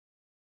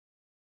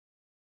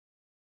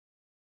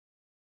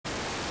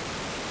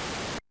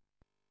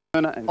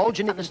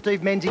Olgenick and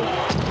Steve Menzies.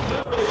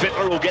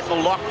 Fittler will get the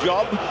lock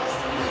job.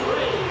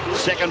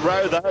 Second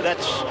row, though,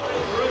 that's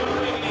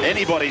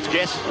anybody's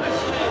guess.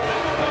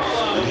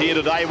 And here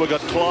today we've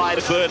got Clyde,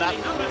 Furner.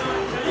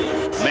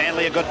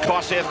 Manly have got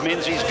Kosef,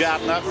 Menzies,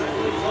 Gardner.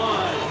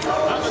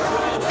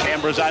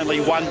 Canberra's only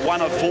won one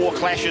of 4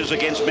 clashes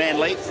against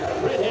Manly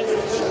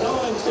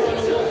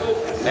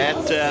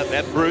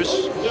at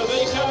Bruce.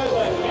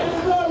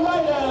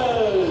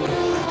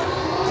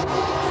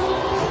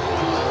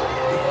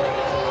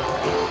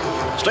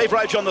 Steve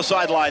Roach on the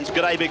sidelines.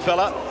 G'day, big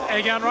fella. How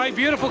you going, Ray?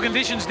 Beautiful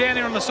conditions down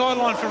here on the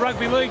sideline for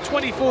rugby league.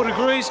 24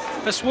 degrees,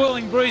 a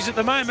swirling breeze at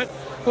the moment.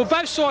 Well,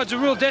 both sides are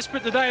real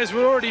desperate today, as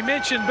we already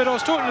mentioned, but I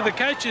was talking to the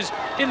coaches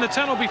in the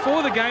tunnel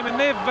before the game, and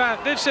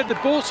they've said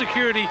that ball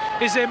security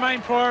is their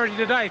main priority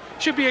today.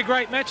 Should be a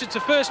great match. It's the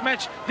first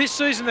match this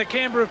season that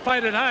Canberra have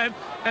played at home,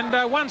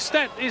 and one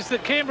stat is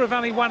that Canberra have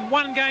only won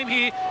 1 game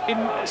here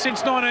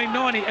since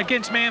 1990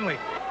 against Manly.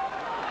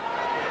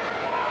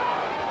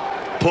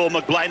 Paul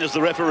McLinden is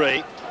the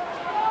referee.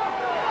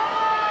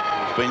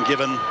 He's been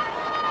given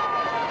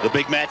the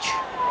big match.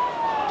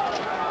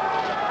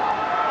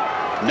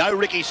 No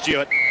Ricky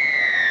Stuart,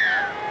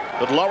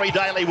 but Laurie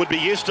Daley would be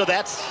used to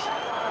that.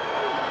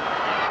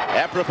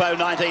 Apropos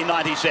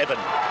 1997.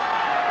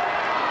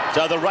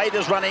 So the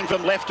Raiders running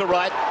from left to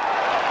right.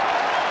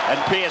 And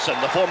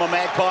Pearson, the former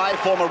Magpie,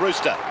 former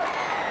Rooster,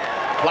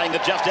 playing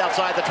it just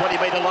outside the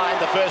 20-metre line.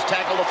 The first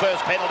tackle, the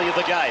first penalty of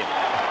the game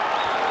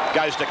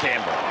goes to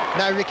Canberra.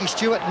 No Ricky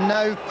Stuart,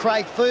 no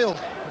Craig Field,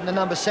 and the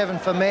number 7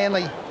 for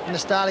Manly in the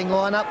starting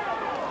lineup.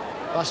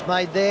 Bus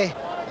made there,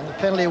 and the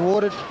penalty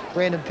awarded.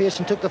 Brandon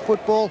Pearson took the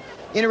football.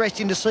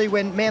 Interesting to see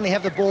when Manly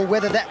have the ball,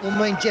 whether that will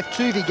mean Jeff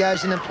Tuvey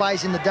goes in and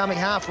plays in the dummy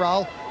half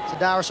role.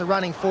 Sedaris are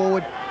running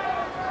forward,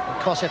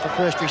 and Kosef the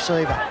first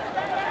receiver.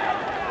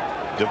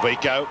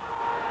 DeVico,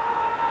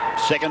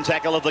 second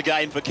tackle of the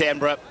game for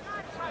Canberra.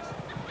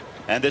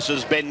 And this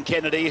is Ben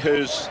Kennedy,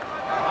 whose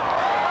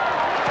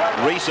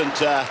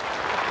recent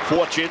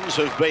fortunes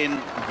have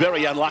been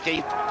very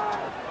unlucky.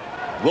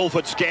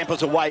 Wilford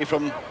scampers away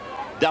from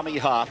dummy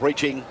half,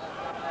 reaching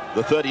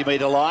the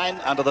 30-metre line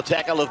under the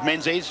tackle of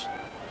Menzies.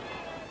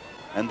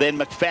 And then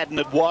McFadden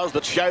it was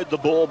that showed the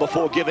ball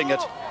before giving it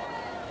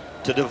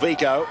to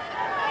DeVico.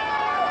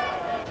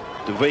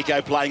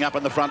 DeVico playing up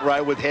in the front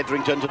row with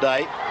Hedrington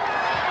today.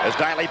 As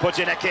Daley puts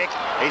in a kick,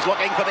 he's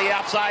looking for the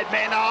outside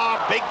man.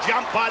 Oh, big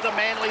jump by the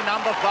Manly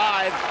number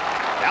 5,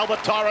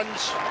 Albert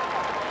Torrens.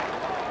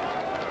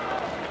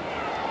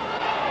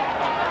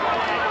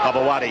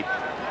 Hopewadi.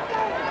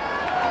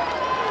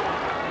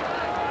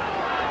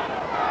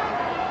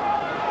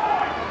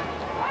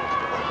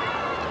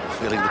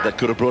 Feeling that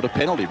could have brought a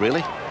penalty,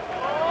 really.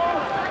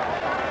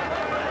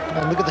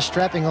 And look at the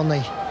strapping on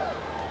the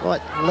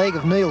right leg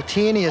of Neil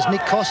Tierney as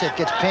Nick Kosef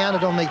gets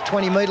pounded on the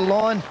 20-metre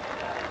line.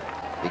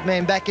 Big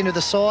man back into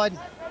the side.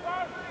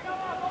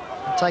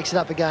 And takes it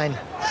up again.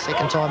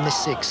 Second time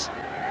this 6.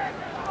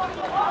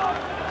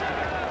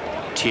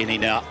 Tierney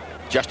now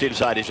just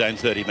inside his own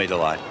 30-metre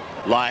line.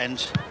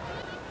 Lions.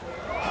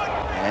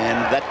 And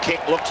that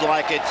kick looks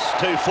like it's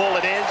too full.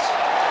 It is.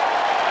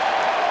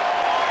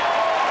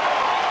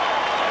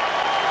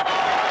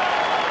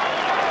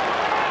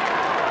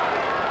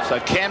 So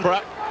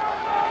Canberra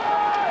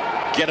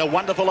get a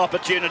wonderful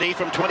opportunity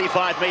from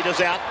 25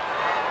 metres out.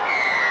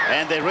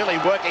 And they're really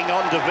working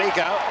on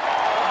DeVico.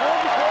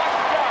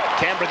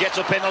 Canberra gets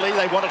a penalty.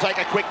 They want to take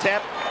a quick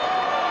tap.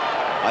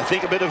 I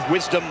think a bit of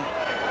wisdom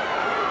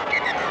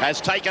has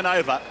taken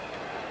over.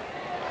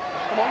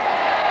 Come on.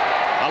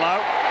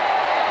 Hello.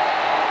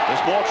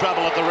 There's more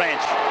trouble at the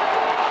ranch.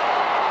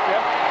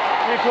 Yep.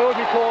 You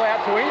call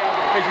out to him.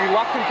 He's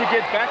reluctant to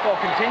get back. I'll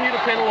continue to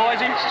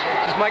penalise him.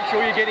 Just make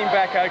sure you get him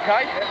back,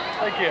 okay? Yep.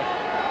 Thank you.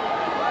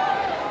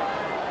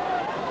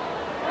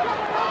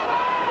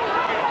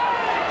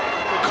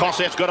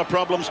 Kosef's got a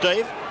problem,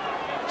 Steve.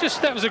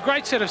 That was a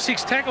great set of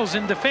 6 tackles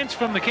in defence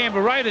from the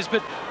Canberra Raiders,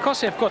 but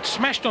Kosef got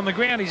smashed on the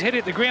ground. His head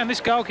hit the ground.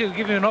 This goal could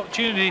give him an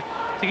opportunity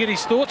to get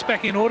his thoughts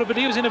back in order, but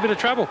he was in a bit of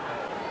trouble.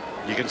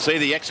 You can see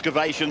the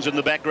excavations in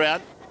the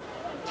background.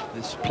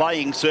 This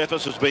playing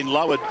surface has been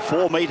lowered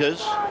 4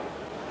 metres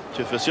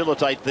to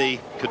facilitate the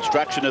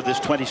construction of this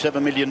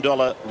 $27 million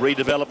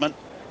redevelopment.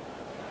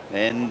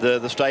 And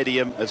the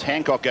stadium, as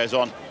Hancock goes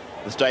on,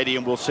 the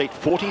stadium will seat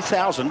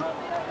 40,000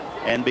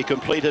 and be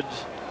completed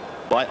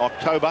by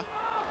October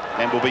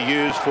and will be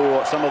used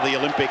for some of the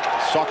Olympic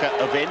soccer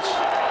events.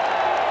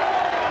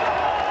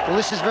 Well,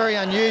 this is very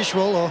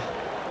unusual.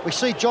 We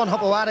see John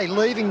Hopewadi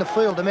leaving the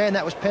field, the man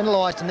that was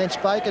penalised and then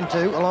spoken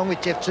to, along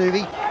with Jeff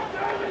Tuvey.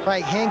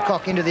 Craig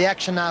Hancock into the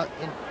action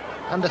in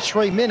under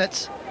 3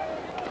 minutes.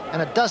 And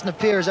it doesn't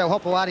appear as though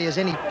Hopewadi has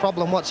any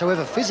problem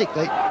whatsoever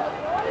physically.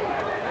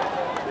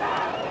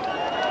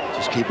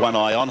 Just keep one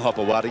eye on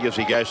Hopewadi as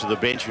he goes to the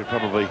bench. He'll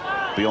probably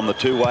be on the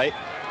 2-way.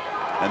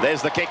 And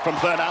there's the kick from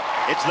Furner.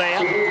 It's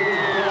there.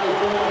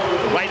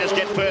 The Raiders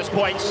get first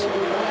points.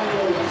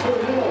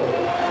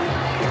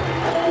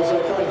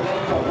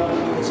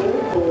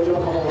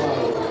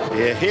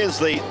 Yeah, here's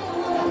the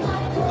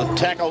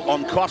tackle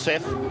on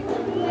Kosef.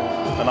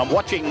 And I'm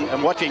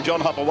watching John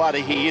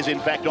Hopewadi. He is in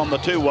fact on the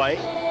two-way.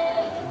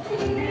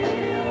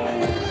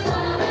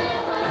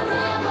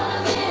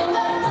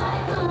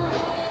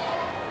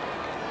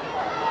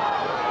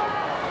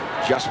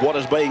 Just what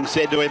is being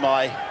said to him,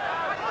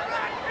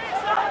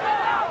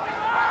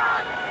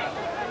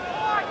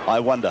 I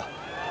wonder.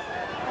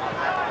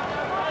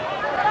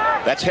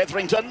 That's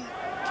Hetherington.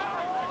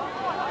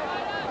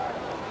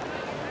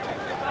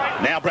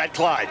 Now Brad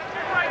Clyde.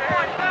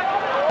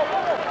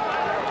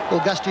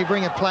 Well, Gus, do you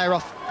bring a player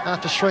off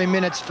after 3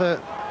 minutes for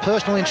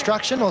personal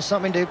instruction or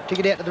something to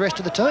get out to the rest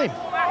of the team?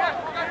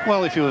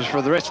 Well, if it was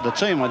for the rest of the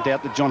team, I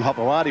doubt that John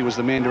Hopewadi was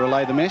the man to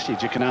relay the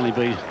message. It can only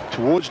be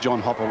towards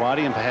John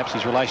Hopewadi and perhaps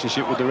his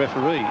relationship with the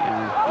referee.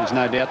 There's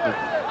no doubt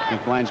that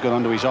McLean's got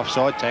onto his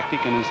offside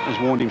tactic and has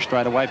warned him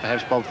straight away.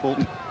 Perhaps Bob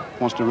Fulton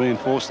wants to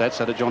reinforce that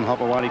so that John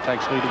Hopewadi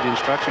takes heed of the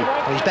instruction.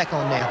 Well, he's back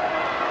on now.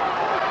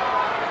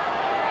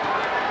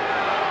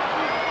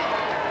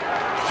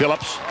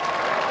 Phillips.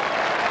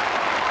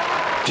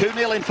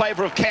 2-0 in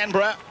favour of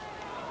Canberra.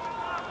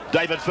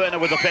 David Furner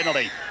with a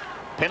penalty.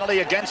 Penalty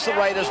against the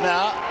Raiders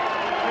now.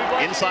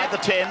 Inside the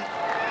 10.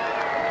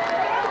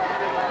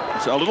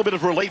 It's a little bit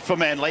of relief for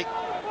Manly.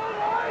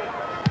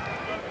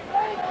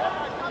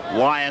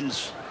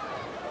 Lyons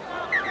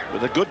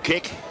with a good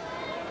kick.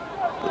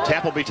 The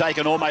tap will be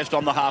taken almost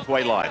on the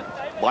halfway line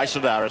by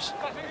Sedaris.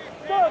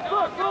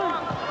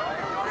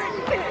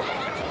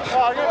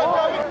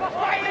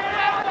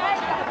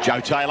 Joe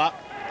Taylor,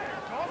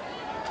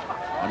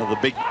 one of the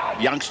big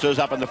youngsters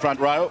up in the front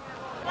row,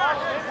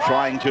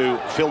 trying to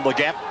fill the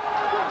gap.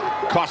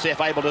 Kosef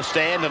able to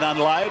stand and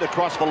unload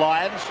across the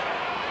Lions.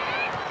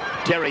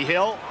 Terry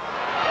Hill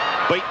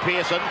beat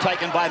Pearson,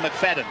 taken by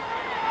McFadden.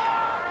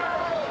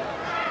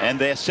 And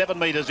they're 7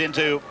 metres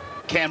into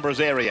Canberra's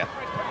area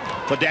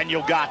for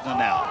Daniel Gartner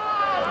now.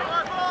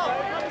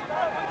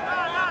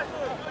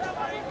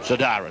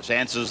 Sedaris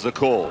answers the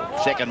call.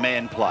 Second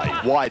man play.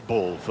 Wide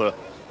ball for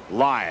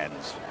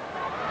Lions.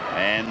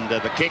 And the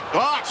kick.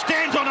 Oh, it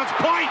stands on its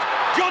point.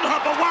 John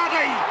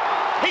Hopewadi.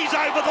 He's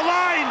over the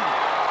line.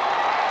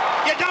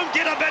 You don't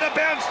get a better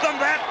bounce than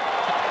that.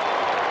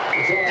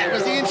 That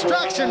was the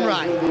instruction,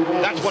 Ray.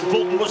 That's what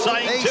Fulton was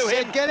saying he to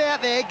said, him. get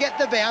out there, get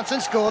the bounce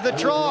and score the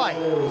try.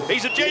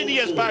 He's a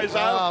genius, Bozo.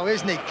 Oh,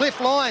 isn't he? Cliff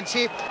Lyons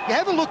here. You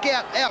have a look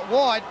out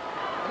wide.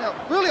 Now,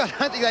 really, I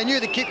don't think they knew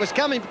the kick was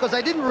coming because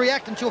they didn't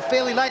react until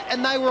fairly late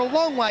and they were a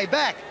long way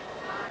back.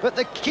 But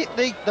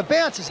the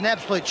bounce is an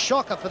absolute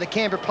shocker for the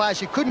Canberra players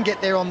who couldn't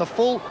get there on the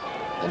full.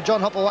 And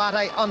John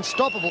Hopewadi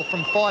unstoppable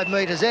from 5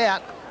 metres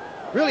out.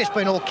 Really, it's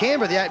been all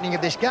Canberra the opening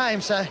of this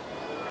game, so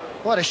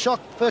quite a shock.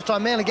 First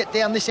time Manly get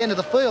down this end of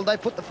the field, they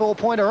put the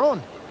 4-pointer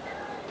on.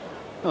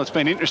 Well, it's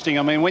been interesting.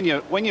 I mean, when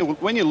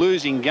you're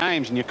losing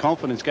games and your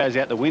confidence goes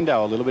out the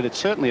window a little bit, it's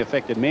certainly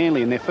affected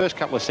Manly in their first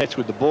couple of sets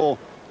with the ball.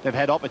 They've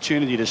had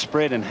opportunity to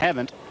spread and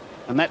haven't,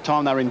 and that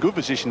time they were in good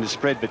position to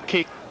spread but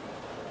kick.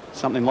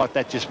 Something like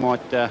that just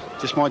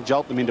might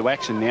jolt them into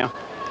action now.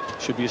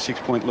 Should be a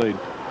 6-point lead.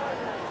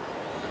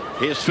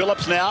 Here's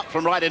Phillips now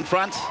from right in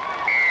front,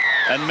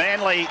 and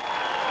Manly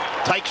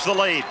takes the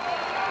lead.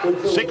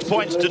 6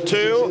 points to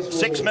 2,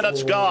 6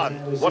 minutes gone.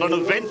 What an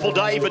eventful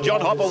day for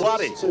John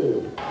Hopewadi.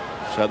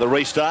 So the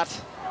restart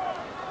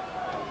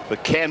for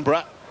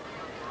Canberra,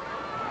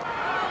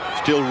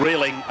 still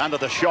reeling under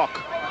the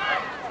shock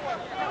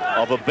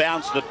of a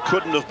bounce that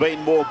couldn't have been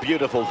more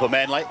beautiful for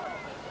Manly.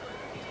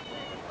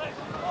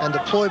 And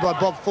deployed by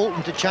Bob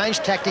Fulton to change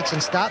tactics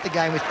and start the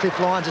game with Cliff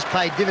Lyons has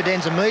paid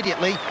dividends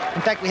immediately.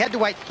 In fact, we had to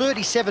wait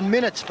 37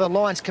 minutes for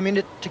Lyons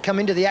to come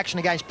into the action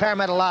against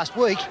Parramatta last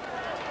week.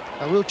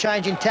 A real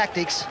change in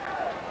tactics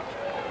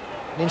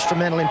and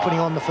instrumental in putting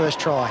on the first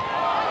try.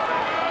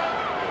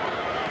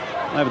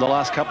 Over the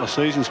last couple of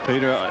seasons,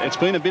 Peter, it's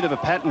been a bit of a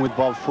pattern with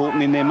Bob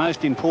Fulton. In their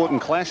most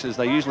important clashes,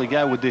 they usually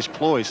go with this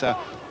ploy. So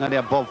no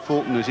doubt Bob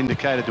Fulton has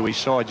indicated to his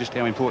side just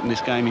how important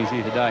this game is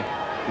here today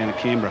down at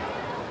Canberra.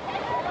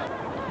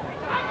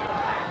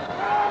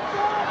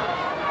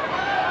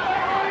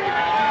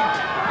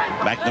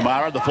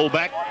 McNamara, the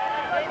fullback.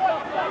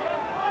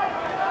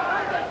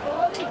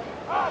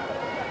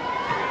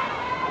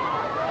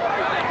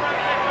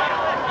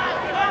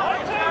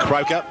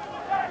 Croker.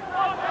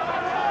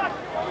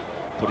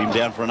 Put him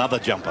down for another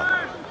jumper.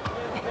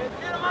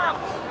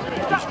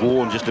 He's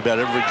worn just about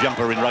every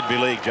jumper in rugby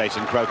league,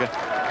 Jason Croker.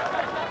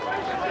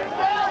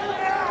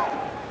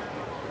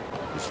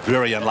 He's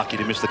very unlucky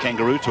to miss the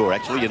Kangaroo Tour,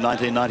 actually, in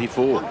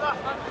 1994.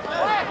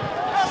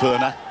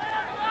 Furner.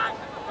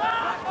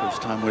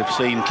 First time we've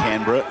seen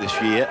Canberra this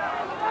year.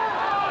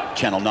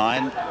 Channel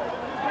 9.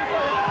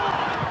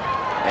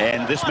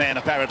 And this man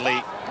apparently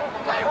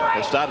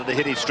has started to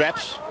hit his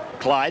straps.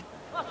 Clyde.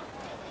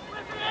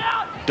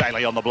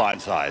 Daley on the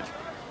blind side.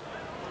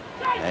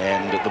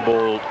 And the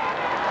ball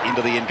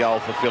into the in goal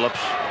for Phillips.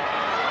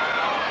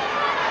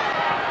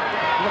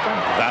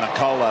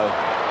 Vanacola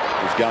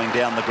is going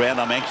down the ground.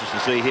 I'm anxious to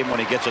see him when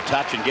he gets a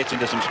touch and gets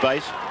into some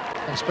space.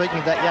 And speaking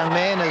of that young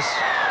man, there's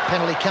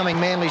penalty coming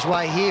Manly's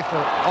way here for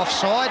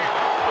offside.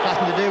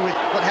 Nothing to do with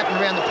what happened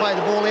around the play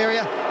the ball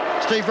area.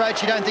 Steve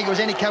Roach, you don't think it was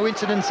any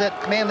coincidence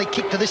that Manly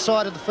kicked to this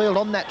side of the field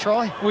on that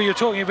try? Well, you're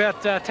talking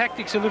about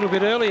tactics a little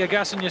bit earlier,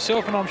 Gus and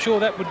yourself, and I'm sure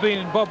that would be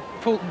in Bob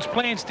Fulton's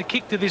plans to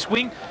kick to this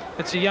wing.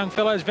 It's a young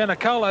fellow's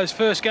Vanicolo's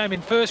first game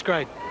in first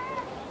grade.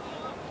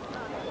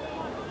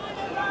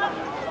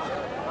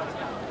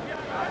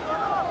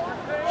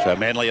 So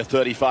Manly are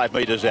 35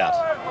 metres out.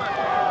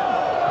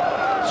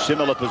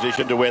 Similar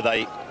position to where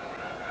they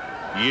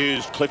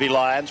used Cliffy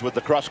Lyons with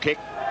the cross kick.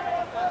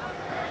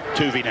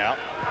 Tuvey now.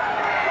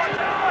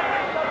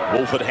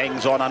 Wolford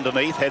hangs on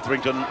underneath.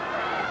 Hetherington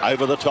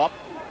over the top.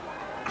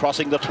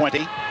 Crossing the 20.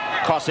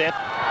 Kosef.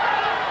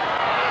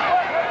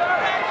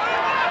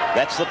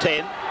 That's the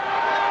 10.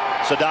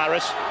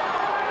 Sidaris.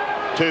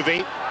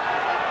 Tuvey.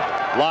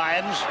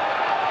 Lyons.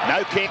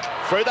 No kick.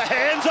 Through the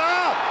hands.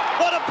 Oh,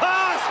 what a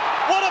pass!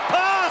 What a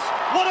pass!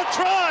 What a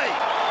try!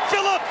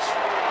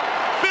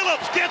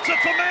 Phillips gets it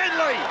for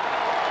Manly.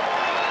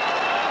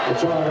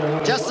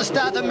 Just the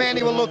start that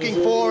Manly were looking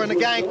for, and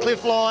again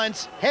Cliff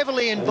Lyons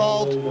heavily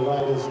involved.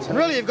 And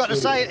really, you've got to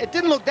say, it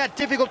didn't look that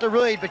difficult to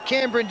read, but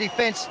Canberra in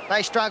defence,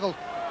 they struggled.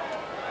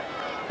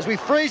 As we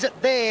freeze it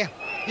there,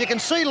 you can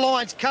see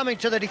Lyons coming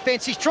to the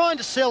defence. He's trying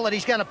to sell that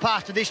he's going to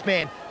pass to this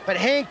man, but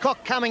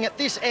Hancock coming at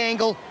this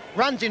angle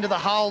runs into the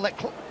hole that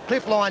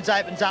Cliff Lyons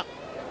opens up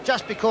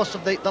just because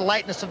of the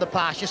lateness of the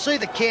pass. You see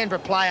the Canberra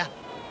player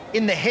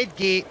in the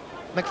headgear,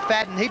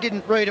 McFadden, he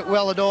didn't read it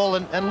well at all,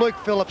 and Luke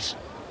Phillips,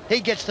 he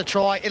gets the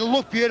try. It'll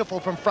look beautiful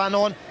from front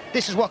on.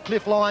 This is what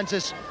Cliff Lyons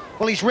has,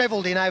 well, he's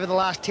revelled in over the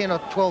last 10 or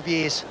 12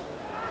 years.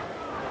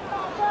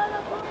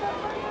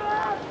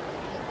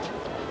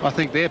 I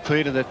think there,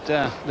 Peter,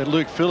 that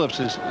Luke Phillips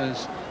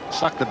has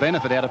sucked the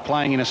benefit out of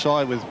playing in a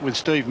side with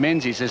Steve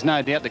Menzies. There's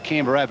no doubt that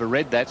Canberra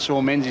overread that,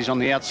 saw Menzies on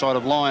the outside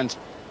of Lyons.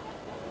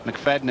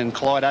 McFadden and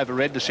Clyde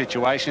overread the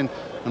situation,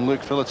 and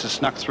Luke Phillips has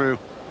snuck through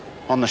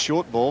on the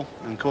short ball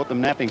and caught them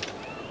napping.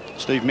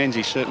 Steve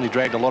Menzies certainly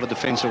dragged a lot of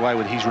defence away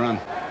with his run.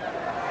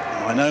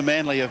 I know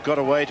Manly have got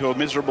away to a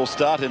miserable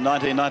start in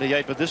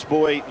 1998, but this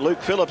boy,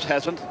 Luke Phillips,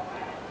 hasn't.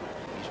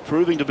 He's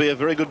proving to be a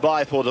very good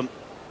buy for them.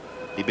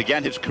 He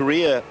began his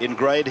career in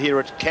grade here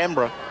at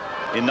Canberra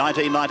in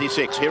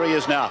 1996. Here he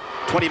is now,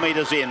 20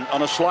 metres in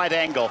on a slight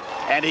angle,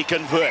 and he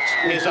converts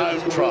his own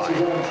try.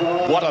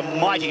 What a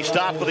mighty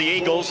start for the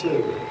Eagles.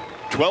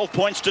 12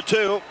 points to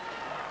 2.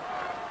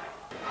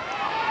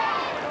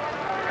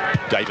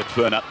 David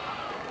Furner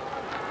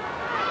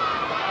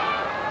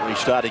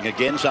restarting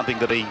again, something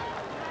that he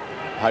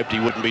hoped he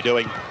wouldn't be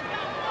doing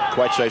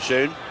quite so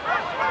soon.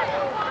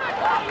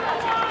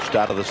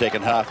 Start of the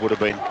second half would have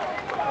been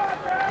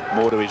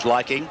more to his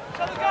liking.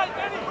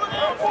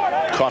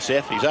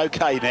 Kosef, he's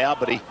okay now,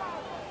 but he'll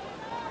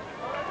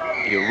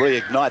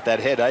reignite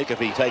that headache if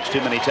he takes too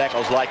many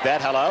tackles like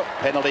that. Hello,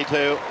 penalty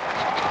to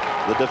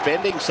the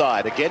defending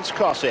side against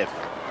Kosef.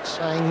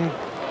 Saying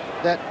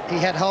that he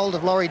had hold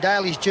of Laurie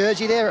Daley's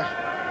jersey there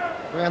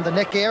around the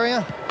neck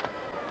area.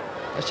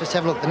 Let's just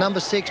have a look. The number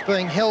 6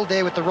 being held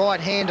there with the right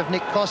hand of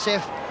Nick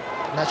Kosef,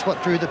 and that's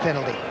what drew the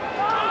penalty.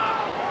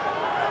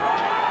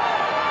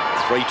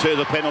 3-2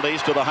 the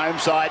penalties to the home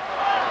side.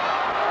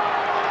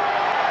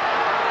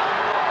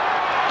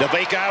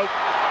 DeVico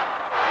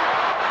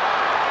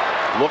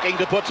looking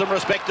to put some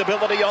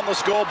respectability on the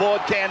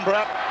scoreboard,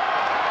 Canberra.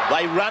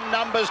 They run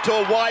numbers to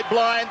a wide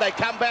blind. They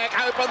come back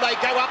open. They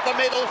go up the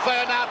middle.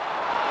 Furner.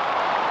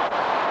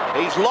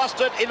 He's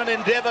lost it in an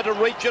endeavour to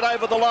reach it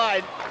over the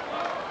line.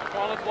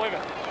 Come on, let's leave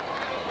it.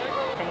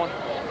 Come on.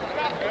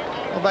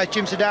 Well, both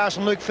Jim Sidaris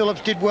and Luke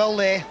Phillips did well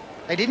there.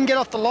 They didn't get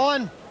off the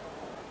line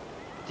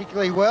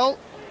particularly well.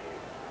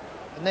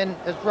 And then,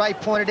 as Ray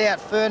pointed out,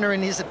 Furner,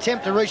 in his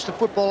attempt to reach the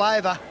football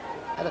over,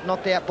 had it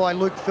knocked out by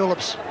Luke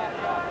Phillips.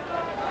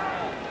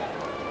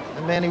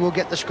 And Manly will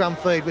get the scrum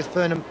feed with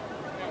Furner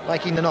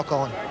making the knock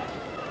on.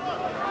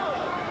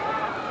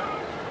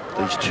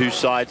 These two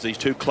sides, these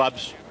two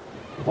clubs,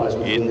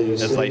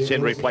 as they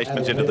send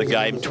replacements into the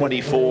game.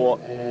 24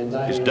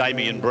 is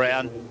Damien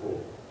Brown,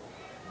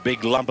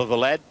 big lump of a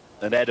lad,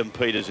 and Adam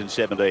Peters in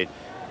 17.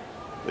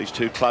 These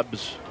two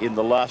clubs in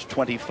the last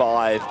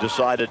 25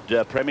 decided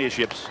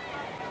premierships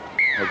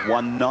have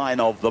won 9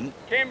 of them.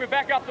 Canberra,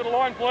 back up to the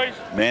line, please.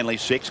 Manly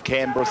 6,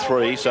 Canberra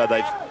 3, so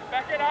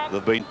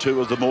they've been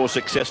 2 of the more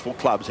successful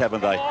clubs,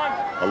 haven't they?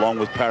 Along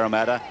with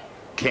Parramatta,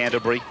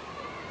 Canterbury,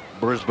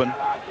 Brisbane.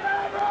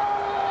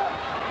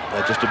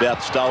 They've just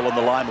about stolen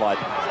the limelight,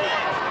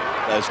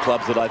 those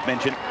clubs that I've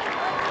mentioned.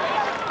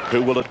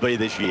 Who will it be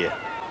this year?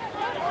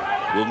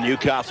 Will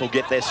Newcastle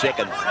get their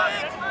 2nd?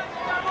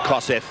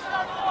 Kosef.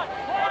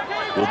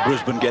 Will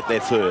Brisbane get their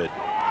 3rd?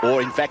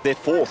 Or, in fact, their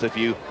 4th if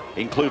you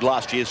include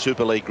last year's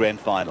Super League Grand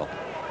Final.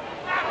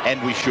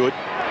 And we should.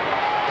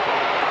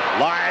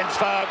 Lions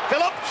for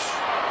Phillips.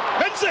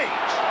 Menzies.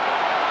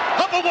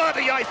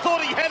 Hupawati, I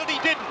thought he had it, he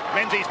didn't.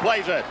 Menzies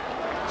plays it.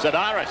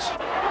 Sidaris.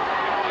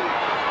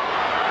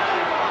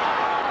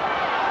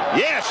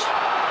 Yes,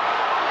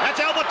 that's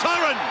Albert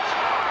Torrens.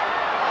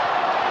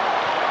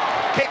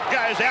 Kick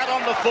goes out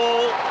on the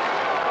full.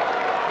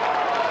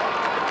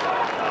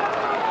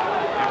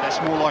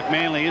 That's more like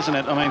Manly, isn't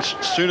it? I mean,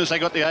 as soon as they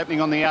got the opening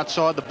on the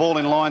outside, the ball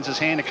in Lyons'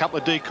 hand, a couple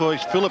of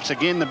decoys. Phillips,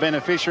 again, the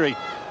beneficiary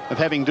of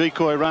having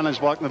decoy runners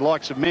like the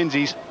likes of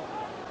Menzies.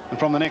 And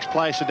from the next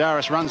play,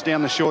 Sedaris runs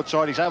down the short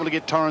side. He's able to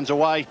get Torrens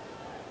away.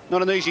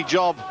 Not an easy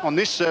job on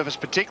this surface,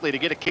 particularly to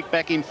get a kick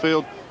back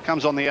infield.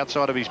 Comes on the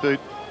outside of his boot.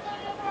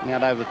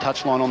 Out over the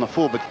touchline on the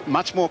full, but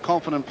much more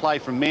confident play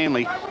from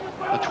Manly.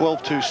 A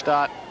 12-2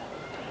 start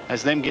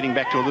has them getting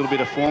back to a little bit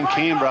of form.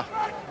 Canberra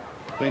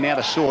been out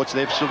of sorts.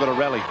 They've still got a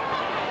rally.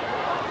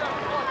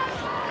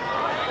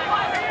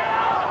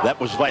 That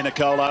was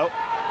Vainikolo.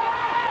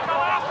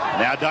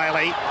 Now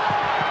Daley.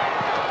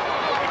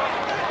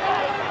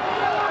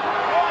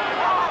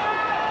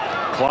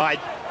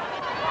 Clyde.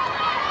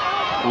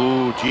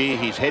 Ooh, gee,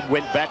 his head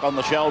went back on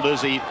the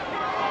shoulders. He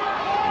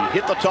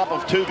hit the top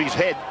of Tuvi's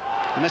head.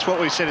 And that's what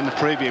we said in the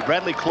preview.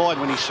 Bradley Clyde,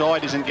 when his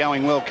side isn't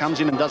going well, comes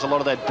in and does a lot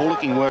of that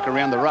bullocking work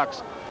around the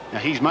rucks. Now,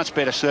 he's much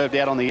better served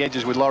out on the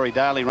edges with Laurie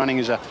Daley running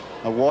as a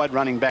wide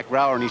running back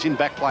rower, and he's in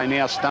back play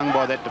now, stung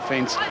by that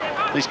defence.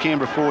 These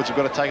Canberra forwards have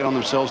got to take it on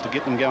themselves to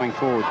get them going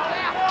forward.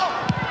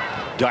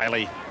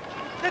 Daley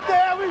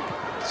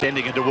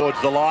sending it towards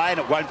the line.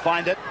 It won't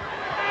find it.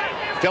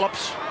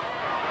 Phillips.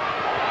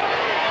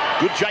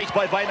 Good chase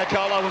by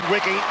Vainikolo and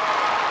Ricky.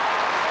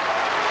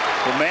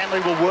 Well, Manly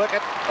will work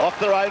it off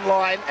their own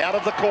line, out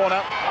of the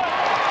corner.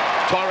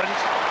 Torrens.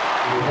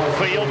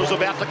 Field is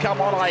about to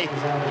come on. I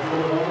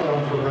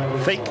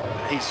think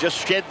he's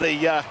just shed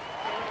the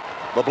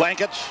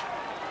blankets.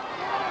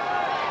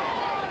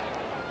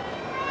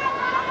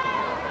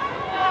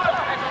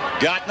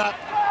 Gardner.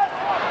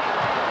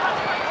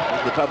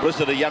 The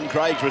publicity young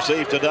Craig's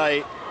received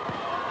today.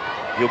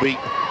 He'll be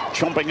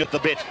chomping at the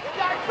bit.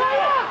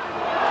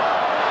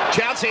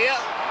 Chance here.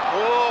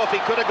 Oh, if he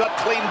could have got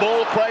clean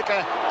ball,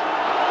 Croker.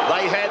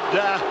 They had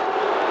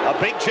a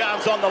big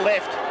chance on the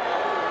left.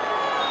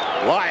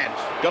 Lyons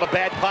got a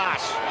bad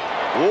pass.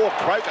 Oh,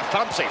 Croker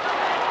thumps him.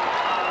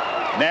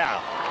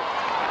 Now,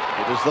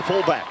 it is the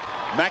fullback,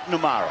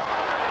 McNamara.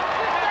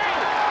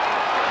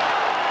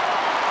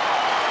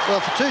 Well,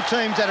 for two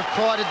teams that have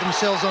prided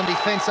themselves on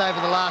defence over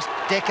the last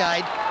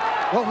decade,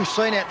 what we've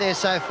seen out there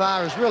so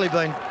far has really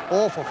been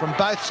awful from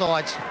both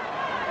sides.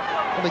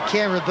 Probably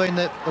Canberra have been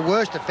the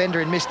worst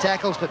offender in missed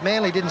tackles, but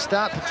Manly didn't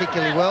start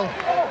particularly well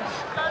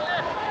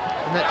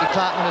in that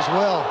department as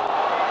well.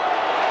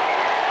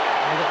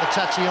 They got the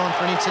touchy on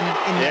for an incident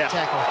in that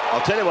tackle.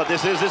 I'll tell you what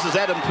this is. This is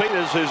Adam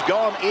Peters, who's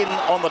gone in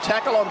on the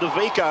tackle on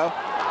DeVico,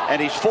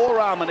 and his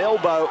forearm and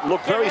elbow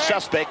look very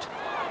suspect.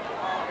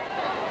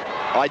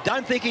 I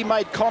don't think he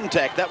made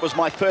contact. That was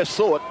my first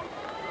thought.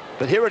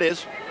 But here it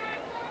is.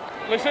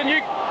 Listen,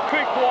 you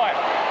keep quiet.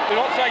 Do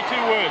not say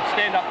two words.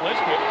 Stand up, Les.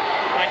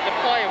 Mate, the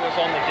player was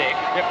on the deck,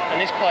 and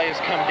this player's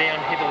come down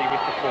heavily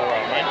with the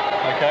forearm, mate.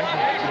 Okay.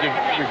 Did you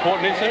report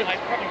an incident?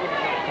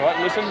 All right,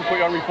 listen, put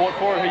you on report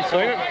for it. He's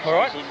seen it. All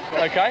right.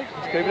 Okay,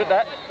 let's keep it at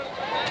that.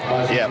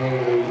 Yeah.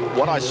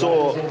 What I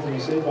saw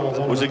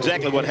was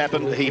exactly what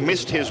happened. He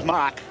missed his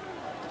mark.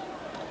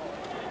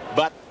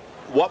 But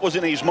what was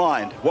in his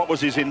mind? What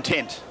was his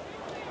intent?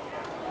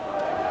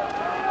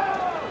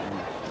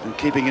 And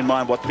keeping in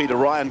mind what Peter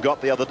Ryan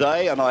got the other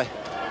day, and I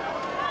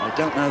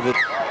don't know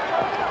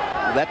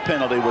that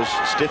penalty was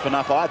stiff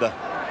enough either.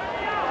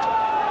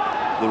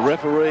 The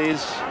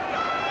referees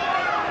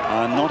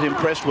are not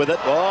impressed with it.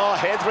 Oh,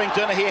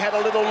 Hetherington, he had a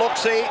little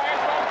look-see.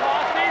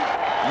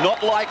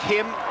 Not like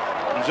him.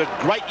 He's a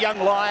great young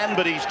lion,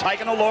 but he's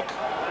taken a look.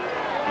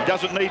 He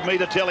doesn't need me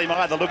to tell him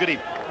either. Look at him.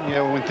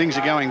 Yeah, well, when things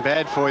are going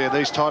bad for you,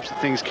 these types of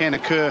things can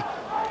occur.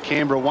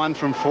 Canberra 1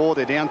 from 4.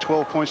 They're down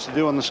 12 points to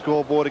do on the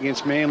scoreboard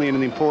against Manly in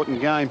an important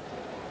game.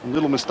 And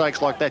little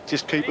mistakes like that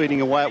just keep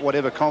eating away at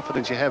whatever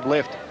confidence you have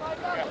left.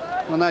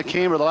 I know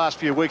Canberra the last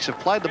few weeks have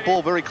played the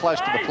ball very close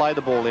to the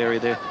play-the-ball area.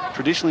 They're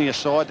traditionally a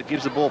side that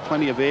gives the ball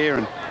plenty of air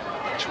and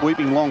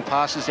sweeping long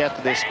passes out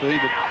to their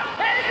speed. But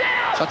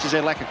such as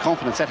their lack of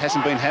confidence, that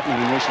hasn't been happening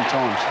in recent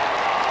times.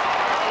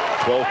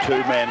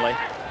 12-2 Manly.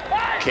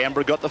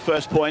 Canberra got the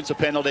first points, a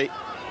penalty,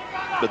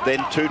 but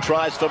then 2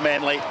 tries for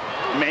Manly.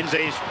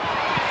 Menzies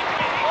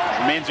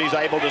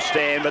able to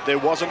stand, but there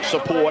wasn't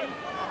support.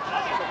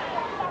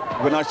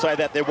 When I say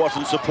that, there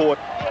wasn't support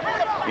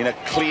in a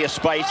clear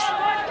space.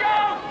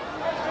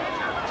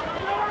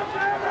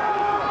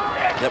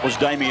 That was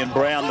Damien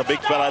Brown, the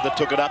big fellow that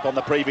took it up on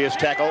the previous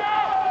tackle.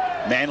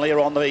 Manly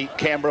are on the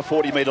Canberra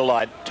 40-metre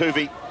line.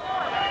 Tuvi,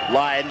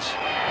 Lyons,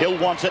 Hill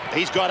wants it,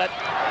 he's got it.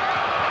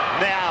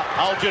 Now,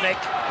 Oljanek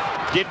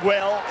did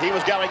well, he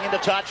was going into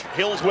touch,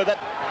 Hill's with it.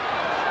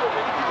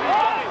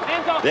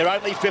 They're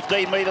only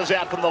 15 metres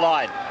out from the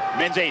line.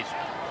 Menzies,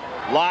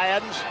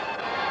 Lyons,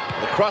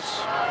 the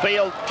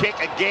cross-field kick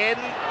again,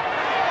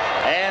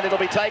 and it'll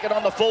be taken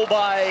on the full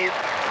by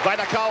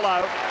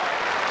Vainikolo.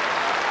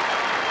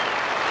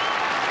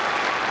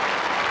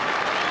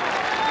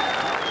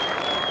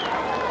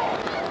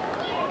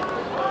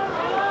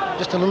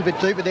 Just a little bit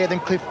deeper there than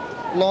Cliff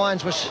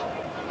Lyons was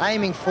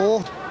aiming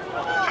for.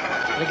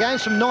 And again,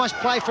 some nice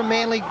play from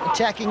Manly,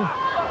 attacking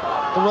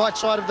the right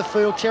side of the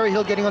field. Terry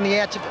Hill getting on the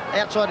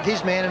outside of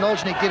his man, and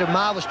Olsnick did a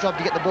marvellous job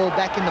to get the ball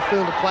back in the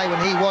field of play when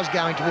he was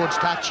going towards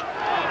touch.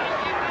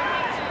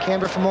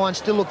 Canberra for mine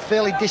still look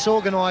fairly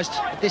disorganised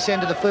at this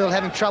end of the field,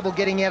 having trouble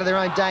getting out of their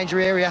own danger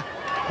area.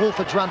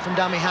 Wolford's run from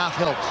dummy half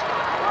helps.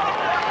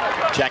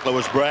 Tackler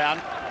was Brown.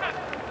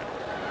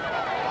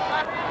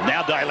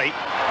 Now Daley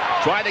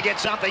trying to get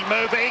something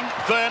moving.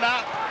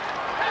 Ferner.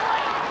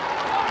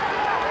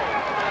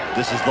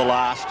 This is the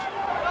last.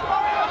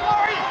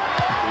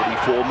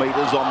 44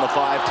 metres on the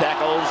 5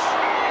 tackles.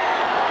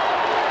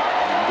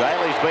 And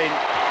Daley's been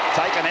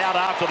taken out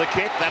after the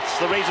kick. That's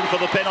the reason for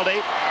the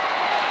penalty.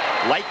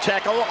 Late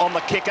tackle on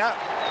the kicker.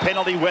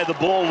 Penalty where the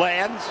ball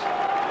lands.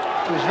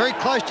 It was very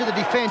close to the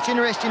defence.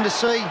 Interesting to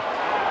see.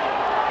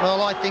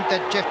 Well, I think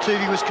that Jeff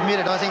Tuvey was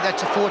committed. I think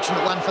that's a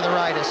fortunate one for the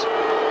Raiders.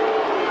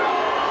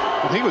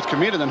 Well, he was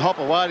committed and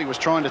Hopewadi was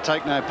trying to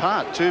take no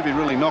part. Tuvey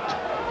really knocked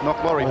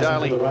Laurie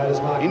Daley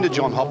into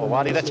John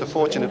Hopewadi. That's a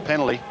fortunate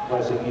penalty.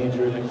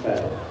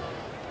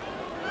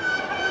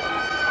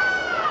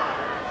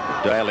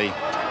 Daley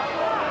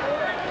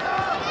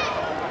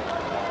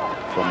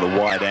from the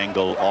wide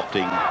angle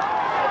opting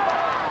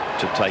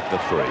to take the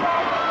free.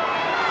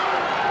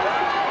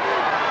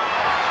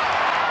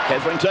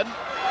 Hetherington.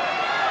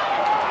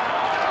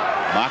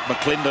 Mark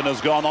McLinden has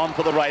gone on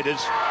for the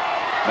Raiders.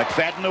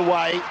 McFadden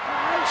away.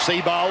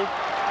 Seabold.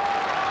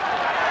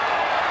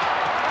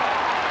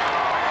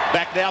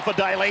 Back now for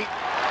Daley.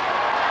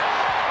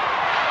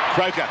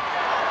 Croker.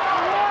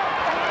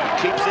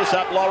 He keeps this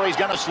up. Laurie's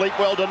going to sleep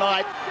well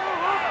tonight.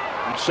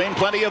 We've seen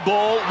plenty of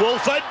ball.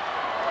 Wolford.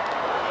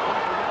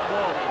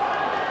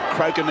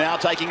 Croker now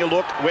taking a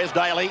look. Where's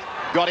Daley?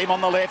 Got him on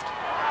the left.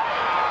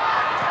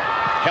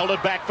 Held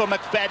it back for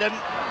McFadden.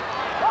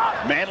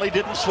 Manly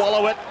didn't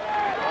swallow it.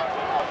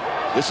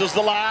 This is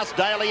the last.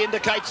 Daley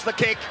indicates the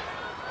kick.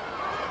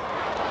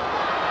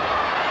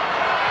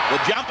 The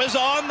jump is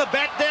on. The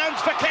bat downs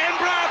for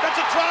Canberra. That's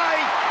a try.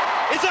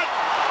 Is it?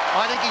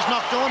 I think he's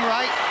knocked on,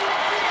 Ray.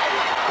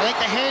 I think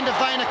the hand of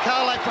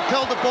Vainakale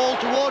propelled the ball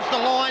towards the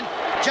line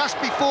just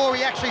before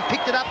he actually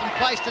picked it up and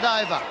placed it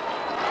over.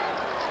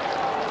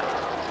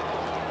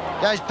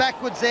 Goes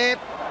backwards there,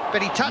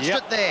 but he touched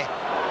it there.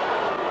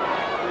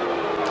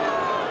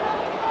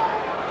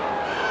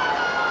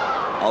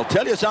 I'll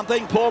tell you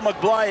something, Paul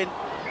McLean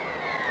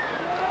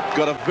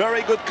got a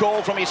very good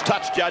call from his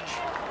touch judge.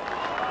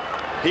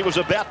 He was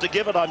about to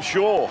give it, I'm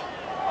sure.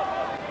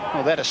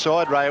 Well, that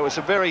aside, Ray, it was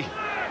a very,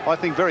 I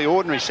think, very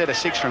ordinary set of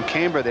 6 from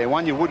Canberra there.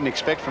 One you wouldn't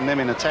expect from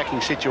them in an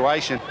attacking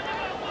situation.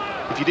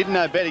 If you didn't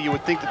know better, you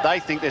would think that they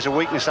think there's a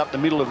weakness up the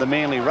middle of the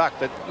Manly ruck.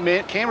 But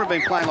Canberra have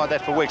been playing like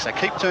that for weeks. They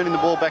keep turning the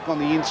ball back on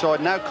the inside,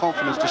 no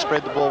confidence to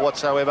spread the ball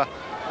whatsoever.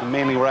 And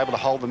Manly were able to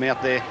hold them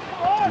out there.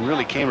 And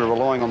really Canberra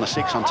relying on the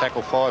 6 on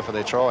tackle 5 for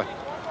their try.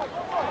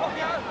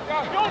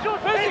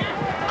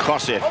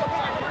 Kosef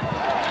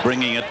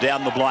bringing it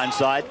down the blind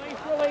side.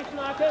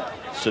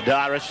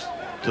 Sidaris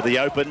to the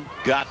open.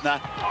 Gartner.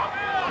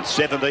 And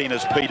 17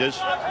 is Peters.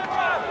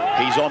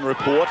 He's on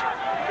report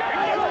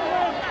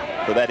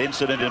for that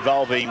incident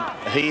involving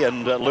he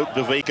and Luke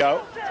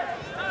DeVico.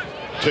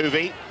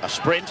 Tuvey, a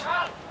sprint,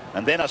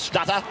 and then a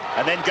stutter,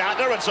 and then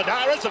Gardner and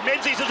Sidaris, and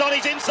Menzies is on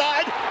his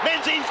inside.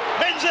 Menzies,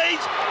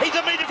 he's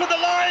a metre from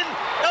the line.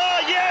 Oh,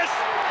 yes,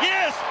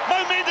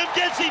 momentum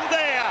gets him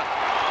there.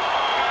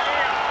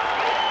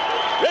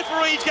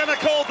 Referee's going to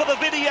call for the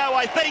video,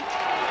 I think.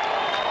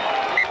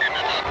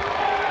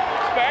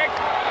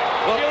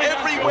 Well,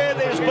 everywhere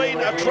there's been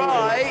a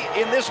try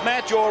in this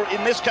match, or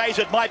in this case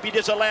it might be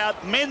disallowed,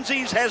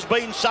 Menzies has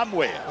been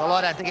somewhere. Well,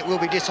 I don't think it will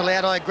be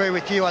disallowed. I agree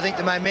with you. I think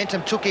the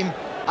momentum took him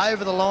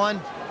over the line.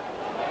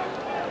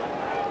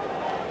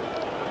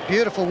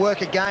 Beautiful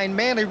work again.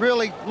 Manly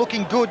really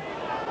looking good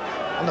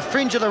on the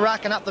fringe of the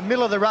ruck and up the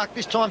middle of the ruck.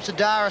 This time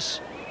Sidaris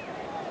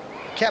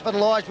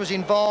capitalised, was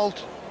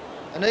involved.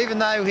 And even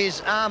though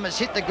his arm has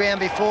hit the ground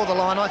before the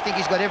line, I think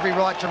he's got every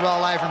right to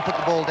roll over and put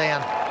the ball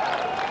down.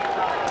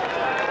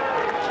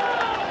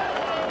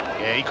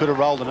 Yeah, he could have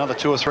rolled another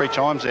 2 or 3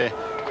 times there.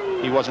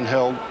 He wasn't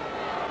held.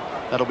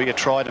 That'll be a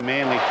try to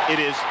Manly. It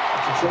is.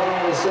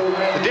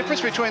 The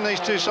difference between these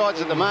two sides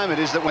at the moment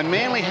is that when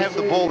Manly have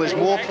the ball, there's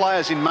more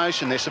players in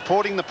motion. They're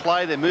supporting the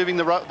play. They're moving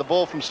the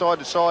ball from side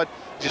to side.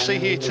 As you see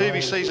here,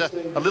 Tuvey sees a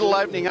little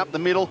opening up the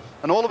middle,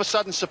 and all of a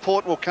sudden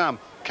support will come.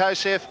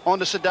 Kosef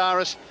onto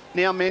Sidaris,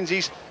 now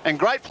Menzies, and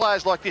great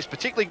players like this,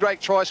 particularly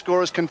great try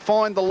scorers, can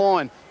find the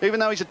line.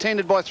 Even though he's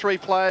attended by 3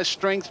 players,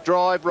 strength,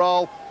 drive,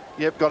 roll,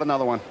 yep, got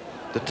another one.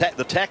 The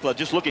tackler,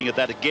 just looking at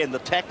that again, the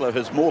tackler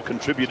has more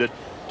contributed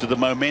to the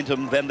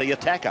momentum than the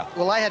attacker.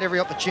 Well, they had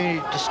every opportunity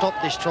to stop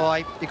this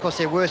try because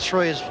there were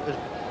 3, as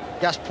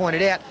Gus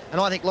pointed out,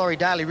 and I think Laurie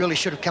Daley really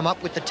should have come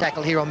up with the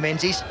tackle here on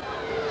Menzies.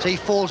 So he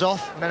falls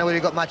off. I don't know whether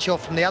he got much help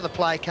from the other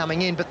player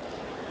coming in, but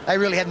they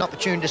really had an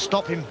opportunity to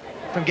stop him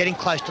from getting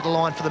close to the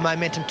line for the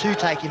momentum to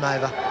take him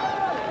over.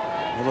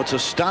 Well, it's a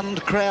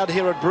stunned crowd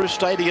here at Bruce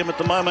Stadium at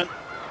the moment.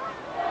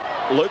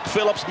 Luke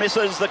Phillips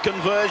misses the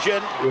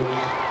conversion,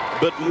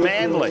 but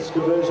Manly,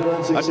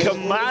 a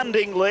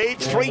commanding lead,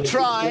 3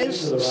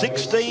 tries,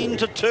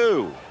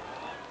 16-2.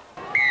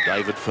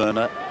 David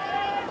Furner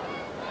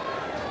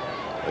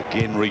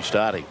again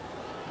restarting.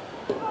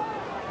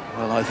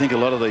 Well, I think a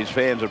lot of these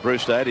fans at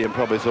Bruce Stadium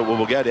probably thought, well,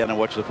 we'll go down and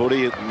watch the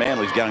footy.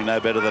 Manly's going no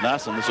better than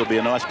us, and this will be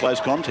a nice close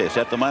contest.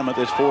 At the moment,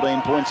 there's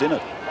 14 points in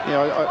it.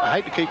 Yeah, I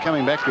hate to keep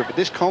coming back to it, but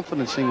this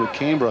confidence thing with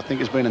Canberra, I think,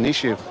 has been an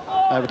issue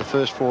over the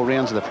first 4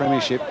 rounds of the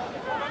premiership.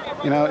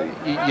 You know,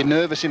 you're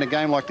nervous in a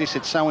game like this.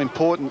 It's so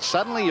important.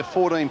 Suddenly you're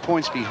 14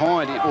 points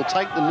behind. It will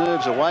take the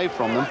nerves away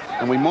from them,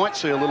 and we might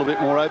see a little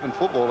bit more open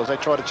football as they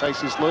try to chase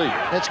this lead.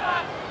 That's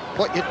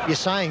what you're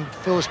saying,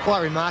 Phil, is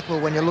quite remarkable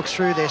when you look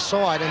through their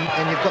side,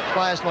 and you've got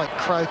players like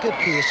Croker,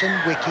 Pearson,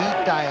 Wiki,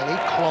 Daley,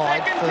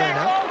 Clyde,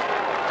 Furner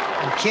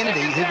and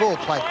Kennedy, who've all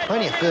played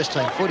plenty of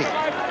first-team footy.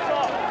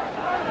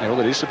 Yeah, well,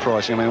 that is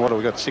surprising. I mean, what have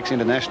we got? 6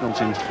 internationals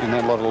in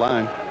that lot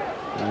alone.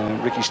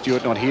 Ricky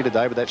Stuart not here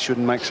today, but that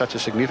shouldn't make such a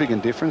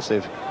significant difference.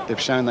 They've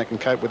shown they can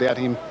cope without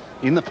him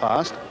in the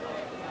past.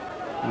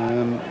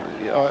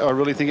 I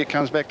really think it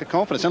comes back to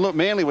confidence. And look,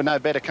 Manly were no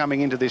better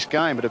coming into this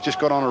game, but have just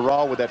got on a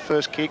roll with that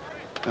first kick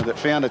that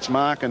found its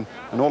mark, and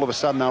all of a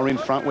sudden they were in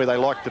front where they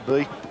like to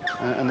be,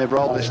 and they've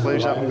rolled their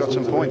sleeves up and got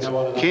some points.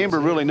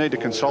 Canberra really need to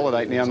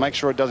consolidate now and make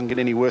sure it doesn't get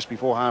any worse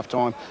before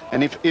half-time,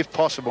 and if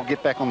possible,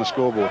 get back on the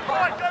scoreboard.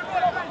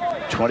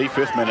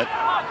 25th minute.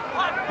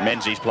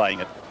 Menzies playing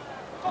it.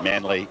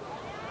 Manly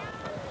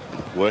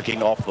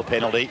working off the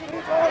penalty.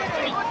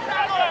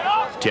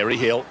 Terry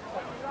Hill.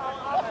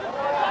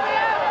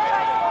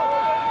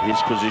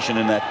 His position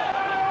in that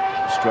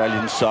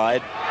Australian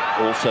side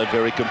also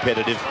very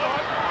competitive.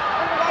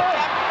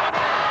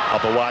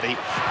 Opawati.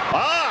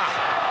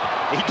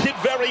 He did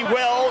very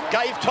well,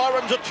 gave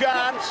Torrens a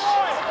chance,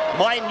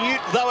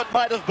 minute though it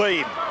might have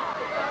been.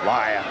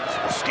 Lyons,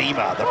 the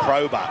schemer, the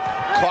prober,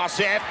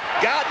 Kosef,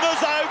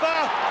 Gardner's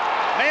over,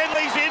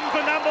 Manly's in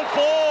for number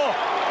 4.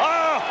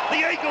 The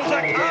Eagles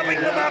are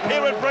carving them up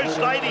here at Bruce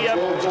Stadium.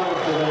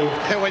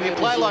 When you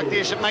play like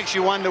this, it makes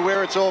you wonder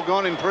where it's all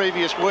gone in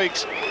previous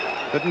weeks.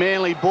 But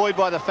Manly, buoyed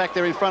by the fact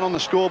they're in front on the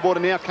scoreboard,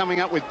 are now coming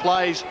up with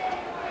plays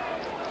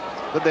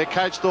that their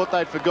coach thought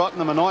they'd forgotten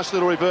them. A nice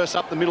little reverse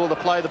up the middle of the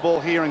play, the ball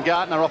here, and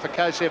Gardner off a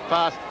Kosef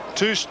pass.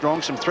 Too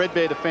strong, some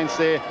threadbare defence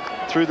there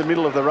through the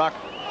middle of the ruck.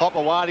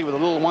 Hopewadi with a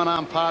little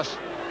one-arm pass,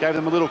 gave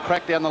them a little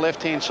crack down the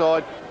left-hand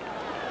side.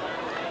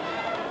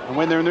 And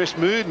when they're in this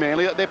mood,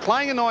 Manly, they're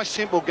playing a nice,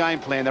 simple game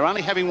plan. They're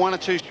only having 1 or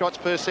 2 shots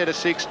per set of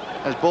 6.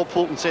 As Bob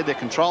Fulton said, they're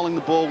controlling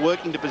the ball,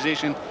 working to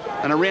position,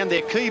 and around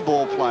their key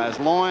ball players,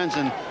 Lyons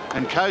and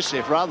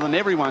Kosef, rather than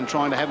everyone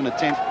trying to have an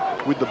attempt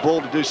with the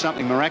ball to do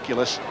something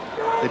miraculous.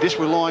 They're just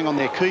relying on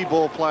their key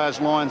ball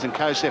players, Lyons and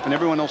Kosef, and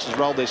everyone else has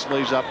rolled their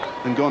sleeves up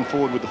and gone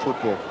forward with the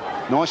football.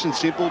 Nice and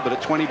simple, but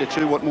at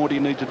 20-2, what more do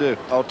you need to do?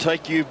 I'll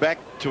take you back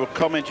to a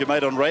comment you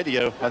made on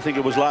radio. I think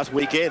it was last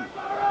weekend.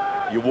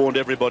 You warned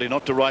everybody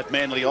not to write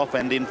Manly off,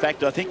 and in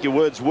fact, I think your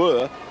words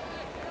were,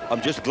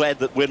 I'm just glad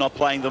that we're not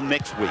playing them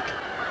next week.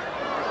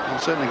 I'm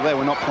certainly glad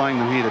we're not playing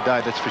them here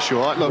today, that's for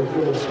sure. Look,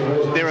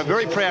 they're a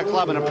very proud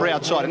club and a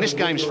proud side, and this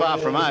game's far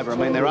from over. I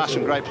mean, there are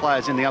some great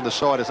players in the other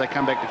side as they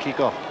come back to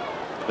kick off.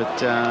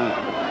 But,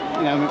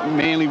 you know,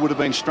 Manly would have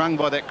been strung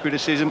by that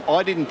criticism.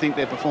 I didn't think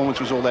their performance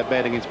was all that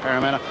bad against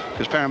Parramatta,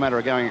 because Parramatta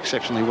are going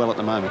exceptionally well at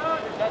the moment.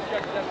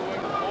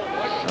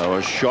 So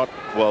a shot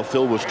while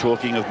Phil was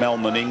talking of Mal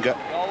Meninga.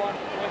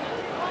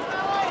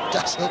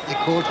 Does help your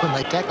cause when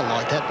they tackle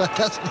like that, but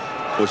doesn't it?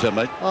 What's that,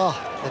 mate? Oh,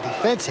 the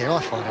defence here, I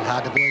find it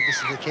hard to believe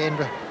this is the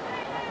Canberra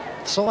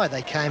side.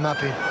 They came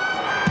up in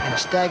a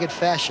staggered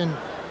fashion,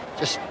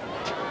 just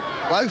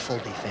woeful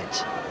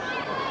defence.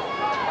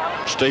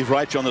 Steve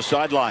Roach on the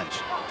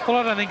sidelines. Well,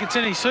 I don't think it's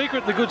any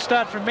secret the good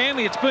start from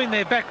Manly. It's been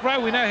their back row.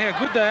 We know how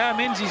good they are.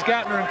 Menzies,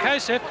 Gardner and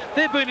Kosef.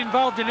 They've been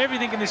involved in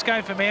everything in this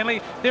game for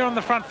Manly. They're on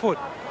the front foot.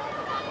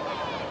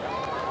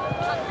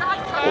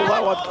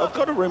 Although I've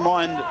got to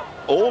remind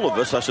all of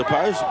us, I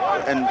suppose,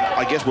 and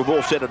I guess we've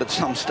all said it at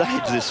some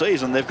stage this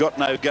season, they've got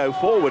no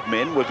go-forward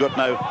men. We've got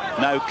no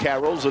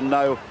Carrolls and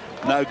no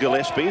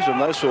Gillespies and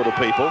those sort of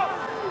people.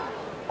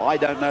 I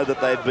don't know that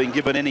they've been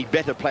given any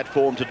better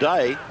platform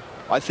today.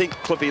 I think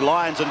Cliffy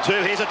Lyons and 2.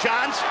 Here's a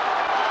chance.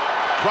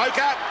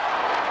 Croker.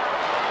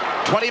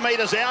 20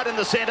 metres out in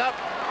the centre.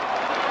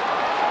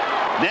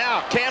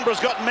 Now Canberra's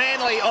got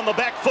Manly on the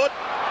back foot.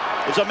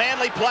 There's a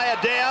Manly player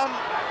down.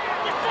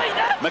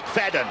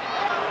 McFadden.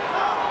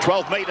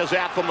 12 metres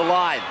out from the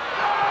line.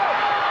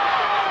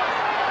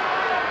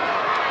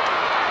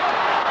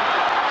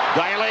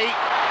 Daley.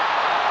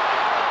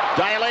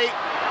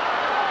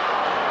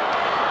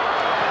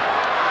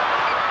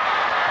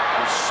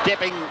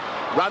 Stepping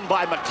run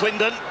by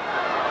McLinden.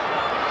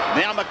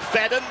 Now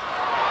McFadden.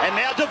 And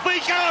now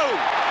DeVico.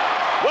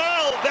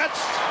 Well, that's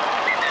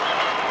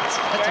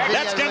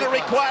going to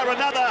require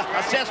another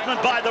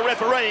assessment by the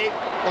referee.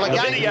 Well,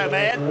 again, the video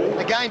man.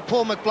 Again,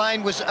 Paul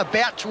McLean was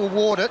about to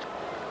award it.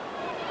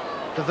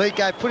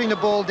 DeVico putting the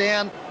ball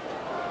down.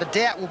 The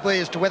doubt will be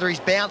as to whether he's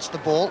bounced the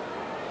ball.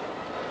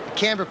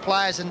 Canberra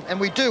players, and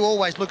we do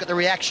always look at the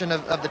reaction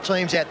of the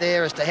teams out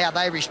there as to how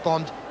they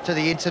respond to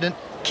the incident.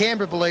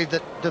 Canberra believe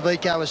that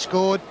DeVico has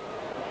scored,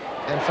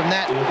 and from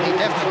that, he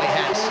definitely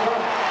has.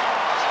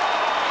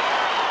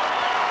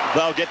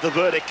 They'll get the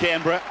verdict,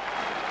 Canberra.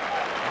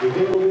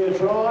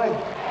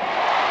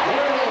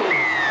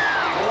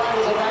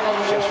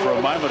 Just for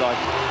a moment, I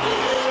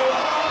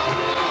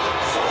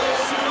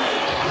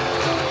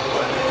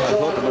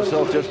thought to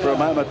myself just for a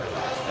moment,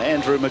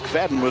 Andrew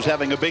McFadden was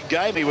having a big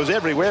game. He was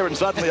everywhere, and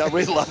suddenly I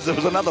realised there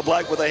was another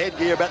bloke with a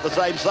headgear about the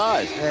same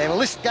size. Yeah, well,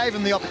 this gave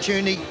him the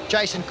opportunity.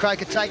 Jason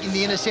Croker taking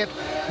the intercept.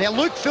 Now,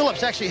 Luke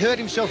Phillips actually hurt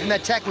himself in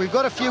that tackle. We've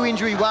got a few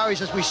injury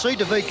worries as we see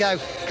DeVico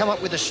come up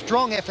with a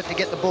strong effort to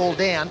get the ball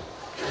down.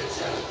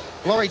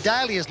 Laurie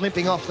Daley is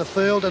limping off the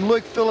field, and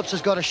Luke Phillips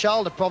has got a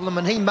shoulder problem,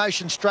 and he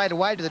motioned straight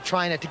away to the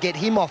trainer to get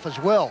him off as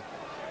well.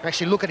 We're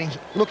actually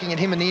looking at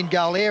him in the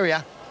in-goal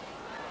area.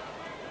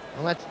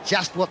 Well, that's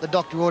just what the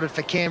doctor ordered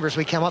for Canberra as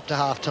we come up to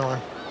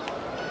half-time.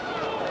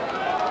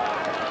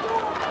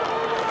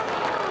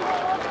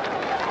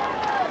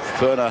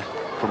 Ferner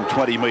from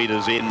 20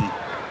 metres in,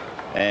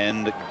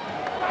 and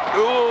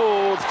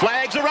oh,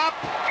 flags are up.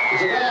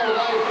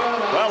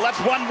 Well, that's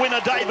one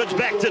winner David's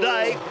back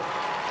today.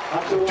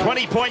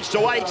 20 points to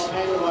 8.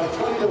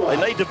 They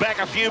need to back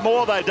a few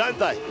more though, don't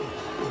they?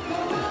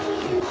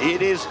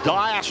 It is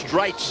dire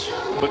straits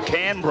for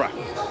Canberra.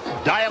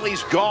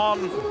 Daley's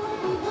gone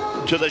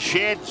to the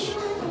sheds.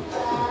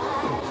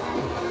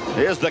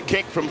 Here's the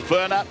kick from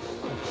Ferner.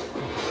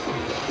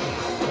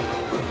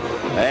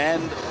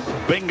 And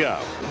bingo.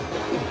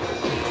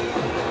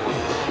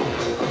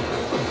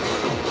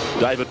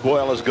 David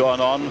Boyle has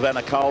gone on.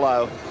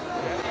 Vanicolo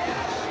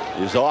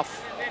is off.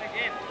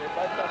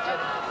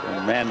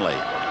 And Manly.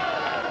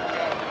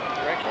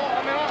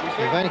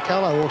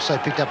 Vanicolo also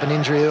picked up an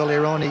injury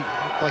earlier on. He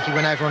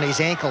went over on his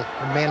ankle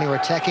when Manly were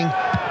attacking.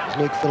 As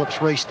Luke Phillips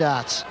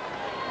restarts.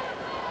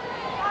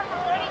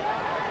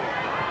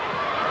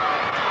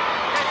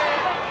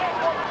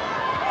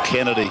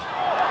 Kennedy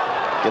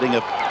getting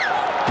a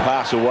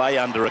pass away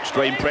under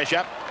extreme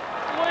pressure.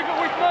 Leave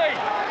it with me.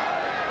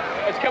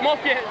 It's come out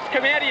of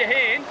your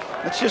hand.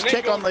 Let's just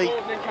check on the...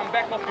 And then come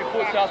back off your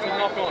foot so it's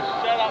knock on.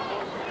 Shut up.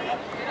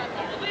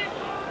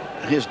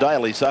 Here's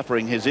Daley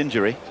suffering his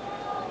injury.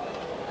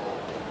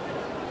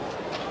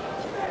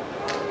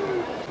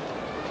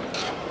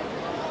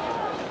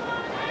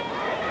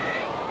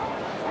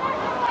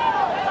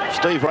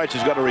 Steve Roach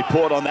has got a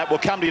report on that. We'll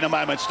come to you in a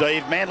moment,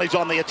 Steve. Manly's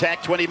on the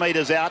attack, 20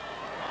 metres out.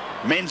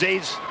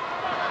 Menzies,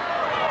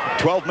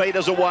 12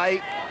 metres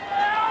away.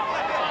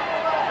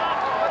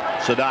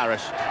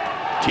 Sidaris,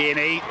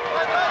 Tierney.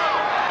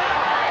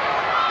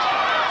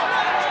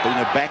 Been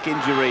a back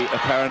injury,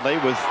 apparently,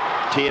 with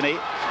Tierney.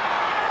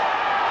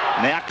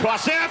 Now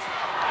Kosef.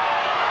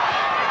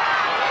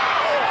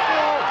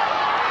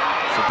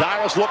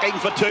 Sidaris looking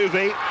for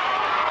Tuvi.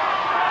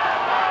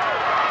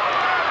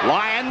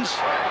 Lions.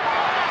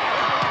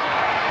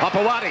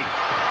 Papawati.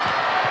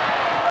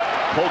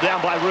 Pulled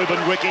down by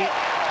Ruben Ricky.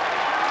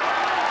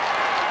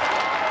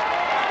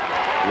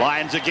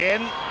 Lions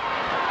again.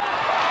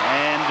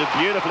 And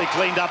beautifully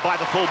cleaned up by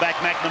the fullback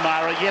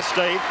McNamara. Yes,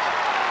 Steve?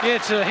 Yeah,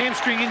 it's a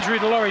hamstring injury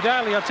to Laurie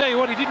Daley. I'll tell you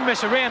what, he didn't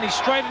mess around. He's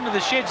straight into the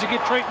sheds to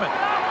get treatment.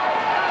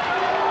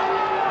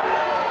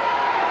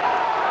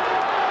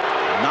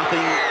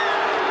 Nothing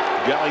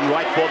going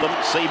right for them.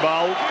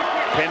 Seabold,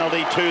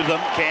 penalty to them,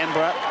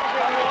 Canberra.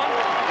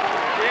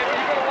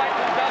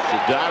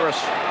 Sidaris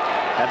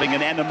having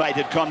an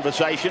animated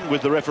conversation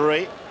with the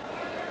referee.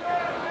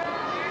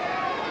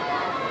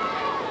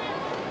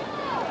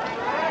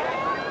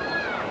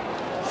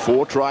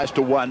 Four tries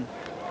to one.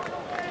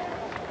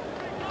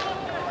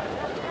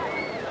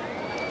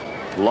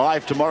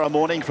 Live tomorrow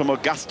morning from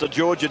Augusta,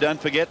 Georgia. Don't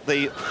forget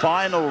the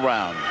final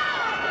round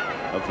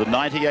of the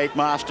 98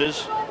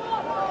 Masters.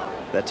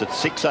 That's at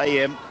 6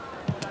 a.m.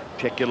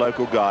 Check your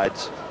local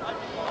guides.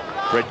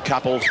 Fred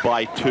Couples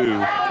by 2.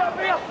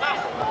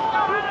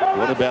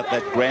 What about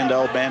that grand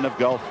old man of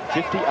golf?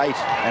 58,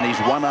 and he's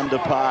 1 under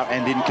par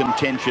and in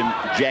contention,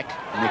 Jack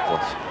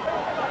Nicklaus.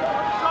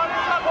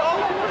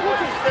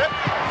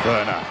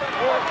 Ferner.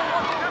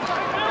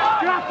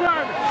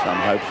 Some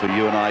hope for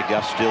you and I,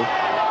 Gus, still.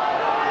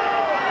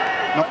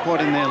 Not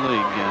quite in their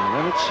league,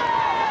 Rabbits.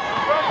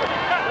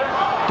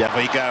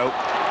 DeVico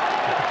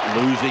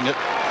losing it.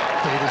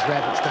 Peter's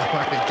Rabbits, don't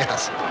worry,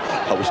 Gus.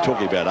 I was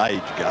talking about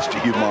age, Gus, do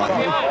you mind?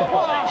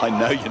 I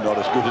know you're not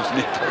as good as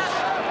Nicholas.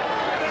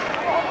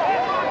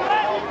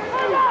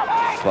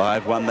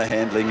 5-1 the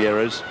handling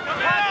errors.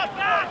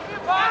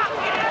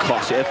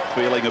 Kosef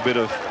feeling a bit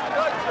of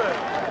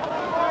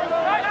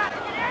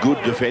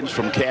good defence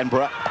from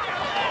Canberra.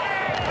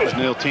 As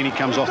Neil Tierney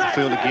comes off the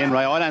field again,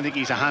 Ray, I don't think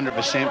he's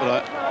 100%,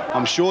 but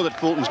I'm sure that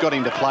Fulton's got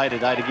him to play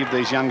today to give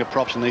these younger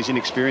props and these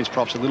inexperienced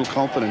props a little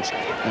confidence,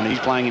 and he's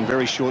playing in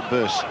very short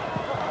bursts.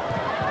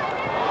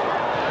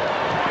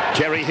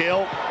 Jerry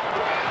Hill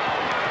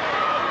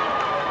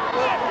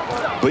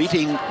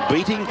beating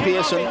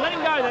Pearson. Let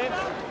him go there.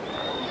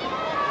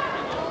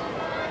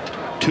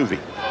 Tuvi.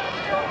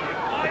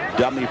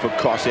 dummy for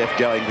Kosef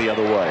going the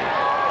other way.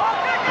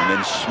 And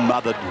then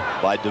smothered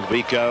by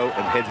DeVico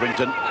and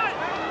Hetherington.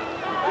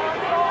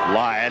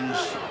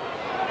 Lyons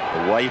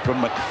away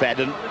from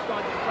McFadden.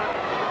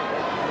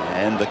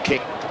 And the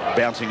kick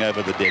bouncing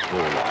over the dead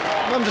ball.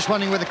 I'm just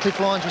wondering whether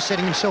Cliff Lyons was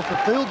setting himself a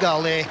field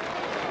goal there.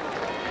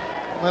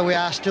 Where we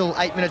are still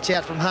 8 minutes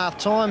out from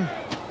half-time.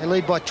 They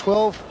lead by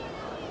 12.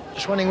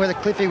 Just wondering whether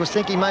Cliffy was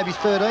thinking maybe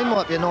 13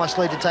 might be a nice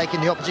lead to take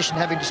in, the opposition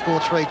having to score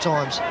 3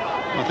 times.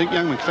 I think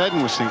young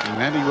McFadden was thinking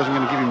that. He wasn't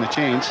going to give him the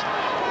chance.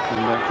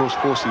 And, of course,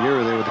 forced the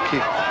error there with the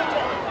kick.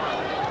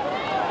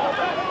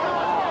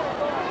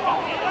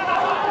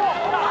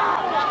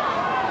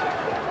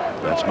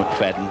 That's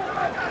McFadden.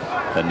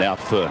 And now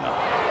Furner.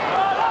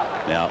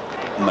 Now,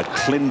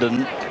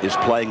 McLinden is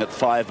playing at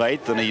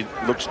 5'8", and he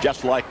looks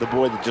just like the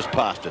boy that just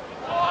passed it.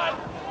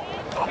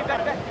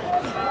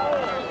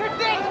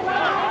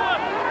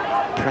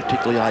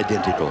 Practically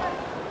identical.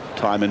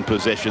 Time in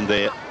possession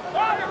there.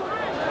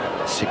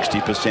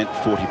 60%,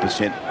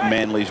 40%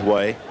 Manly's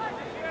way.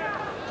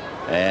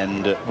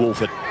 And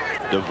Wolford,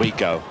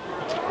 DeVico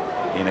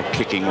in a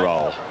kicking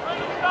role.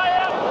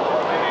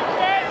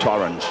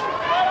 Torrens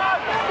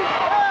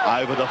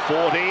over the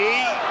 40.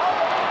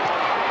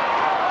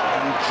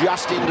 And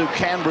just into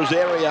Canberra's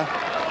area.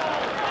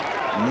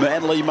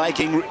 Manly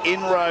making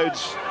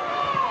inroads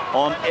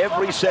on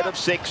every set of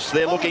 6.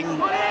 They're looking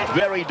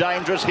very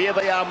dangerous. Here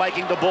they are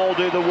making the ball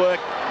do the work.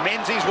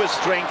 Menzies with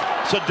strength,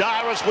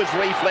 Sidaris with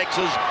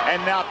reflexes,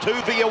 and now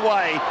Tuvey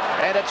away.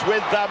 And it's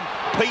with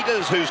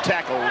Peters who's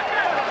tackled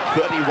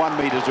 31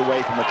 metres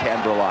away from the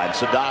Canberra line.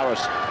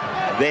 Sidaris,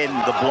 then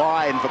the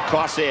blind for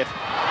Kosef,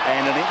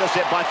 and an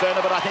intercept by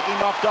Furner, but I think he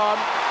knocked on.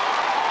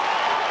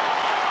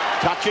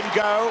 Touch and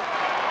go.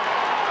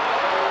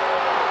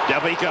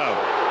 DeVico.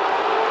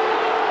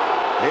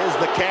 Here's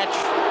the catch.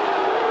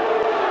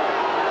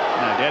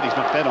 No doubt he's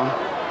knocked that on.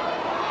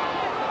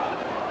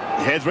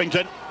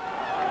 Hetherington.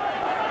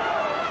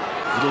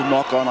 Little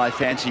knock on, I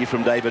fancy,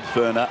 from David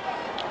Furner.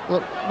 Well,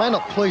 it may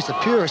not please the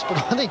purists, but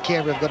I think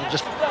Canberra have got to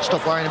just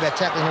stop worrying about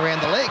tackling around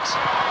the legs.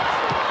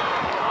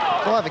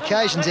 5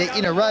 occasions there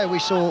in a row we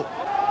saw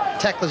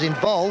tacklers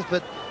involved,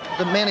 but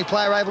the Manly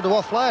player able to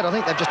offload. I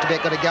think they've just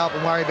about got to go up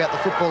and worry about the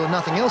football and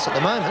nothing else at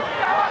the moment.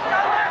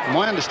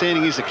 My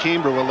understanding is that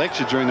Canberra were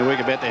lectured during the week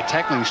about their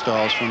tackling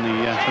styles from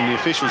the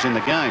officials in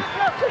the game.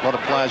 A lot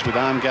of players with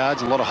arm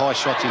guards, a lot of high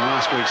shots in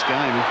last week's game,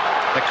 and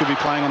that could be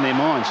playing on their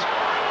minds.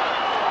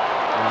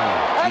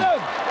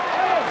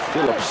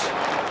 Phillips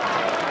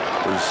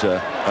was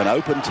an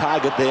open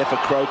target there for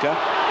Croker.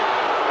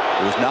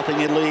 There was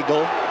nothing illegal.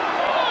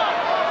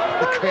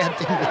 The crowd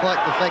didn't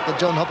like the fact that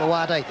John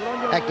Hopewade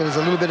acted as a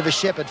little bit of a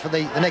shepherd for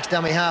the next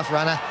dummy half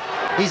runner.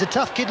 He's a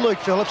tough kid, Luke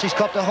Phillips. He's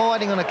copped a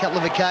hiding on a couple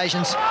of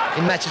occasions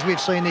in matches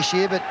we've seen this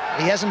year, but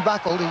he hasn't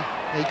buckled.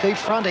 He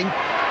keeps fronting.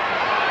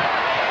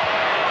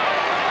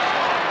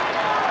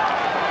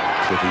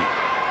 Cliffy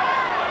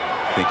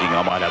thinking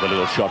I might have a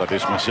little shot at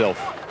this myself.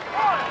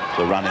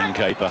 The running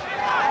keeper.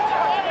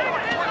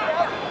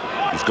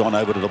 He's gone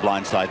over to the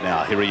blind side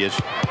now. Here he is.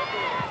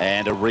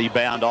 And a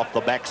rebound off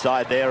the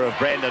backside there of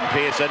Brandon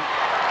Pearson.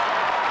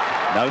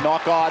 No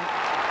knock on.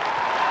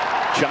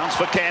 Chance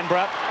for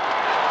Canberra.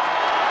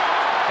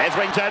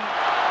 Hetherington.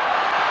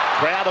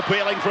 Crowd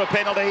appealing for a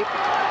penalty.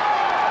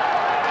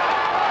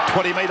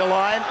 20-metre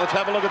line. Let's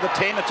have a look at the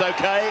 10. It's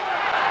okay.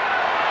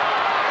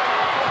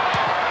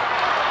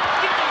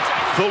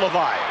 Full of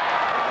eye.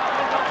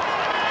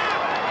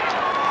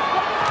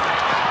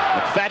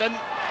 McFadden.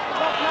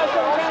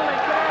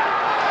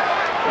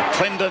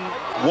 McLinden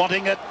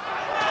wanting it.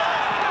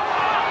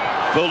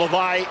 Full of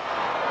eye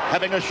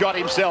having a shot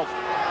himself.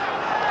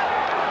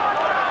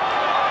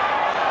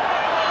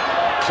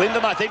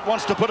 Clinton, I think,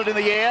 wants to put it in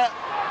the air.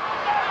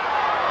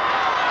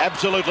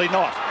 Absolutely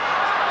not.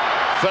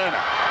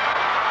 Furner.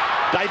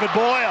 David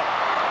Boyle.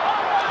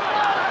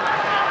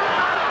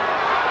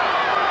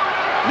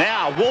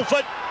 Now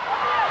Wolford.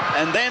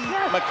 And then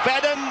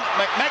McFadden,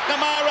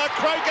 McNamara,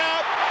 Croker.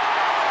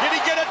 Did he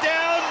get it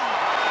down?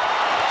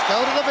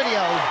 Go to the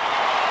video.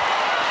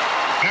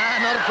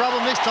 Not a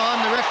problem this time.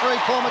 The referee,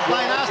 Paul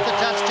McLean, asked the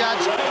touch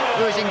judge,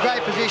 who is in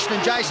great position,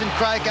 and Jason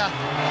Croker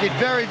did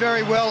very,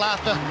 very well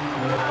after.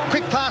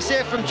 Quick pass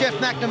there from Jeff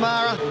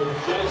McNamara.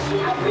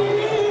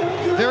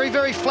 Very,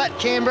 very flat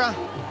Canberra.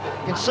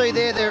 You can see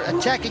there their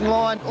attacking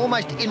line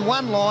almost in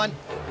one line.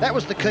 That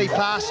was the key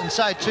pass, and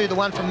so too the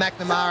one from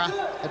McNamara.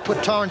 It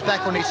put Torrens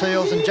back on his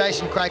heels, and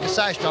Jason Croker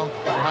so strong.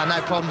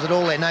 No problems at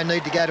all there. No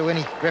need to go to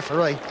any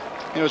referee.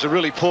 It was a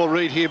really poor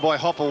read here by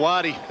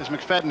Hopewade as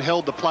McFadden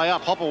held the play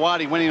up.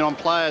 Hopewade went in on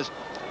players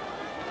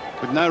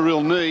with no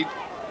real need.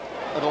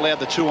 That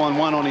allowed the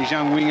 2-on-1 on his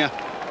young winger.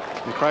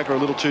 And Croker a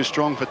little too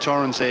strong for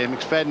Torrens there.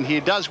 McFadden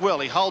here does well.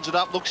 He holds it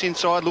up, looks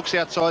inside, looks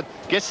outside,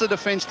 gets the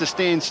defence to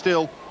stand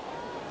still.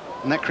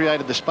 And that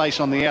created the space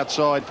on the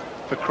outside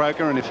for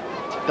Croker. And if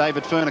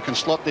David Furner can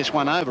slot this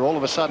one over, all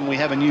of a sudden we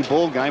have a new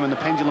ball game, and the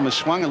pendulum has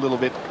swung a little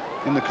bit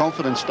in the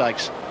confidence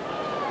stakes.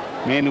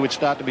 Manly would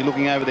start to be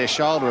looking over their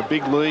shoulder, a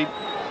big lead.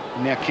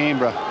 And now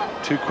Canberra,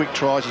 2 quick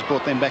tries has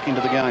brought them back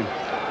into the game.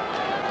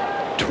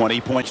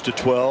 20 points to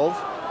 12.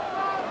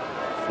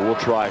 4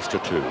 tries to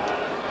 2.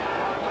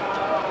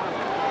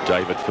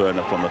 David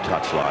Furner from the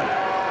touchline.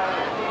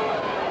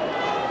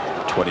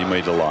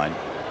 20-metre line.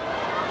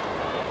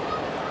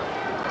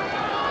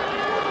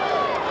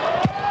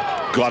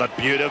 Got it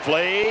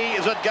beautifully.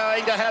 Is it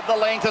going to have the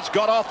length? It's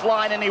got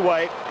offline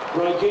anyway.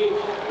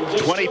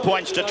 20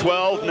 points to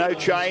 12, no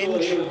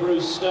change.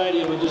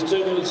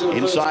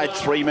 Inside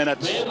 3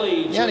 minutes.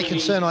 The only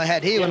concern I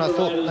had here when I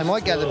thought they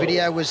might go to the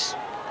video was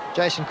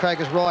Jason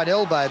Kroger's right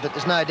elbow, but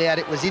there's no doubt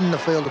it was in the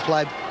field of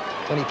play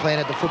when he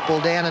planted the football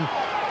down. And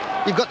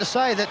you've got to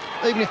say that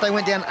even if they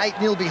went down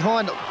 8-0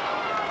 behind,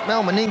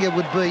 Mal Meninga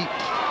would be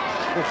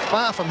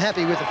far from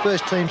happy with the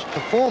first team's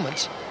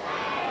performance.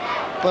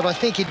 But I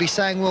think he'd be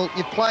saying, well,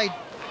 you've played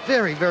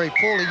very, very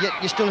poorly, yet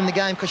you're still in the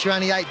game because you're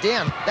only 8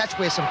 down. That's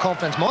where some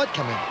confidence might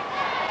come in.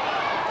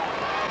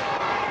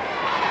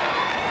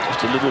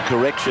 Just a little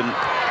correction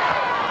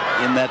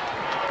in that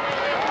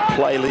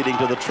play leading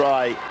to the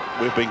try.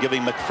 We've been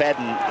giving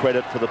McFadden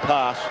credit for the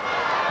pass.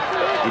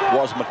 It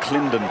was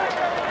McLinden,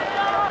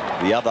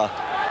 the other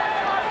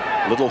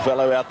little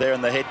fellow out there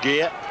in the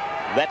headgear.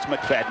 That's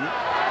McFadden.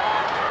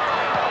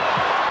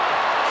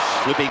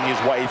 Slipping his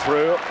way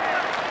through.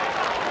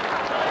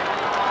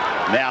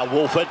 Now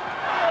Wolford.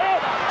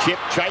 Chip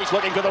Chase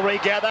looking for the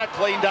regather.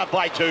 Cleaned up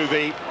by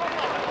Tuvey.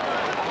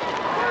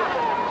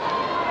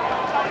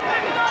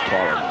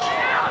 Torrens.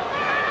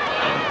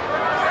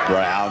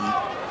 Brown.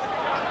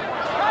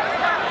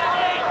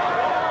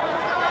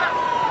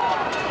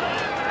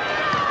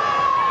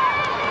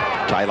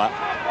 Taylor.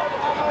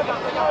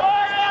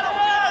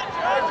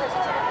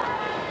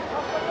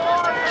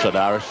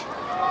 Sedaris.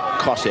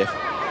 Kosef.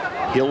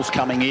 Hill's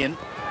coming in.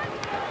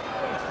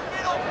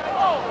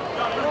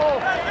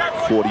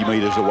 40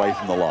 metres away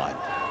from the line.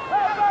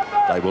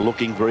 They were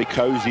looking very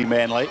cosy,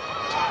 Manly.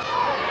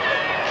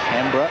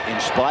 Canberra, in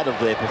spite of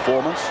their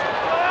performance,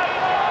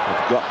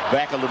 have got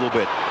back a little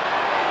bit.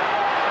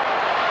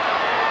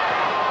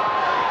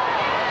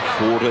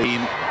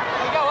 14.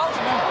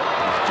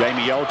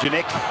 Jamie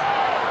Oljanik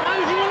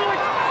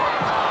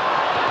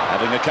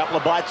having a couple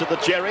of bites at the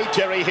cherry.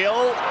 Jerry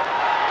Hill.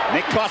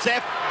 Nick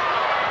Kosef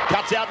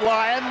cuts out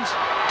Lyons.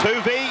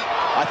 Tuvey.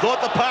 I thought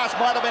the pass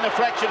might have been a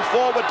fraction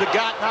forward to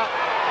Gartner.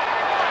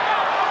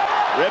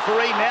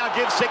 Referee now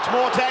gives 6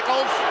 more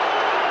tackles.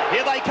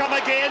 Here they come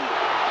again.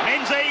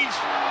 Menzies.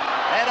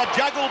 And a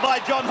juggle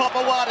by John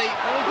Hopewadi.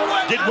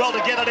 Did well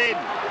to get it in.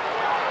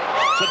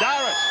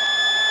 Sedaris.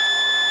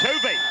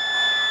 Tuvey.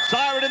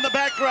 Siren in the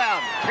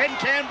background. Can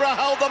Canberra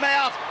hold them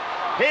out?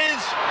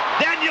 Here's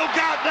Daniel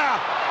Gartner.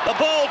 The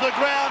ball to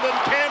ground and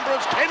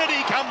Canberra's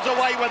Kennedy comes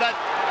away with it.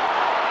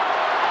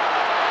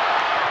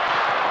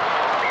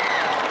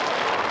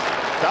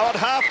 So at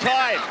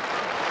half-time,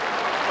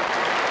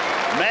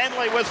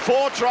 Manly with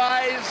 4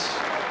 tries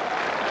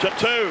to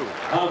 2.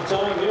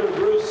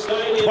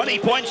 20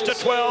 points to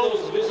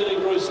 12.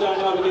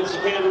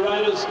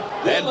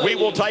 And we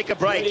will take a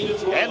break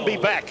and be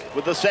back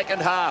with the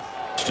second half.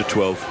 To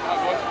 12.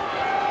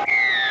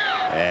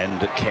 And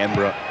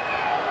Canberra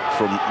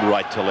from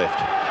right to left.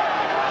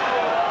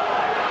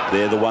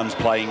 They're the ones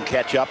playing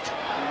catch-up.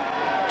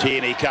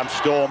 Tierney comes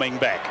storming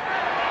back.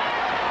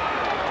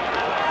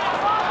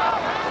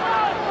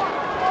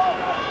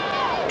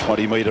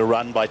 ...20-metre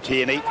run by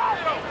Tierney.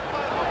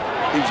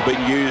 He's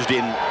been used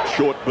in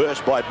short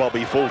bursts by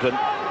Bobby Fulton.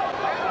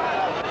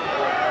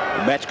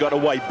 The match got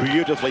away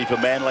beautifully for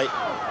Manly.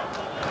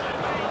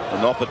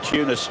 An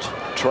opportunist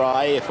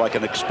try, if I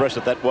can express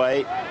it that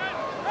way.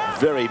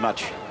 Very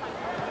much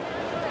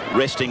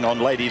resting on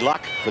Lady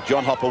Luck for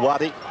John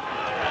Hopewadi.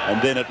 And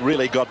then it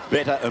really got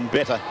better and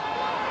better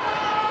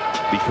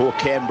before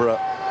Canberra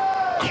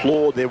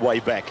clawed their way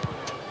back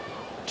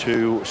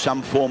to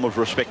some form of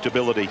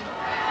respectability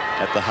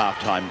at the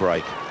half-time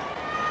break.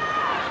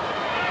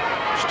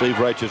 Steve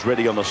Roach is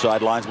ready on the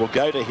sidelines. We'll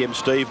go to him.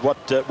 Steve,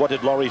 what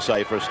did Laurie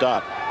say for a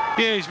start?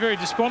 Yeah, he's very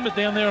despondent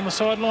down there on the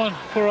sideline.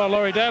 Poor old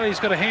Laurie Daley. He's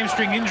got a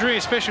hamstring injury,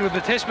 especially with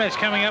the test match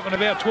coming up in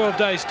about 12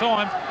 days'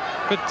 time.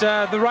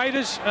 But the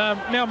Raiders,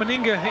 Mal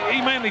Meninga,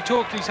 he mainly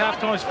talked his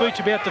half-time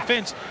speech about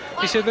defence.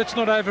 He said, let's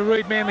not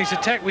overread Manly's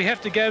attack. We have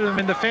to go to them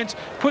in defence,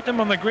 put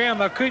them on the ground.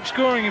 They'll keep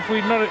scoring if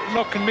we're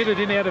not committed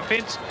in our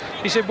defence.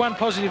 He said one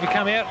positive to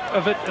come out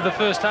of it the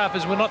first half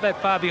is we're not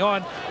that far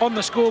behind on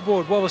the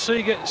scoreboard. While the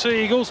Sea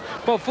Eagles,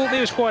 Bob Fulton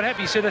was quite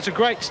happy. He said that's a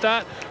great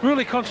start.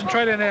 Really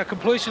concentrate on our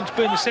completions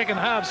being the second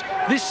halves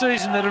this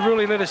season that have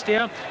really let us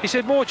down. He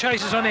said more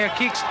chases on our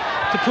kicks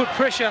to put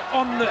pressure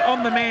on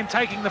the man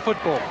taking the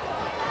football.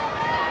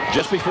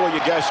 Just before you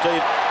go,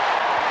 Steve,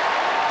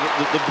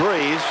 the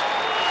breeze,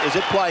 is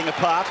it playing a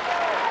part?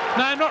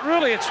 No, not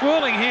really. It's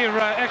swirling here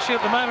actually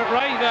at the moment,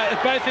 Ray,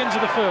 at both ends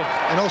of the field.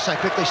 And also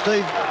quickly,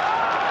 Steve,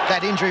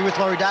 that injury with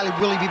Laurie Daley,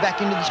 will he be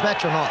back into this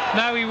match or not?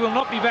 No, he will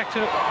not be back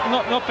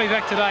not be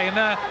back today. And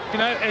you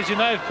know, as you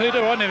know, Peter,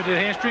 I never did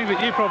hamstring,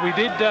 but you probably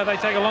did. They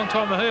take a long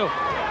time to heal.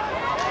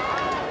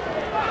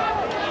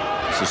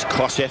 This is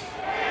Kosef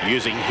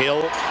using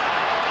Hill,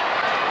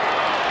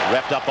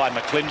 wrapped up by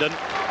McLinden.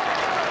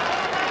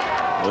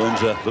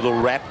 Earns a little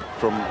rap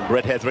from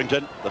Brett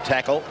Hetherington, the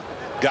tackle.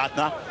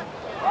 Gartner.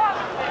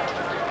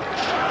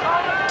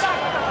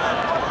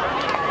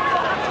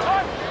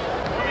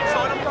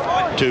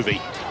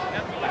 Tuvey.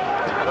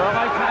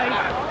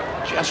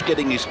 Just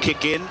getting his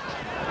kick in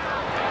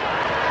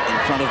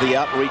front of the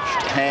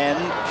outreached hand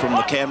from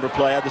the Canberra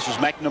player. This is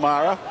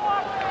McNamara.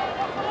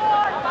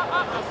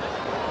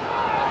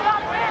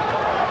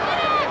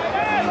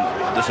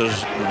 And this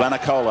is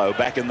Vanacolo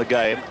back in the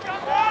game.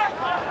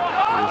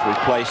 He's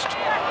replaced.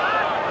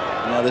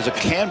 Now there's a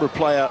Canberra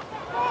player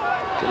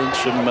getting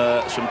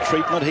some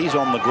treatment. He's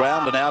on the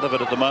ground and out of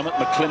it at the moment.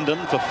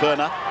 McLinden for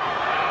Furner.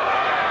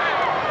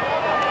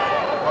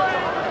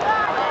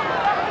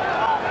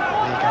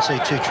 See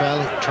two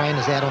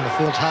trainers out on the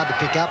field. It's hard to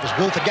pick up as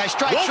Wolford goes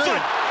straight through.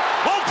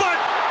 Wolford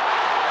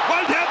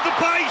won't have the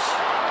pace.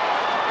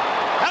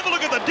 Have a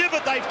look at the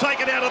divot they've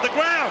taken out of the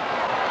ground.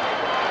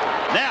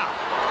 Now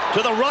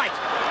to the right,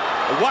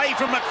 away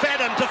from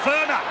McFadden to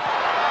Furner.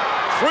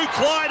 Through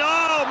Clyde.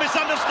 Oh,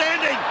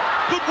 misunderstanding.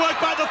 Good work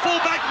by the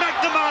fullback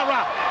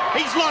McNamara.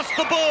 He's lost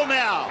the ball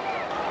now.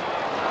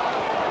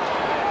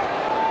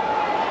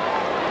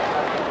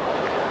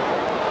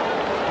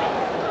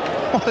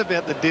 What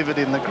about the divot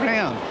in the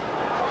ground?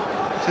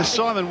 So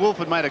Simon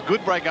Wolford made a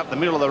good break up the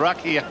middle of the ruck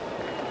here.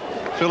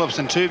 Phillips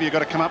and Tuvey have got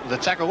to come up with the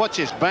tackle. Watch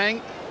this,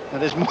 bang. Now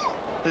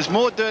there's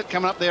more dirt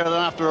coming up there than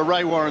after a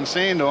Ray Warren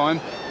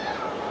sand-iron.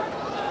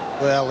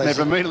 Well, they've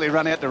immediately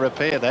run out to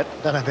repair that.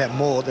 Don't know about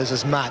more, there's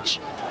as much.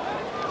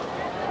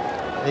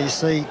 There you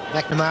see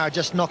McNamara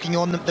just knocking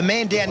on them. The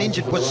man down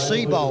injured was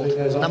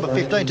Seabold. Number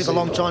 15 took a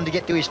long time to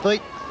get to his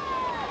feet.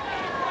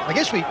 I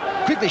guess we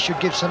quickly should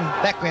give some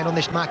background on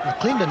this Mark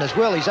McLinden as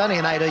well. He's only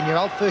an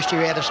 18-year-old, first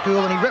year out of school,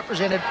 and he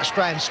represented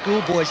Australian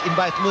schoolboys in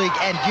both league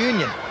and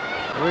union.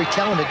 A very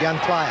talented young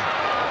player.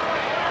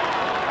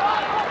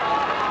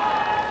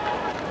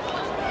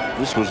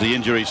 This was the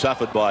injury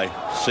suffered by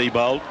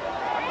Seabold.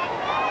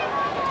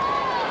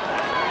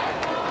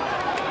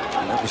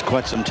 And that was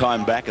quite some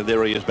time back, and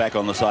there he is back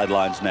on the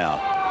sidelines now.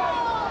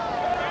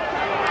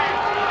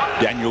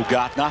 Daniel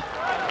Gartner.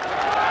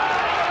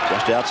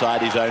 Just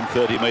outside his own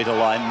 30-metre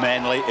line.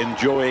 Manly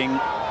enjoying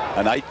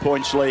an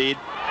 8-point lead.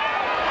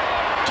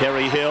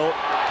 Terry Hill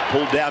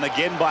pulled down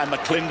again by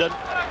McLinden.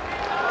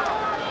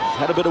 He's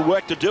had a bit of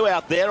work to do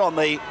out there on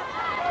the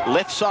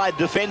left side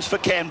defence for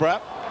Canberra.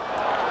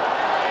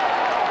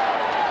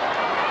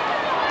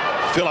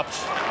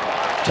 Phillips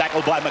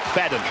tackled by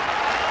McFadden.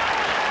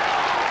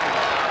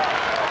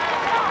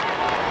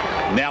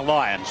 Now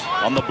Lyons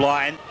on the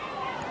blind.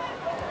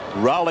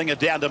 Rolling it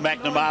down to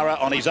McNamara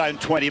on his own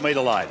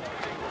 20-metre line.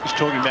 Just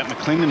talking about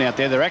McLinden out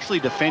there. They're actually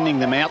defending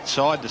them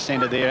outside the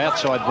centre there,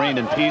 outside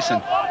Brandon Pearson.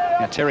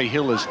 Now Terry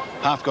Hill has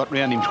half got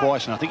round him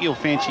twice, and I think he'll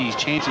fancy his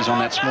chances on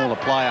that smaller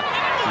player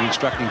and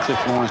instructing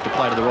Cliff Lyons to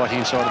play to the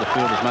right-hand side of the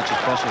field as much as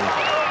possible.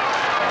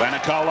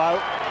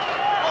 Vanacolo.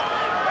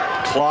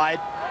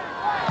 Clyde.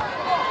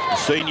 The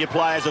senior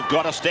players have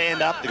got to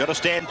stand up. They've got to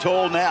stand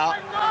tall now.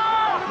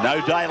 No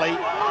Daley.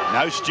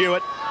 No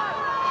Stuart.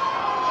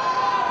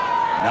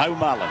 No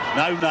Mullen.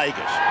 No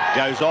Nagas.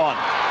 Goes on.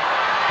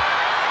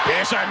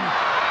 Pearson.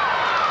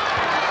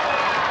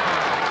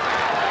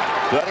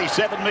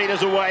 37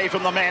 metres away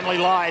from the Manly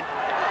line.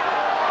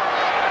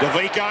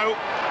 DeVico.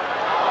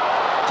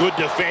 Good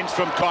defence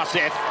from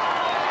Kosef.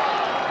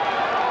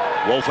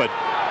 Wolford.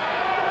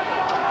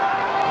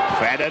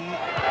 Fadden.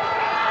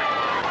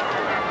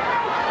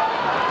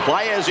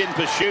 Players in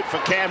pursuit for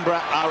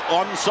Canberra are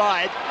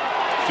onside.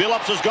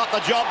 Phillips has got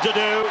the job to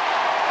do.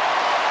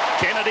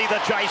 Kennedy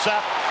the chaser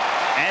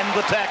and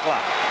the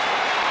tackler.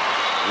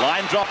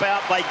 Line drop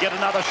out, they get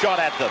another shot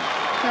at them.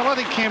 Now, I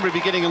think Canberra will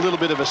be getting a little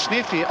bit of a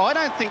sniff here. I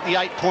don't think the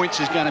 8 points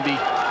is going to be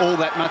all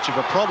that much of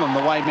a problem,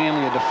 the way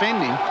Manly are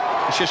defending.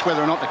 It's just whether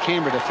or not the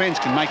Canberra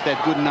defence can make that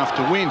good enough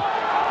to win.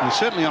 And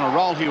they're certainly on a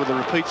roll here with a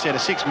repeat set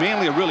of 6.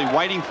 Manly are really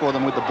waiting for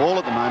them with the ball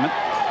at the moment.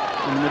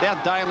 And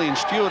without Daley and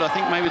Stuart, I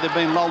think maybe they've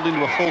been lulled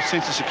into a false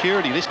sense of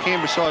security. This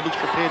Canberra side looks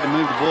prepared to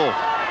move the ball.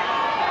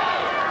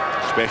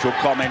 Special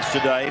comments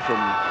today from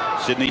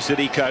Sydney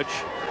City coach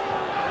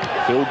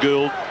Phil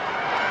Gould.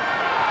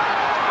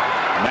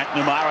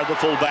 McNamara, the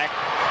fullback,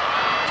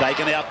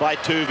 taken out by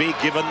Tuvey,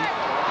 given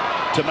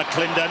to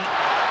McLinden.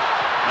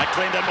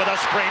 McLinden with a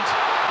sprint.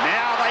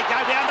 Now they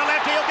go down the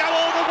left. He'll go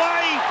all the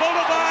way.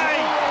 Fullerby.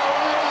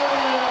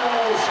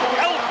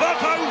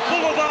 Alberto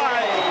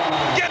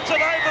Fullerby gets it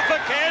over for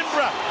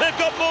Canberra. They've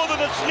got more than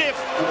a sniff.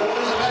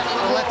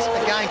 Well, that's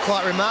again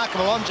quite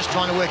remarkable. I'm just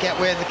trying to work out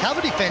where the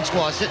cover defence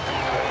was.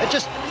 It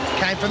just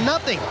came from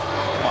nothing.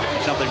 Might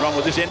be something wrong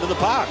with this end of the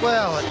park.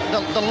 Well,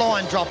 the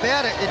line drop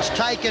out. It's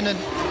taken, and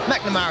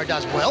McNamara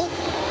does well.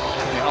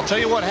 Yeah, I'll tell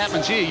you what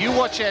happens here. You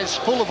watch as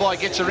Fullerby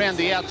gets around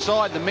the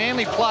outside. The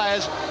Manly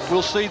players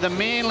will see the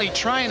Manly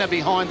trainer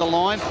behind the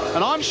line,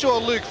 and I'm sure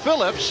Luke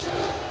Phillips.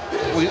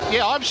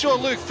 I'm sure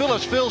Luke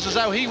Phillips feels as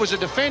though he was a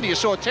defender. You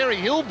saw Terry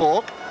Hill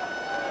balk.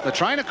 The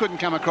trainer couldn't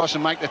come across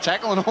and make the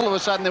tackle, and all of a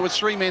sudden there was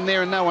 3 men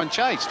there and no one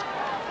chased.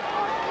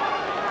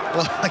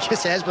 Well, I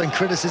guess there has been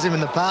criticism in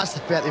the past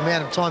about the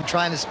amount of time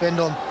trainers spend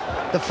on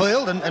the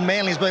field, and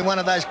Manly's been one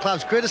of those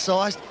clubs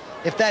criticised.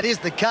 If that is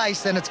the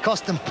case, then it's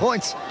cost them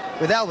points,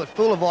 with Albert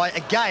Fullerby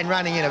again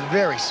running in a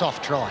very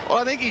soft try. Well,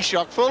 I think he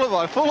shocked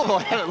Fullerby.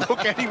 Fullerby had a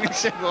look at him and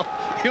said, well,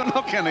 you're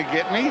not going to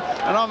get me,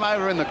 and I'm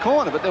over in the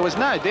corner. But there was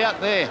no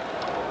doubt there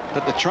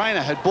that the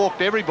trainer had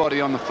balked everybody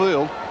on the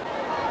field.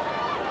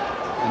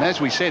 And as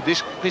we said,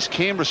 this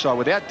Canberra side,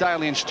 without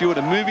Daley and Stuart,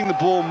 are moving the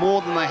ball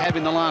more than they have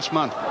in the last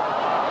month.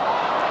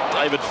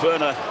 David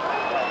Furner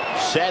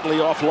sadly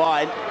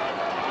offline,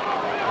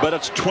 but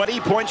it's 20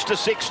 points to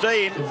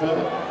 16.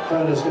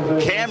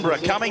 Canberra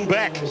coming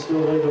back. Still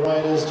lead the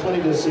Raiders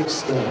 20 to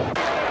 16.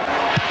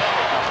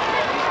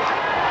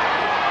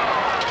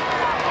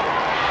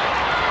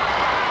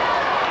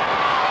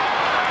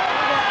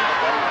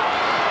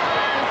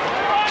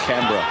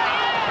 Canberra,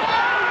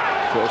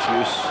 first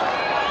use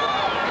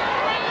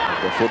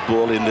of the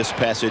football in this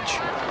passage.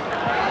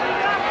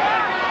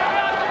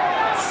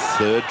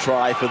 Third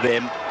try for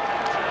them.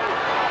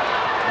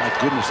 My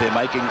goodness, they're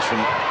making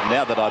some,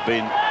 now that I've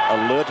been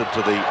alerted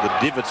to the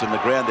divots in the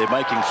ground, they're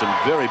making some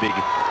very big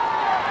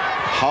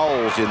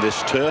holes in this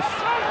turf,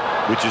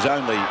 which is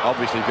only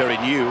obviously very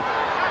new.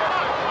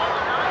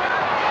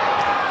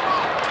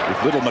 If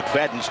little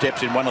McFadden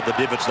steps in one of the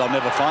divots, they'll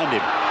never find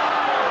him.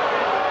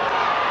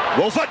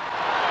 Wolford,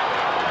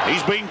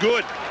 he's been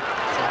good.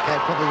 Okay,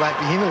 probably won't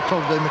be him, it'll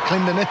probably be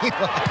McLinden anyway.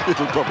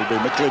 It'll probably be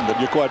McLinden,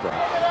 you're quite right.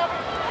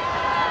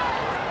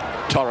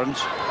 Torrens.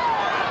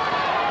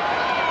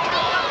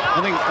 I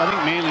think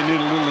Manly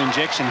need a little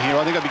injection here.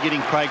 I think I'd be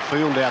getting Craig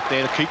Field out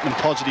there to keep them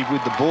positive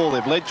with the ball.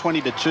 They've led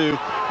 20 to 2,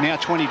 now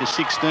 20 to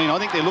 16. I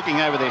think they're looking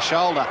over their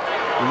shoulder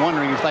and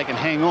wondering if they can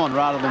hang on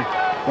rather than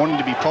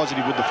wanting to be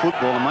positive with the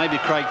football. And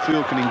maybe Craig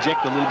Field can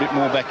inject a little bit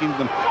more back into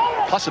them.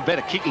 Plus a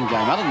better kicking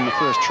game, other than the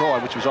first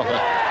try, which was off a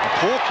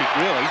poor kick,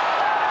 really.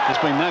 There's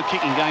been no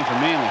kicking game for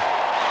Manly.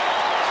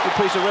 Good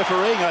piece of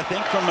refereeing, I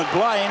think, from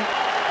McLinden.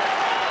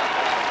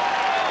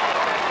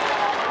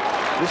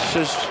 This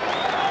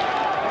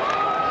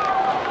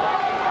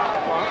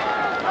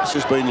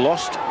has been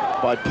lost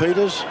by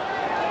Peters.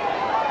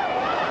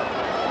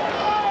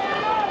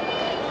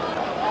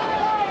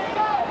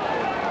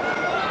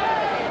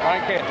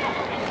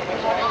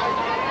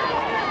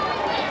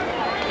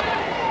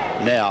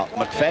 Now,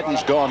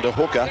 McFadden's gone to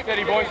hooker.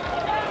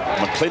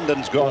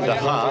 McLinden's gone to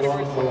half.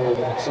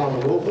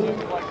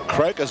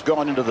 Croker's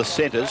gone into the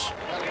centres.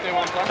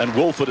 And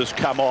Wolford has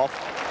come off.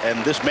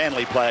 And this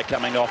Manly player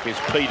coming off is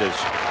Peters.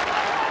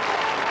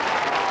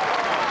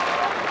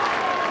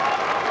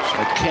 So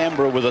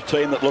Canberra with a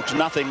team that looks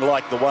nothing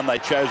like the one they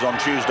chose on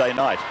Tuesday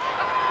night.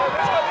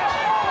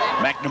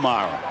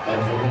 McNamara.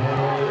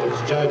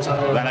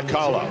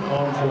 Vanacola.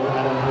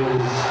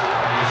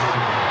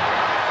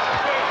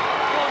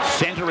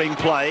 Centering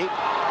play.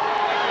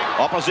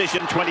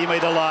 Opposition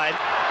 20-metre line.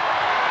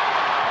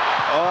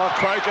 Oh,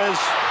 Croker's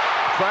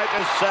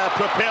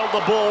propelled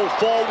the ball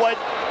forward.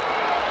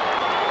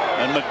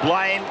 And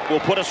McLinden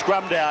will put a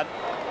scrum down.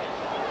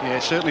 Yeah,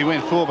 it certainly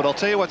went forward, but I'll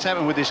tell you what's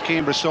happened with this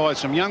Canberra side.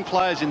 Some young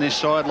players in this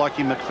side, like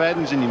your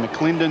McFaddens and your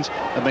McLindens,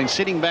 have been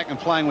sitting back and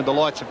playing with the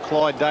likes of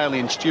Clyde, Daley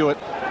and Stuart.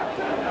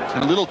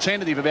 And a little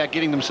tentative about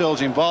getting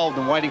themselves involved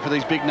and waiting for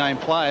these big-name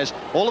players.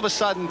 All of a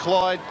sudden,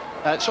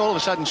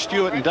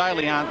 Stuart and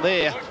Daley aren't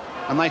there,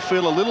 and they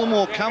feel a little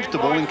more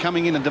comfortable in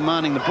coming in and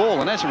demanding the ball.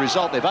 And as a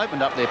result, they've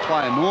opened up their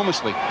play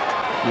enormously.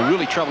 They're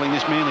really troubling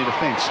this Manly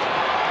defence.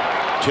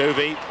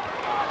 Tuvey.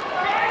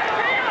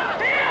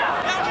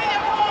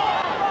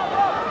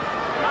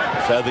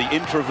 So the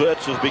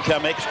introverts have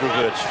become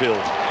extroverts, Phil.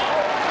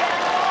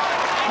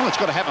 Well, it's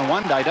got to happen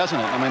one day, doesn't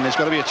it? I mean, there's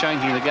got to be a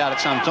changing of the guard at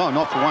some time.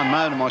 Not for one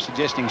moment am I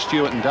suggesting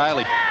Stuart and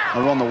Daley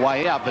are on the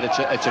way out, but it's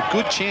a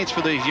good chance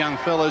for these young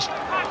fellas,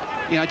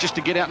 you know, just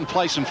to get out and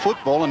play some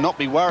football and not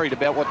be worried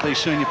about what these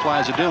senior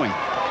players are doing.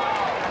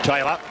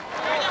 Taylor.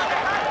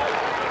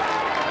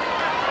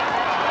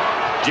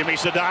 Jimmy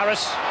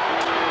Sedaris.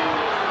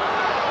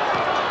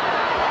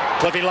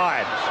 Cliffy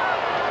Lyons.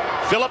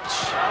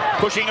 Phillips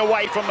pushing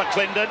away from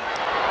McLinden.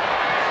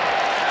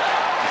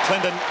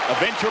 McLinden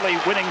eventually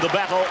winning the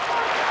battle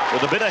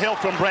with a bit of help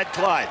from Brad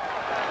Clyde.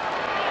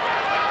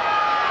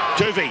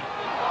 Tuvey.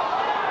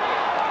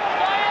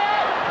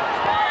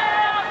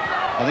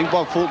 I think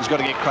Bob Fulton's got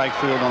to get Craig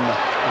Field on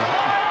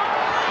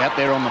out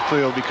there on the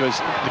field, because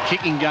the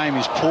kicking game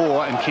is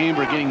poor and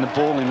Canberra getting the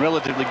ball in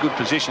relatively good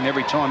position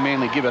every time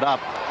Manly give it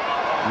up.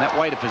 And that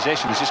weight of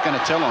possession is just going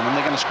to tell on them.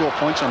 They're going to score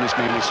points on this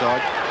Manly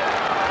side.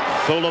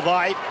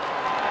 Fullerby.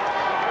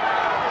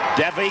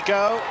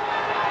 Davico.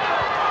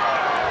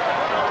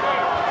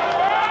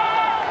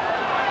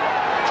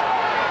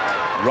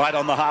 Right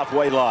on the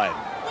halfway line.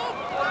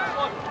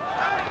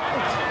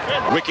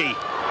 Ricky.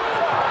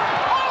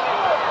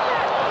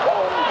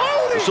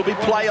 This will be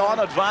play on,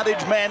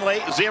 advantage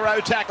Manly, 0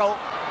 tackle.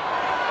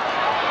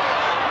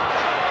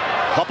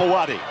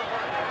 Hopewadi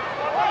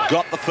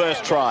got the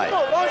first try.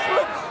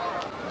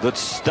 That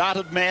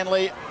started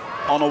Manly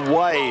on a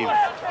wave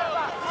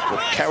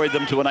that carried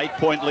them to an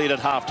 8-point lead at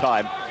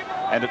halftime,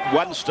 and at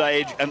one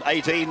stage an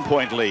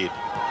 18-point lead.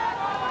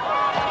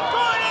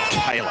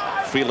 Taylor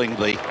feeling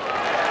the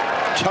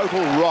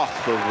total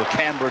wrath of the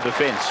Canberra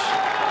defence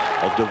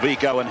of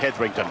DeVico and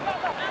Hetherington.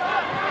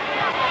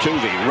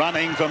 Tuvey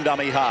running from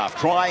dummy half,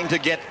 trying to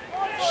get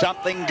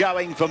something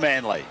going for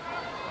Manly.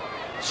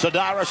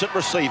 Sedaris at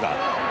receiver.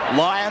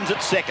 Lyons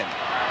at second.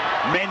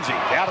 Menzies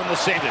out in the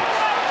centres.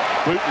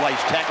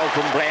 Bootlace tackle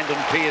from Brandon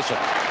Pearson.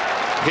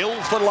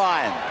 Hill for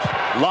Lyons.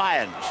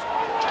 Lyons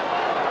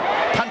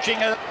punching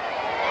it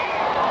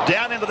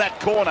down into that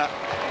corner.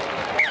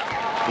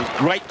 With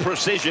great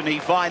precision, he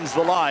finds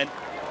the line.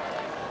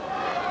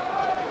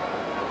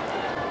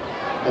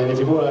 And if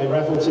you bought a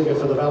raffle ticket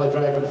for the Valley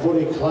Dragon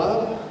Footy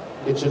Club,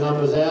 get your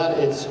numbers out.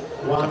 It's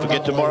one. Don't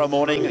forget tomorrow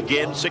morning,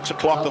 again, 6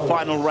 o'clock, the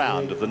final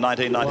round of the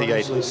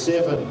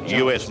 1998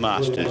 US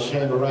Masters.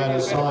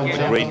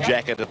 Green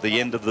jacket at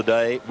the end of the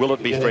day. Will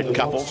it be Fred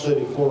Couples?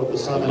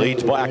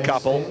 Leads by a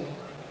couple.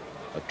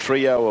 A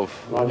trio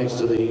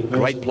of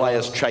great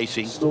players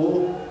chasing.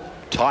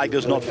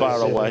 Tiger's not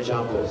far away.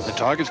 The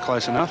Tiger's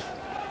close enough.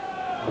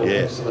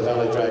 Yeah.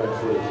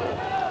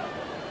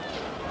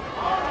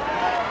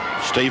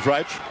 Steve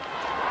Roach.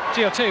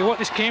 Gee, I'll tell you what,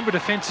 this Canberra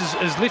defence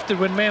has lifted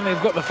when Manly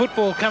have got the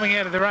football coming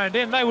out of their own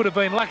end. They would have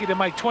been lucky to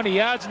make 20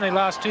 yards in their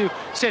last 2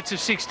 sets of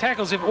 6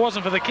 tackles if it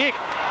wasn't for the kick.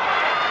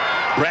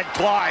 Brad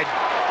Clyde.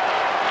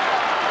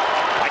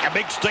 Like a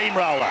big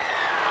steamroller.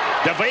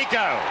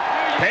 DeVico.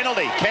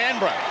 Penalty.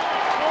 Canberra.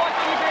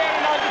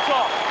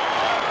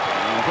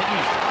 I think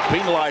he's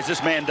penalised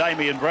this man,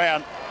 Damien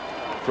Brown,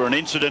 for an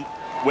incident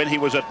when he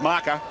was at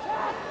marker.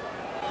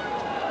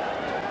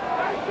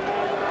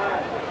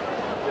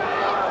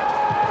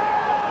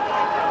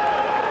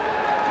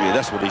 Yeah,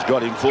 that's what he's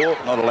got him for,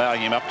 not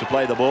allowing him up to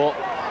play the ball.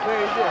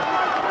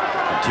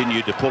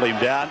 Continued to pull him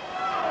down.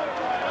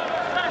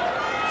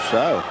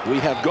 So we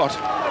have got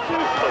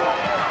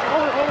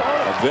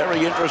a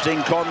very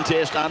interesting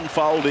contest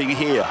unfolding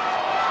here.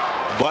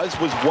 Both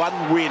with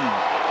 1 win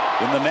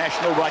in the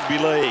National Rugby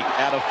League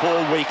out of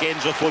 4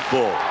 weekends of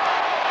football.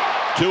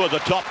 2 of the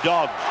top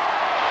dogs.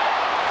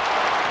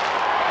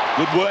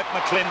 Good work,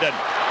 McLinden.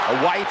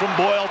 Away from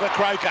Boyle to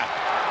Croker.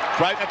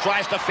 Croker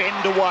tries to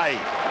fend away.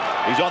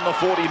 He's on the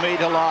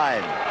 40-metre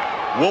line.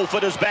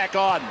 Wolford is back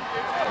on.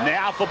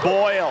 Now for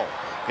Boyle.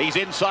 He's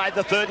inside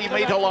the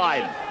 30-metre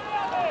line.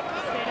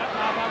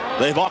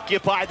 They've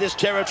occupied this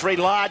territory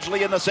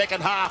largely in the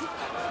second half.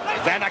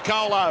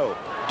 Vanicolo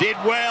did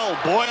well.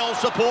 Boyle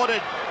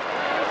supported.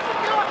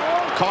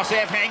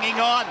 Kosev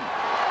hanging on.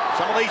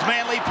 Some of these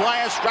Manly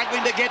players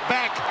struggling to get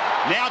back.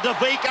 Now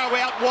DeVico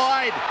out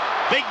wide.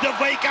 Big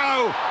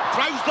DeVico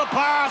throws the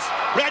pass.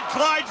 Brad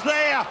Clyde's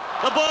there.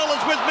 The ball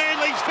is with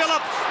Manly's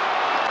Phillips.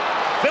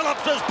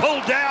 Phillips is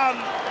pulled down.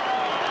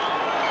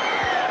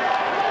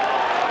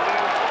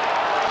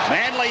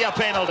 Manly a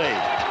penalty.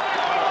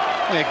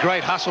 Yeah,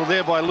 great hustle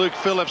there by Luke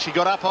Phillips. He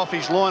got up off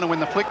his line, and when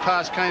the flick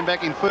pass came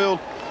back in field,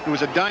 it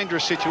was a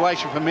dangerous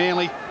situation for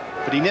Manly,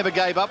 but he never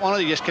gave up on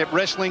it. He just kept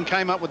wrestling,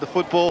 came up with the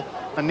football,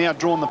 and now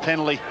drawn the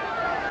penalty,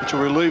 which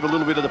will relieve a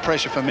little bit of the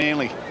pressure for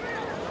Manly.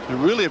 They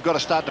really have got to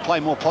start to play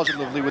more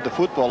positively with the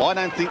football. I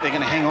don't think they're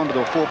going to hang on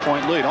to a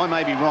 4-point lead. I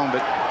may be wrong,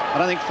 but I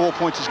don't think 4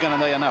 points is going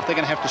to be enough. They're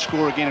going to have to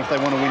score again if they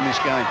want to win this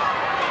game.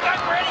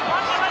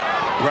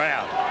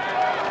 Brown.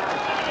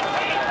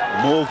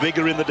 More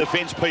vigour in the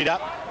defence, Peter.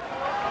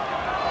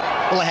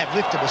 Well, they have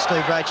lifted, as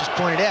Steve Roach has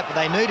pointed out, but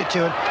they needed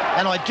to,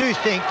 and I do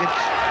think that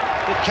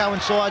it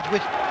coincides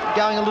with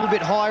going a little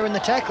bit higher in the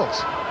tackles.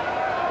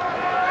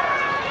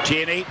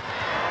 Tierney.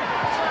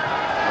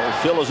 Well,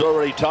 Phil has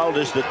already told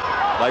us that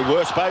they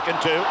were spoken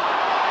to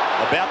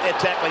about their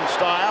tackling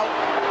style.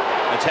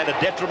 It's had a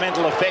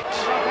detrimental effect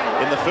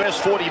in the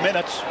first 40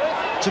 minutes.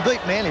 To beat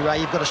Manly,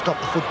 Ray, you've got to stop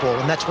the football,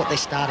 and that's what they're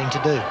starting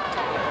to do.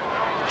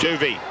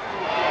 Tuvey.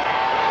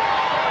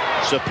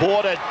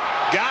 Supported.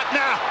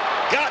 Gartner.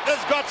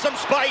 Gartner's got some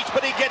space,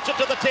 but he gets it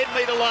to the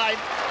 10-metre line.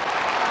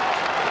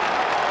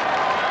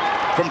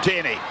 From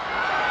Tierney.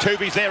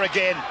 Tuvey's there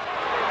again.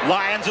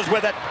 Lyons is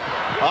with it.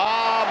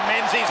 Oh,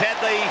 Menzies had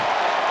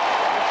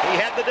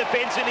the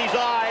defence in his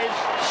eyes.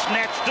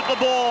 Snatched at the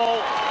ball.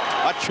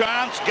 A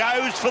chance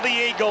goes for the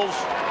Eagles.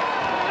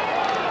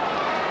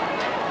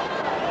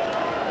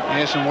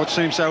 Yes, and what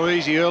seemed so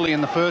easy early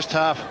in the first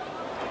half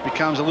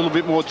becomes a little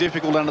bit more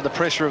difficult under the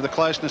pressure of the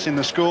closeness in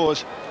the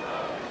scores.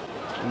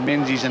 And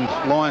Menzies and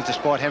Lyons,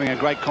 despite having a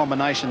great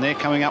combination there,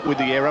 coming up with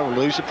the error, will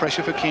lose the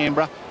pressure for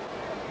Canberra.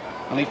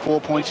 Only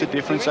 4 points of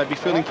difference. They'd be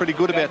feeling pretty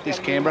good about this,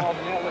 Canberra.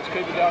 Let's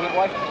keep it going that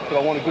way, but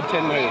I want a good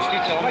 10 metres.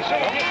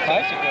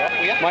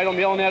 Hey? Mate, I'm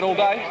yelling out all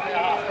day.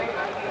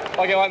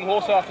 I go home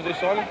horse after this,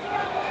 Simon.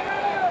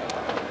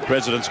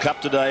 President's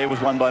Cup today was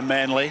won by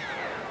Manly.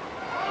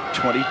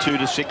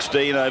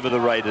 22-16 over the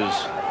Raiders.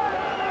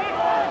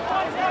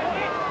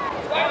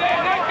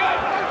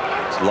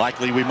 It's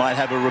likely we might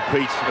have a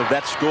repeat of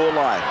that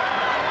scoreline.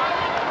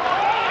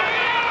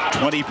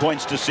 20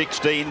 points to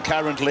 16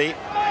 currently.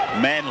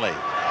 Manly.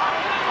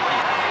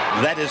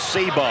 That is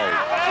Seabold.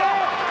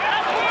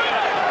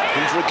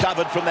 He's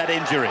recovered from that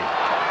injury.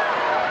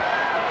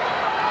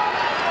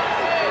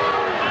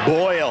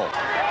 Boyle,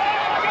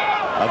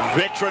 a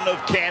veteran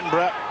of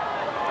Canberra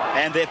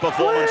and their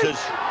performances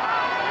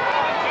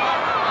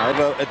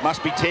Over, it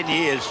must be 10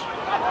 years.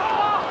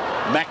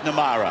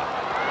 McNamara.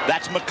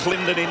 That's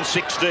McLinden in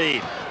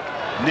 16.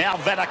 Now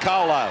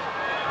Vanacola.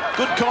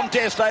 Good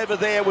contest over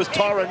there with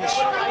Torrens.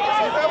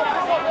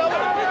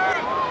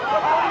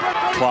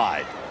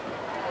 Clyde.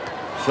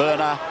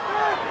 Ferner.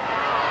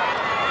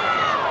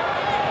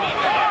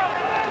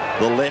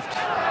 The left.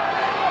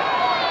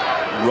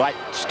 Right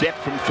step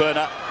from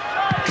Ferner.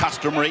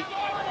 Customary.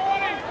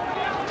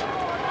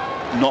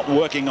 Not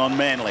working on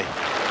Manly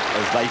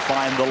as they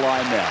find the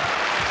line now.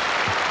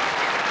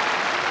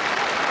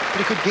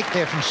 Pretty good kick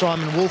there from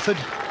Simon Wolford.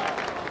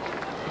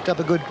 Picked up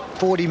a good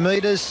 40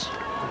 metres.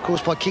 Of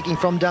course, by kicking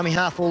from dummy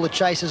half, all the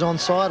chasers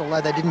onside,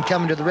 although they didn't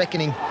come into the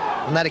reckoning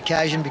on that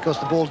occasion because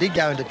the ball did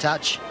go into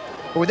touch.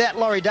 But without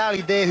Laurie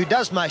Daley there, who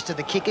does most of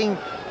the kicking,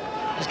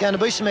 there's going to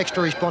be some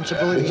extra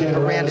responsibility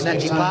around in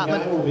that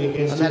department.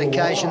 On that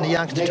occasion, the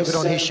youngster took it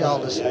on his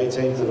shoulders. The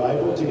 18th of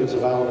April, tickets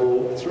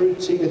available through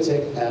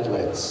Ticketek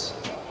outlets.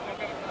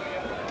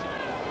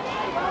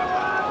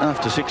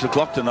 After 6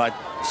 o'clock tonight,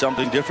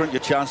 something different.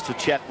 Your chance to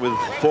chat with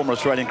former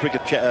Australian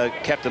cricket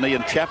captain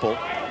Ian Chappell.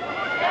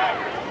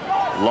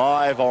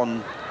 Live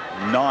on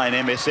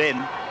 9MSN.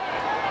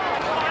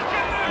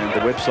 And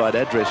the website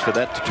address for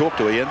that to talk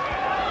to Ian.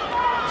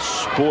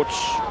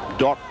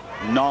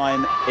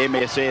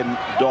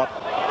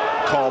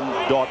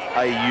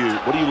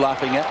 sports.9msn.com.au. What are you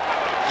laughing at?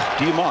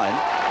 Do you mind?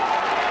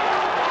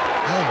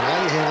 Oh,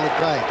 no, you handle it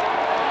great.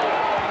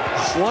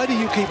 Why do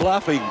you keep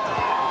laughing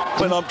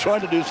when I'm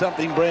trying to do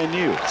something brand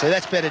new? So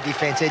that's better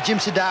defence there. Jim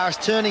Sedaris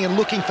turning and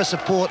looking for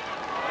support.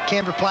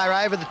 Canberra player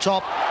over the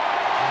top.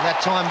 And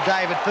that time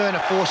David Ferner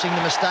forcing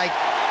the mistake,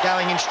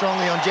 going in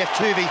strongly on Jeff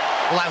Tuvey,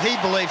 although he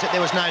believes that there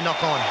was no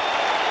knock-on.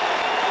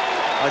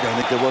 I don't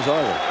think there was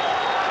either.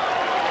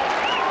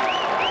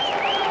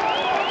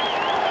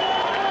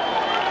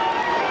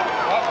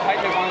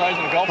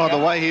 By the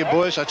way here,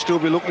 boys, I'd still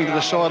be looking to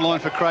the sideline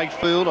for Craig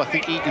Field. I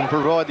think he can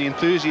provide the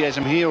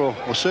enthusiasm here, or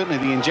certainly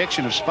the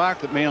injection of spark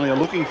that Manly are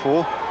looking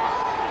for.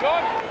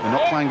 They're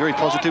not playing very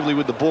positively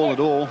with the ball at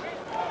all.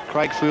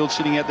 Craig Field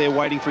sitting out there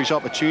waiting for his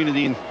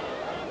opportunity, and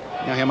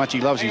you know how much he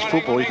loves his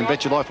football. You can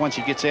bet your life once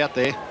he gets out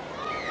there,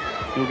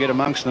 he'll get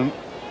amongst them.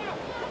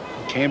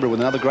 Canberra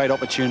with another great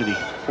opportunity.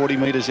 40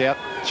 metres out,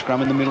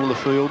 scrum in the middle of the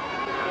field.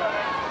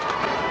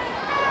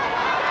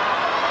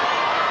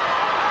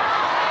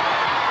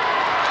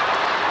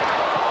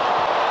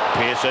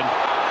 Pearson.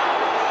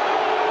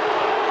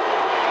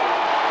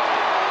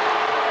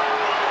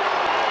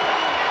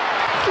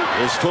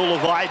 Is full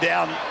of eye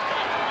down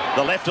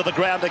the left of the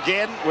ground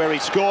again, where he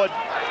scored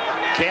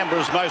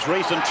Canberra's most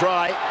recent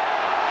try.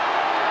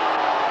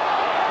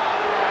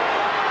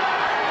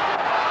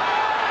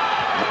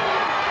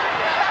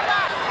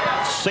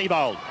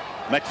 Seabold,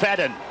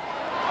 McFadden,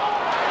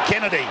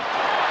 Kennedy.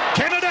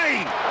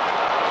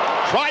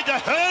 Tried to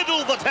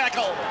hurdle the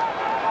tackle.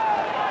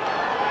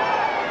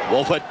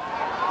 Wolford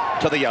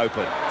to the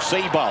open.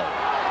 Seabold.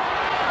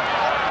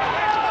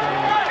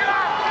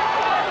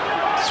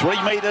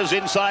 3 metres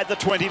inside the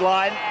 20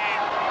 line.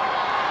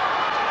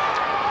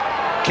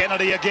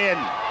 Kennedy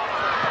again.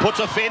 Puts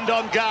a fend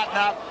on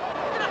Gartner.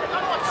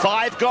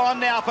 5 gone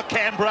now for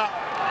Canberra.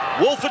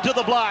 Wolford to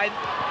the blind.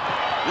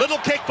 Little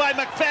kick by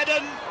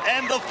McFadden,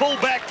 and the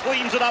fullback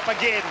cleans it up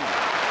again.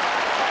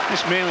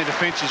 This Manly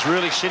defence is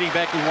really sitting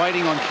back and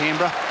waiting on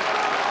Canberra.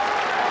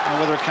 And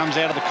whether it comes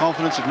out of the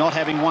confidence of not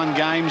having won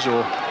games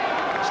or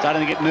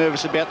starting to get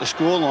nervous about the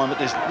scoreline, but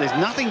there's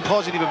nothing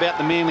positive about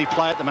the Manly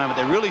play at the moment.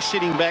 They're really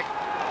sitting back.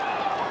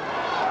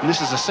 And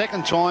this is the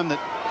second time that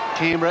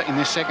Canberra in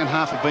this second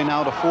half have been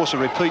able to force a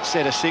repeat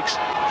set of 6.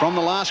 From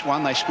the last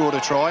one, they scored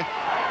a try.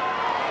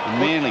 And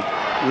Manly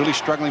really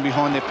struggling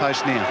behind their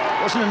post now.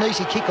 Wasn't an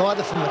easy kick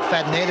either for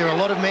McFadden there. There are a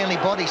lot of Manly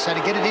bodies, so to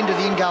get it into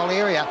the in-goal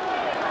area,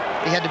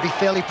 he had to be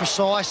fairly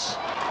precise.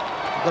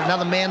 We've got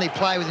another Manly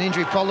player with an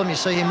injury problem. You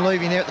see him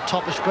leaving there at the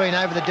top of the screen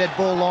over the dead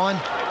ball line.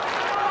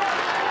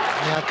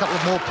 Now a couple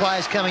of more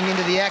players coming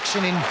into the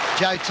action in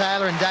Joe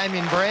Taylor and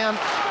Damien Brown.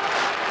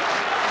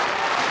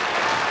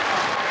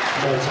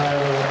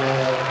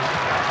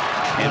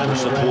 Canberra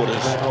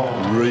supporters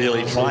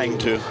really trying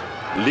to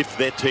lift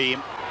their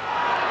team.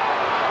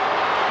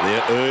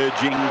 They're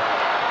urging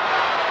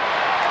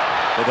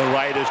for the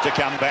Raiders to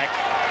come back.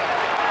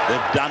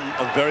 They've done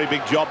a very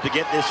big job to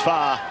get this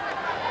far.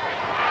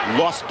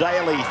 Lost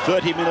Daley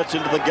 30 minutes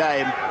into the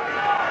game.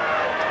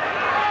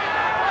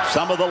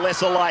 Some of the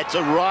lesser lights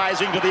are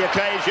rising to the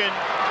occasion.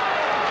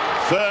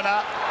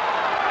 Ferner,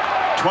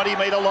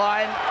 20-metre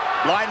line.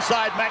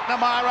 Blindside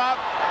McNamara.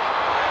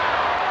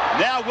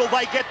 Now will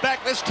they get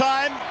back this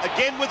time?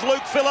 Again with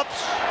Luke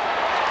Phillips.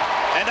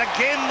 And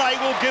again, they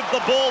will give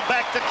the ball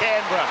back to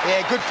Canberra. Yeah,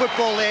 good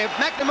football there.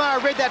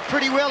 McNamara read that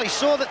pretty well. He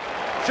saw that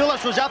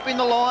Phillips was up in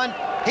the line.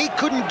 He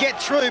couldn't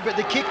get through, but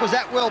the kick was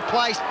that well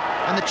placed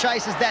and the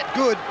chase is that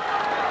good.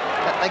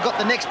 But they got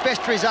the next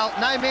best result.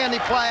 No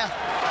Manly player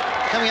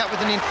coming up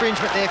with an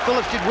infringement there.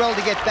 Phillips did well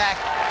to get back.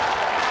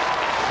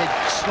 They're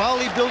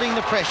slowly building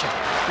the pressure.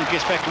 It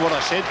gets back to what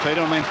I said,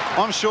 Peter. I mean,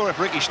 I'm sure if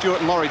Ricky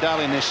Stuart and Laurie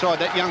Daley on their side,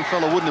 that young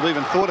fella wouldn't have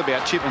even thought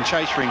about chip and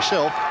chase for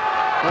himself.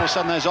 All of a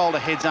sudden those older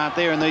heads aren't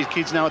there and these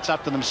kids know it's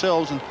up to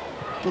themselves, and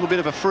a little bit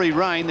of a free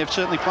rein. They're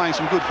certainly playing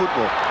some good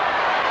football.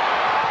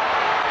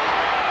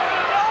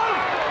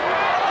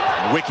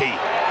 Wiki.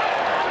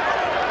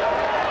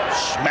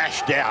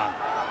 Smashed down.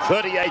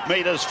 38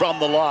 metres from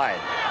the line.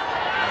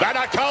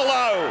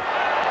 Vanacolo.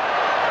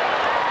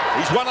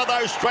 He's one of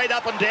those straight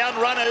up and down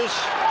runners.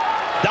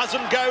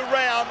 Doesn't go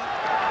round.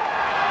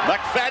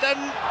 McFadden,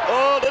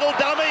 oh, little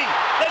dummy.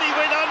 Then he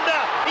went under.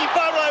 He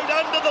burrowed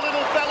under the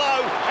little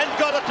fellow and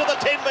got it to the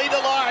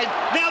 10-metre line.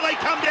 Now they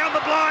come down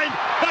the blind,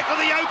 back to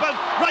the open,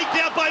 raked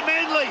out by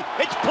Manly.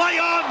 It's play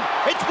on.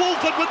 It's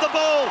Wolford with the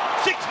ball.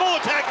 6 more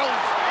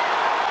tackles.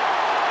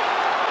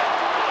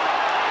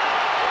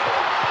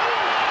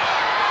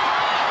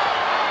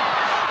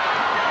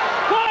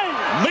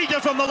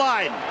 Metre from the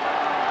line.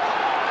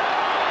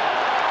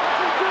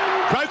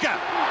 Croker.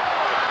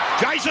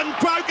 Jason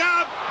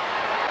Croker.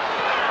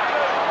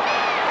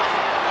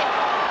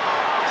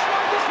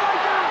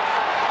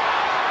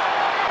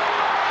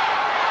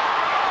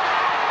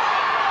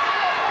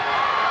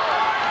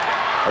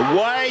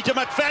 Away to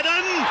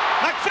McFadden.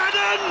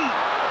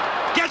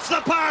 McFadden gets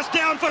the pass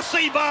down for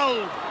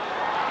Seabold.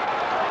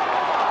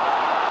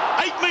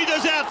 8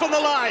 metres out from the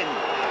line.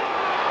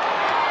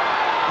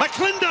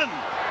 McLinden.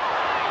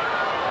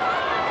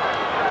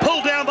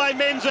 Pulled down by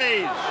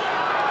Menzies.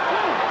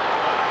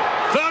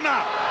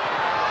 Verner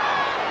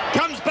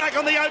comes back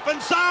on the open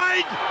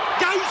side.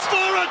 Goes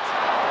for it.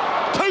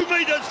 2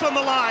 metres from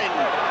the line.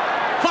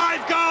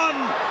 5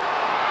 gone.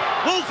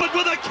 Wolford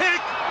with a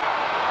kick.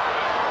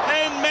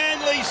 And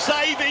Manly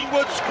saving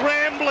with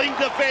scrambling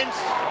defence.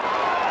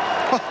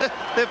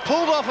 They've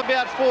pulled off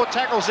about 4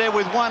 tackles there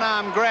with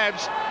one-arm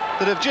grabs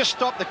that have just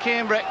stopped the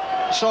Canberra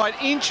side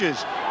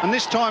inches. And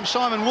this time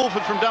Simon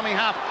Wolford from dummy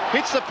half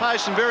hits the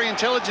post, and very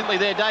intelligently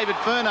there David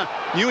Ferner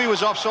knew he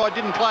was offside,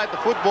 didn't play at the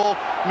football.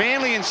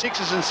 Manly in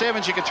 6s and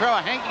 7s, you could throw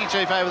a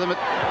handkerchief over them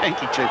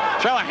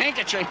throw a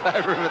handkerchief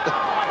over him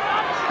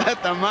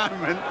at the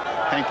moment.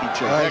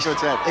 Handkerchief. Oh, How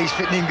good's that? He's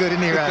fitting in good,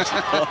 isn't he, Raj?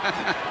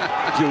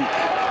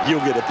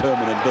 You'll get a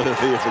permanent berth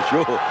here for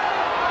sure.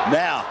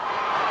 Now,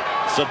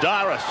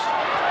 Sidaris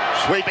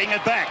sweeping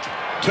it back.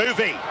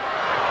 Tuvi.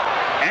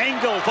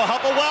 Angle for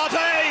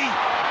Hopewate.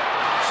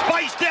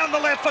 Space down the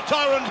left for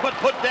Torrens, but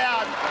put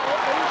down.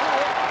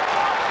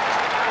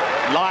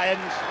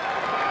 Lions.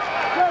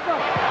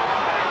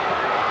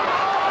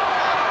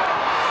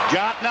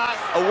 Gartner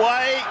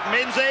away.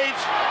 Menzies.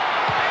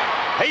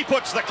 He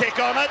puts the kick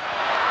on it.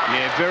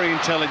 Yeah, very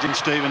intelligent,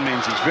 Stephen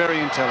Menzies. Very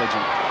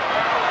intelligent.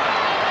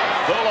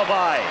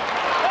 Bullabye.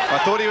 I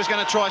thought he was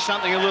going to try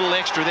something a little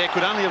extra there.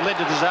 Could only have led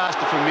to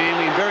disaster for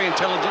Manly, and very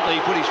intelligently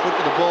he put his foot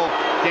to the ball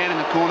down in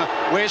the corner.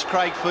 Where's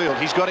Craig Field?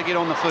 He's got to get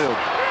on the field.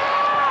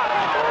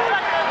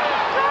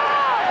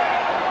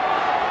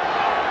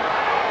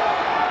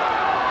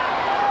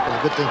 Well,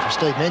 a good thing from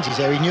Steve Menzies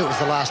there. He knew it was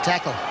the last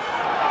tackle.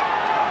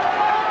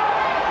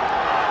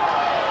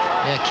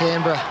 Now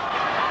Canberra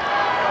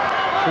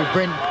through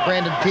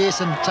Brandon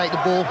Pearson take the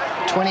ball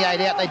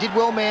 28 out. They did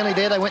well, Manly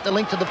there. They went the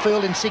length to the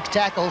field in 6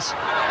 tackles.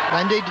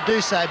 They need to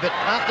do so, but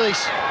aren't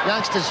these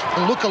youngsters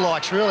the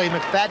lookalikes, really,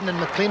 McFadden and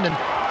McLinden,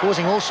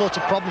 causing all sorts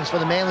of problems for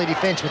the Manly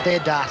defence with their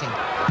darting?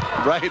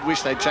 Ray'd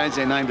wish they'd changed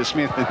their name to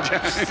Smith and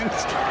Jones. The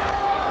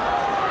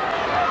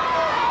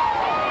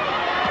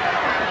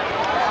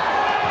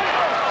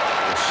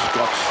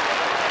Scots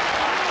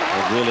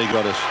have really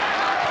got us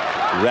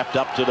wrapped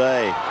up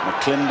today.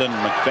 McLinden,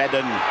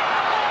 McFadden,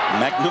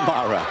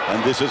 McNamara,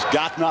 and this is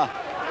Gartner.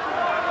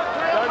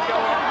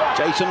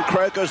 Jason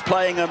Croker's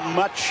playing a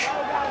much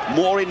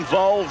more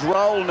involved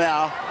role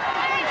now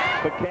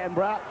for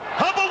Canberra.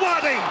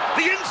 Hopewate,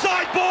 the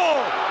inside ball,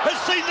 has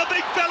seen the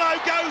big fellow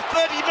go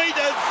 30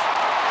 metres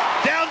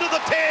down to the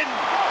 10.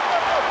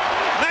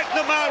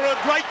 McNamara,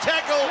 great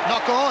tackle.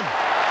 Knock on.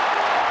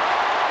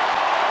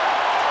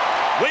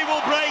 We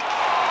will break.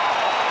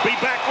 Be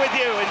back with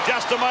you in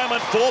just a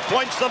moment. 4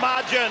 points the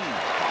margin.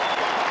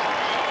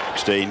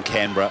 16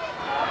 Canberra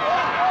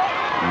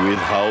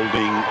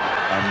withholding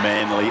a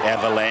Manly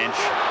avalanche.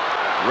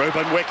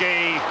 Ruben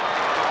Wiki.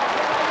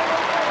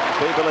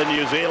 People in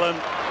New Zealand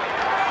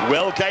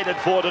well catered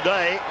for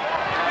today.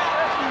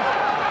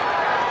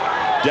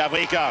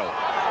 Davico.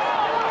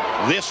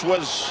 This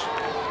was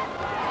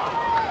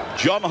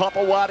John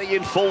Hopewate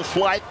in full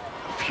flight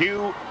a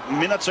few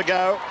minutes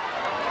ago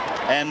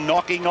and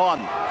knocking on.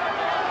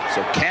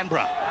 So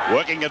Canberra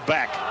working it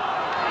back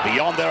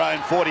beyond their own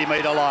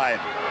 40-metre line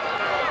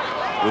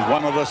with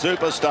one of the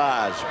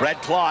superstars,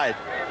 Brad Clyde.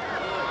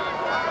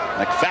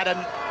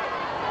 McFadden,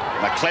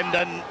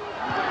 McLinden,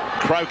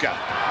 Croker,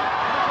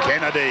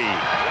 Kennedy.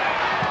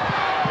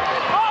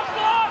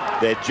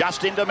 They're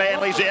just into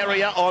Manly's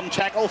area on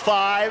tackle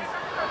 5.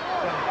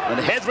 And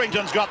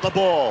Hetherington's got the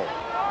ball.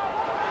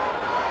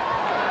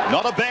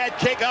 Not a bad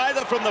kick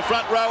either from the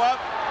front rower.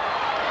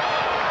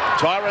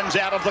 Torrens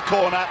out of the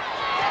corner.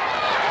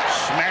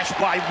 Smashed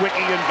by Wiki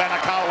and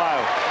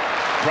Vanacolo.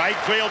 Craig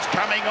Field's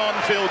coming on,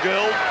 Phil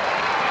Gould.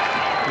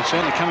 He's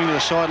certainly coming to the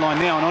sideline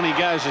now, and on he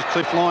goes as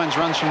Cliff Lyons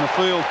runs from the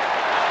field.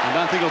 I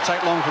don't think it'll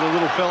take long for the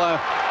little fellow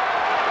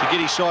to get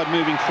his side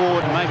moving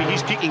forward, and maybe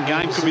his kicking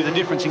game could be the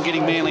difference in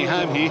getting Manly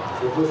home here.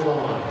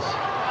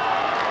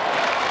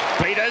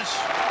 Peters.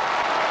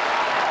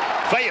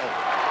 Field.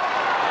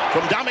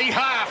 From dummy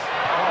half.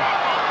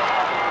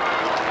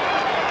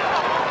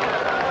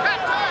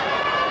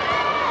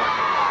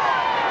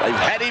 They've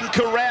had him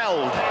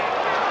corralled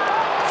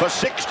for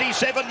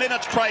 67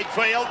 minutes, Craig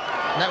Field.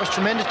 And that was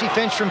tremendous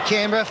defence from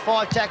Canberra.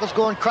 5 tackles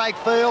gone, Craig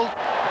Field.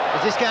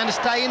 Is this going to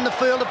stay in the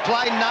field of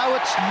play? No,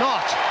 it's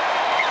not.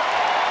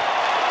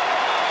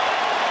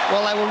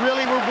 Well, they were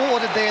really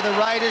rewarded there, the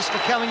Raiders, for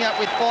coming up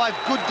with 5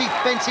 good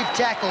defensive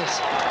tackles.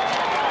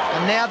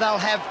 And now they'll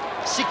have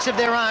 6 of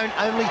their own,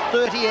 only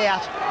 30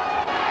 out.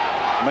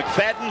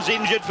 McFadden's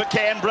injured for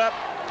Canberra.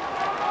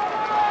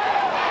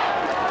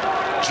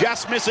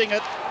 Just missing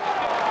it.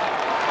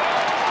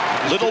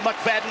 Little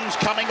McFadden's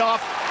coming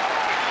off.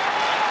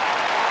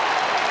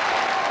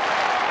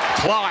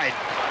 Clyde.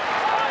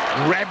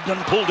 Grabbed and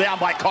pulled down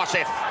by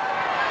Kosef.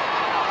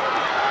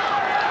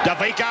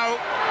 Davico.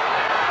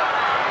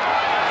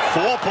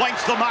 4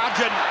 points the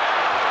margin.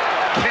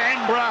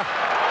 Canberra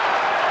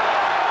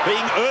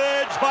being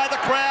urged by the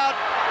crowd.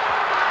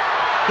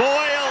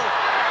 Boyle.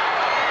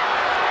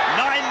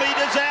 9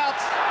 metres out.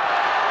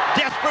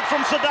 Desperate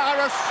from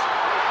Sidaris.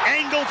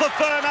 Angle for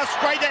Furner.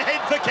 Straight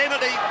ahead for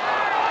Kennedy.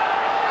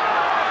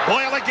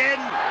 Boyle again.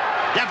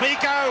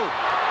 Davico.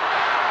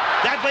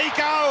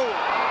 Davico.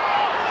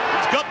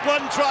 He's got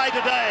 1 try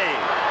today.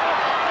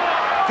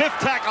 5th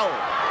tackle.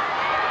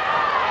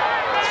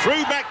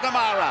 Through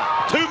McNamara.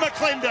 To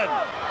McLinden.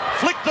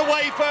 Flicked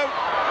away for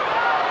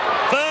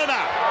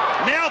Furner.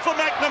 Now for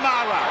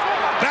McNamara.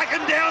 Back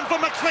and down for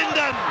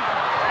McLinden.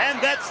 And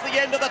that's the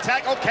end of the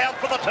tackle count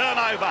for the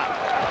turnover.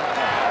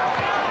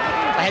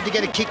 They had to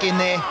get a kick in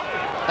there.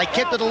 They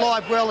kept it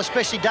alive well,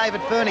 especially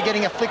David Furner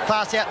getting a flick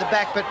pass out the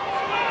back, but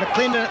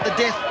McLinden at the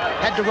death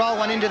had to roll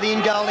one into the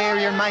in-goal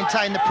area and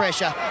maintain the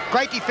pressure.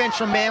 Great defence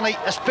from Manly,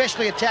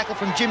 especially a tackle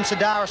from Jim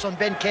Sidaris on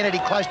Ben Kennedy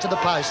close to the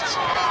posts.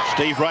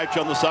 Steve Roach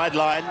on the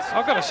sidelines.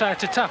 I've got to say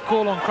it's a tough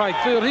call on Craig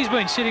Field. He's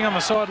been sitting on the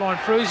sideline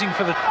freezing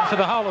for the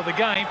whole of the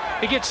game.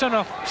 He gets sent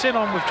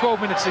on with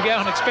 12 minutes to go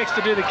and expects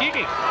to do the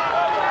kicking.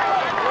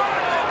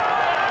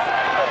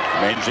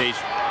 Menzies.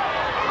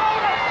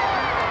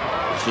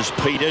 This is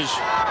Peters.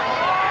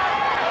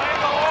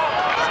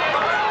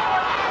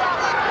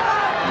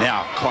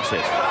 Now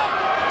Kosef.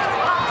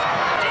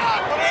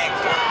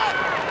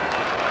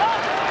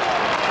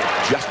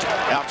 Just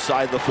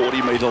outside the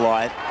 40-metre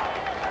line.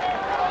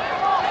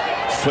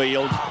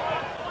 Field.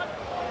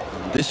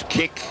 This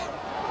kick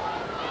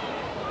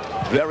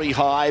very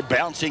high,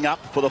 bouncing up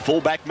for the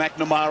fullback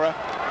McNamara,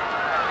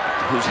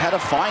 who's had a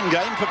fine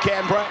game for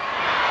Canberra.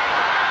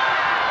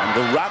 And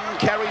the run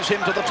carries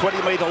him to the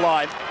 20-metre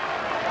line.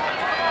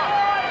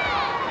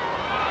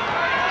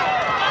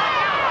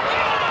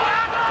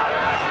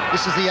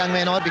 This is the young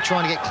man I'd be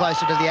trying to get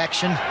closer to the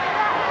action.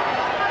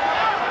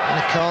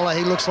 Nicola,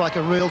 he looks like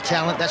a real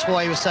talent. That's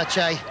why he was such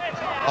a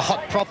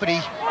hot property.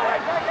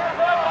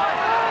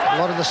 A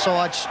lot of the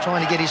sides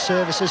trying to get his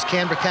services.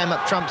 Canberra came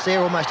up trumps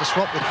there, almost a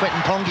swap with Quentin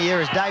Pongia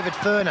as David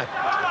Furner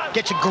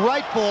gets a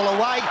great ball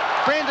away.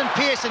 Brandon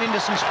Pearson into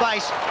some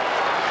space.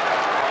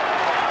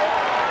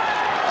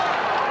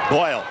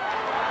 Boyle.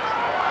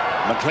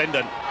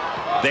 McLinden.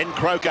 Then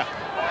Croker.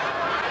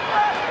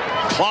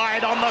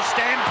 Clyde on the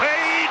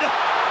stampede.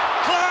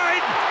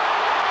 Clyde!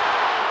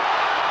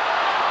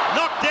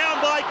 Knocked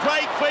down by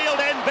Craig Field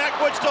and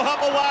backwards to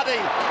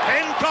Hopewadi.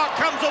 Hancock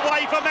comes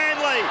away for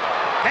Manly.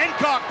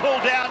 Hancock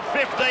pulled down,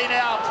 15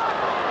 out.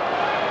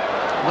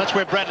 Well, that's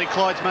where Bradley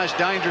Clyde's most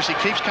dangerous. He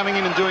keeps coming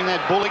in and doing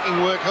that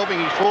bullocking work, helping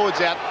his forwards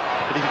out.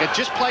 But if he could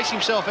just place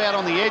himself out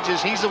on the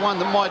edges, he's the one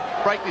that might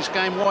break this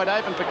game wide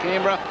open for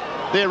Canberra.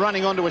 They're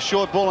running onto a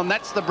short ball, and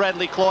that's the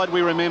Bradley Clyde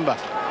we remember.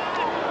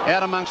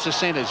 Out amongst the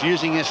centres,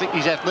 using his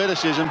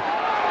athleticism.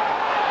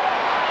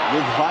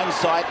 With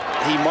hindsight,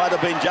 he might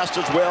have been just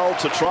as well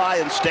to try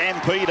and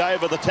stampede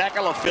over the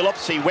tackle of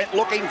Phillips. He went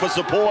looking for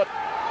support,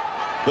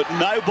 but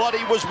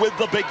nobody was with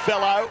the big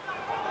fellow.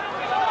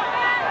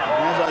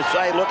 As I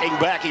say, looking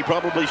back, he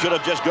probably should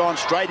have just gone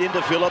straight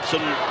into Phillips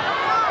and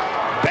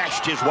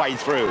bashed his way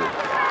through.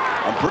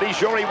 I'm pretty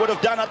sure he would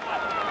have done it.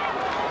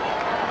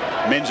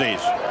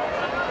 Menzies.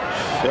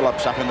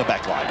 Phillips up in the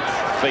back line.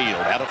 Field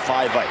out of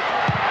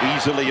 5'8",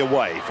 easily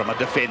away from a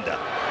defender.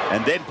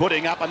 And then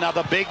putting up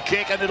another big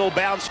kick, and it'll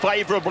bounce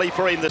favourably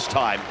for him this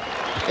time.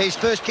 His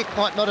first kick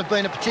might not have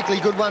been a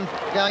particularly good one,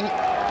 going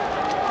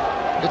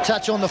to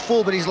touch on the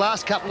full, but his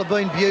last couple have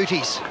been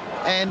beauties.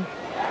 And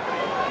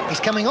he's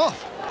coming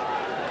off.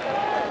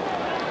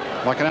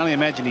 I can only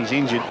imagine he's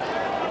injured,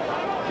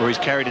 or he's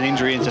carried an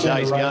injury in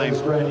today's game.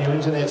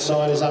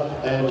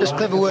 Just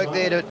clever work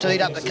there to eat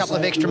up a couple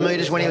of extra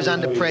metres when he was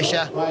under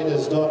pressure.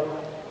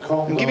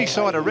 And give his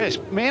side a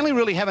rest. Manly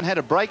really haven't had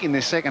a break in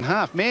this second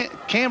half.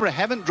 Canberra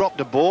haven't dropped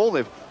a ball.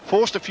 They've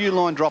forced a few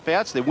line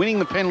dropouts. They're winning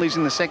the penalties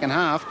in the second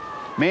half.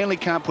 Manly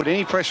can't put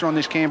any pressure on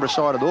this Canberra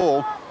side at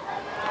all.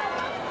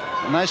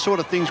 And those sort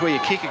of things where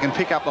your kicker can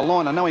pick up the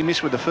line. I know he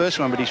missed with the first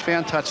one, but he's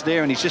found touch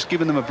there, and he's just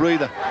given them a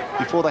breather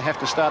before they have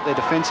to start their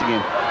defence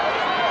again.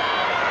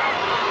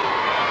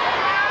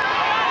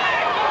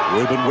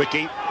 Ruben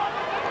Wiki.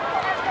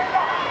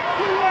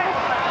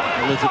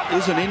 Well, if it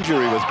is an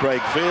injury with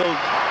Craig Field,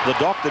 the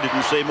doctor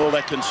didn't seem all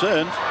that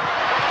concerned.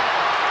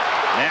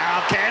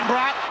 Now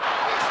Canberra.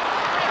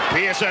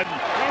 Pearson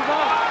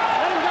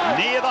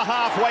near the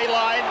halfway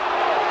line.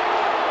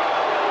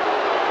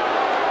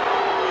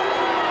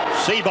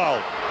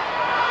 Seabold.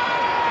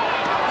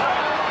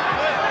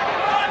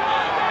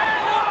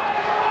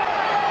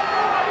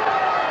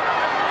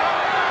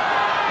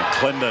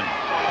 McLinden.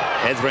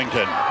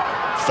 Hetherington.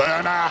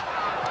 Furner.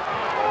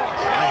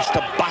 Tries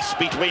to bust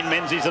between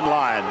Menzies and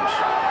Lyons.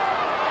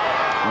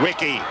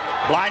 Wiki.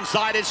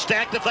 Blindside is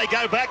stacked if they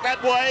go back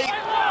that way.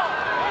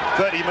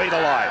 30-metre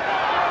line.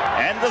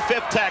 And the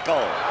fifth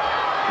tackle.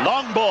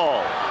 Long ball.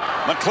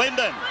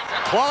 McLinden.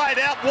 Clyde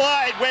out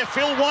wide where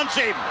Phil wants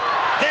him.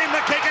 Then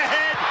the kick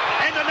ahead.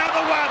 And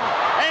another one.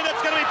 And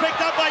it's going to be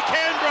picked up by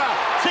Canberra.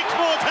 6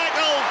 more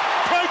tackles.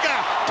 Croker.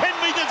 10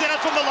 metres out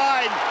from the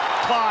line.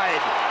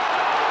 Clyde.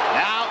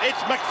 Now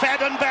it's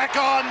McFadden back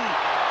on.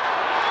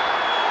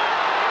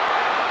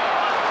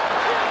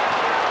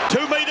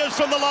 2 metres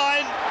from the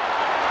line.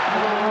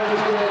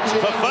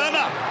 For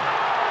Furner.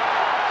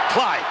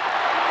 Clyde.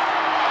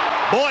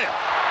 Boyle.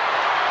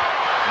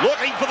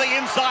 Looking for the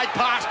inside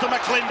pass to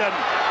McLinden.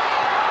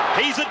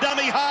 He's a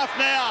dummy half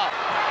now.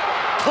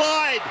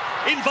 Clyde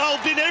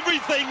involved in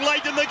everything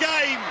late in the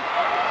game.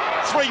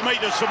 3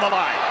 metres from the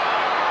line.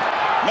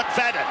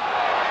 McFadden.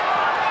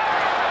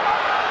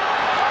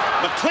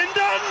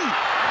 McLinden.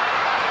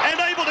 And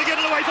able to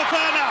get it away for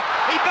Furner.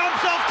 He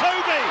bumps off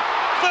Toby.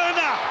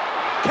 Furner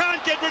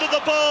can't get rid of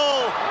the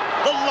ball.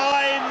 The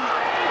line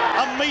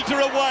a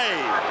metre away.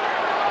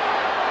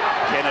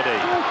 Kennedy.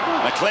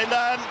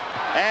 McLinden.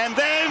 And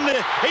then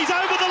he's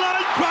over the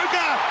line.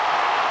 Croker.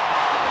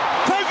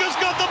 Croker's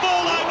got the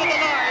ball over the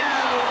line.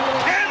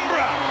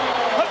 Canberra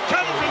have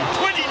come from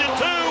 20-2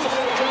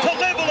 to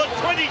level at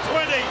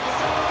 20-20.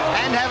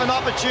 And have an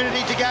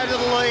opportunity to go to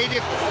the lead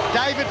if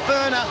David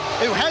Furner,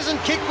 who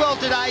hasn't kicked well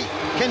today,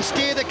 can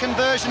steer the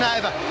conversion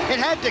over. It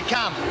had to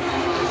come.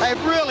 They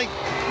really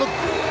look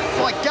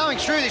like going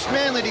through this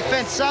Manly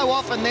defence so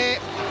often there.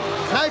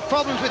 No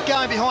problems with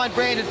going behind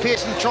Brandon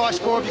Pearson, try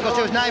scorer, because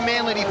there was no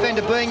Manly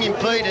defender being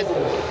impeded.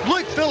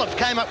 Luke Phillips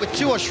came up with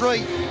 2 or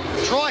 3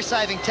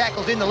 try-saving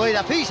tackles in the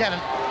lead-up. He's had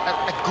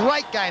a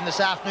great game this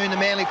afternoon, the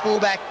Manly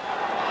fullback.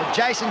 But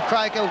Jason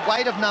Croker,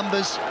 weight of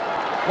numbers,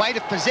 weight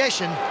of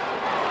possession,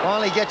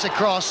 finally gets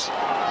across.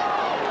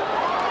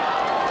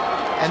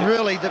 And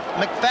really, the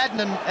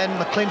McFadden and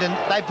McLinden,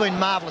 they've been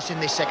marvellous in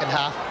this second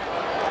half.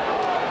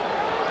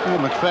 Oh,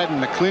 McFadden,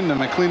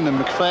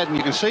 McFadden.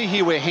 You can see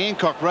here where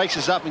Hancock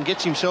races up and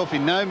gets himself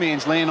in no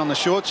man's land on the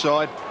short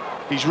side.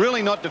 He's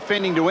really not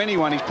defending to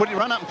anyone. He's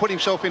run up and put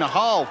himself in a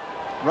hole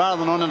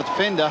rather than on a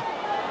defender.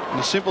 And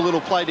a simple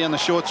little play down the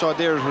short side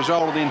there has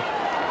resulted in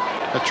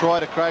a try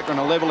to Croker and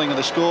a levelling of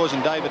the scores,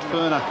 and David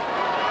Furner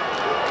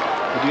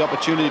with the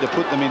opportunity to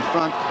put them in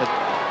front. But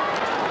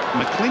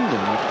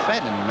McLinden,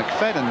 McFadden,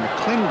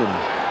 McLinden.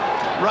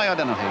 Ray, I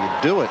don't know how you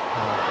do it.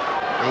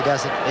 He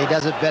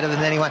does it better than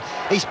anyone.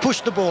 He's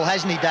pushed the ball,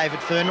 hasn't he, David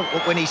Furner,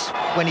 when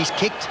he's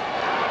kicked?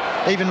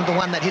 Even the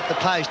one that hit the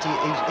post,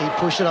 he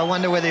pushed it. I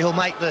wonder whether he'll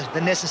make the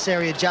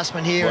necessary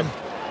adjustment here.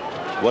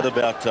 What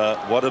about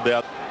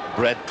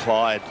Brad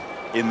Clyde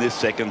in this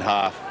second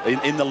half,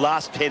 in the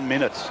last 10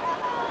 minutes?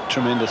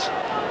 Tremendous.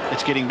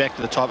 It's getting back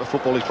to the type of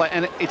football he's playing,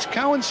 and it's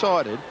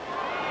coincided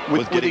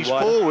with his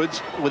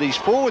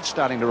forwards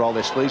starting to roll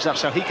their sleeves up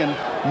so he can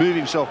move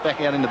himself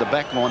back out into the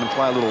back line and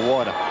play a little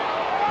wider.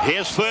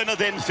 Here's Furner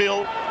then,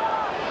 Phil.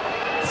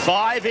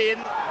 5 in,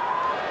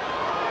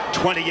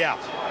 20 out.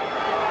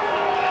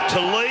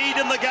 To lead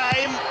in the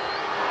game,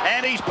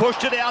 and he's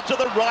pushed it out to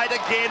the right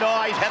again.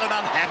 Oh, he's had an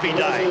unhappy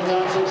day.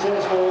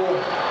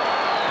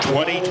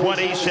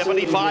 20-20,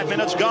 75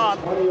 minutes gone.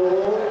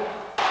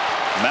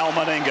 Mal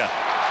Meninga.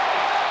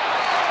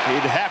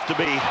 He'd have to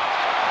be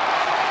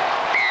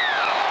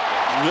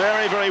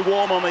very, very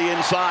warm on the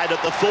inside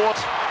at the thought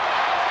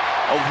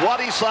of what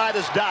his side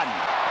has done.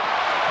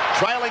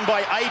 Trailing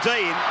by 18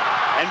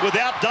 and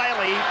without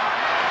Daley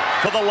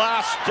for the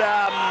last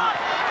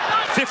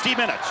 50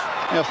 minutes.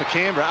 Now for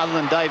Canberra, other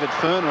than David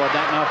Furner, I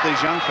don't know if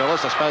these young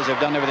fellas, I suppose they've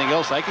done everything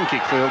else, they can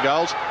kick field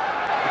goals.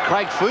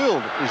 Craig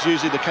Field is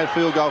usually the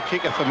field goal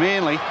kicker for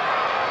Manly.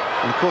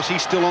 And of course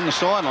he's still on the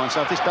sideline,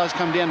 so if this does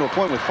come down to a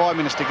point with 5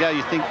 minutes to go,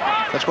 you think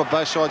that's what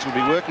both sides would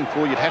be working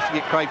for. You'd have to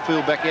get Craig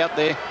Field back out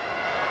there.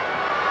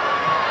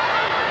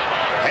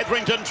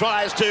 Hetherington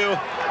tries to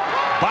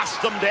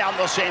bust them down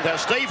the centre.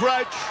 Steve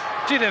Roach.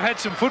 Gee, they've had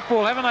some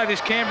football, haven't they,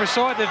 this Canberra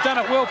side? They've done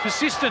it well,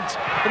 persistent.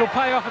 It'll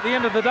pay off at the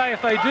end of the day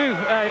if they do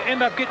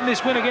end up getting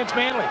this win against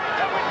Manly.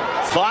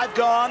 5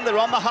 gone, they're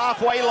on the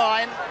halfway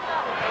line.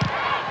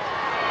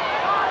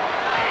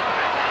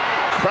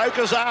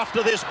 Croker's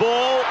after this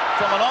ball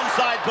from an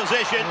onside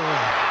position.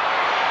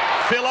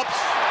 Phillips.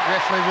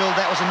 Referee ruled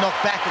that was a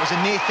knockback. It was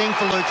a near thing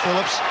for Luke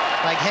Phillips.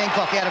 Take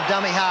Hancock out of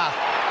dummy half.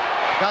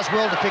 Does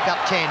well to pick up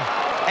 10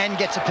 and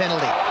gets a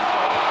penalty.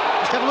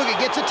 Just have a look, it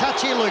gets a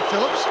touch here, Luke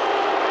Phillips.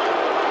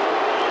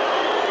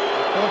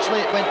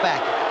 Fortunately, it went back.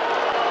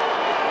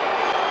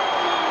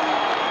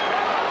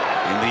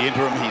 In the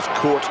interim, he's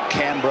caught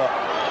Canberra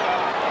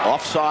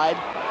offside.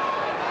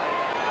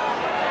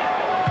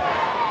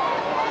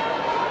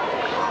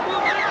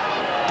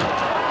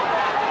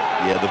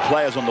 Yeah, the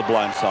players on the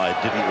blind side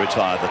didn't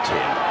retire the 10.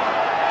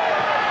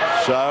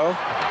 So,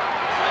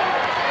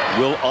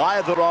 will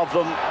either of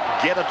them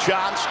get a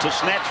chance to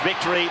snatch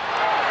victory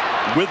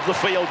with the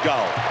field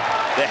goal?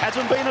 There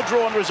hasn't been a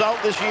drawn result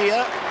this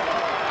year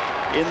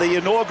in the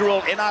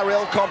inaugural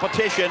NRL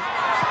competition.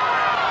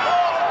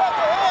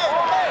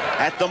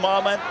 At the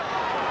moment,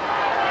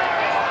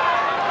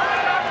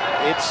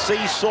 it's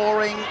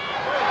seesawing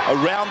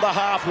around the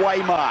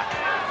halfway mark.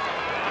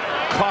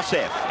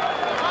 Kosef.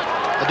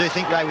 I do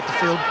think, Ray, with the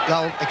field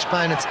goal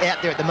exponents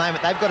out there at the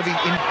moment, they've got to be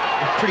in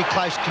pretty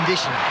close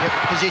position.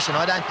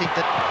 I don't think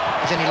that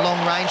there's any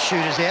long-range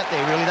shooters out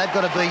there, really. They've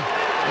got to be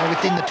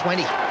within the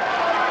 20.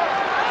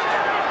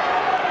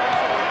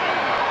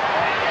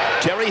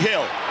 Terry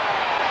Hill.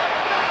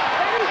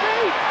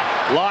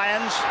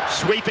 Lions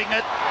sweeping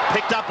it,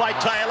 picked up by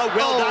Taylor.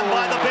 Well done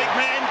by the big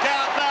man,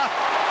 Gardner.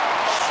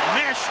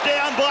 Smashed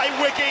down by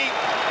Ricky.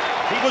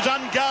 He was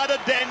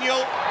unguarded,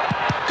 Daniel.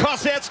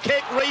 Kosset's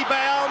kick,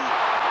 rebound.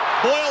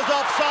 Boyle's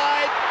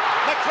offside.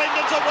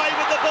 McLinden's away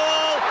with the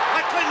ball.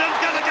 McLinden's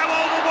going to go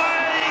all the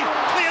way.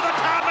 Clear the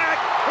tarmac.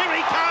 Here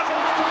he comes.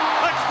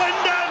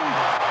 McLinden,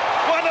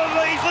 one of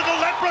these little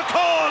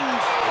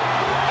leprechauns,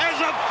 has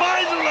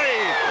finally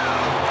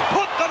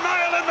put the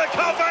nail in the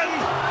coffin.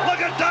 Look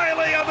at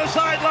Daley on the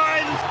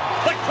sidelines.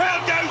 The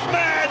crowd goes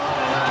mad.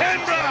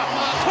 Canberra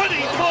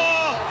 24,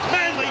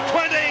 Manly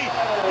 20.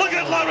 Look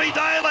at Laurie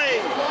Daley.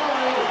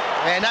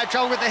 Yeah, no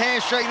trouble with the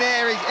hamstring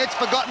there. It's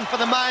forgotten for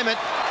the moment.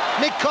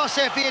 Nick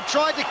Kosef here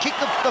tried to kick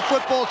the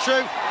football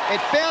through.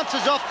 It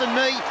bounces off the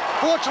knee.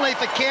 Fortunately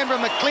for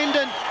Canberra,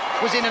 McLinden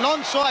was in an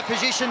onside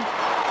position.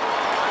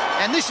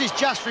 And this is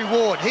just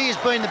reward. He has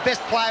been the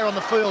best player on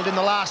the field in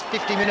the last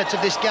 50 minutes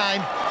of this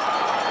game.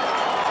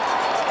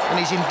 And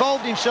he's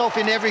involved himself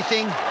in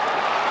everything.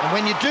 And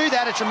when you do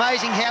that, it's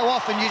amazing how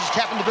often you just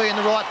happen to be in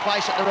the right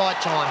place at the right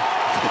time.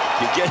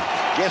 You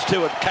guessed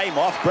who it came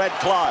off? Brad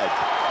Clyde.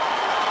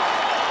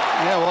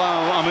 Yeah,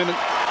 well, I mean,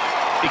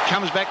 it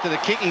comes back to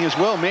the kicking as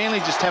well. Manly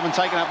just haven't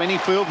taken up any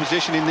field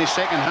position in this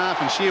second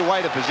half, and sheer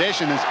weight of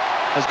possession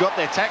has got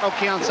their tackle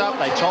counts up.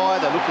 They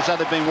tired. They look as though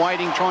they've been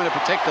waiting, trying to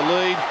protect the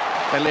lead.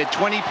 They led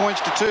 20 points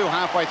to 2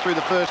 halfway through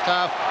the first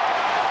half.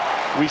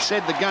 We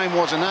said the game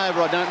wasn't over.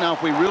 I don't know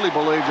if we really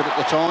believed it at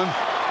the time.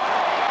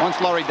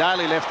 Once Laurie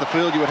Daley left the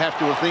field, you would have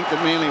to think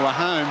that Manly were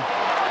home.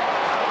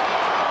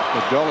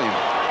 But golly,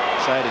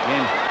 say it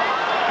again.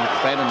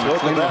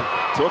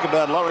 Talk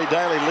about Laurie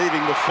Daley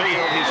leaving the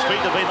field. His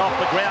feet have been off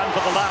the ground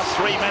for the last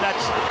 3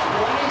 minutes.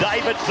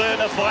 David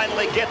Thurner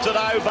finally gets it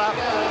over.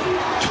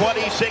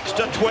 26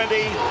 to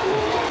 20.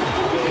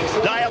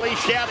 Daley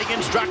shouting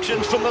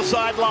instructions from the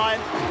sideline.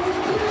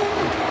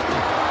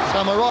 So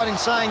am I right in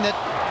saying that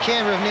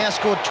Canberra have now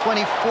scored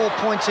 24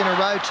 points in a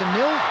row to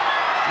 0?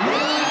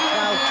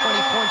 Trailed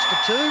 20 points to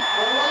 2.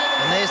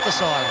 And there's the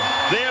siren.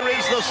 There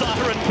is the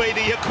siren,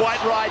 Peter. You're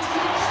quite right.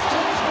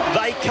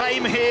 They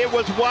came here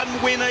with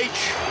 1 win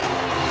each.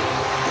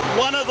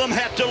 One of them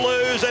had to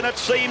lose, and it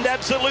seemed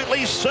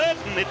absolutely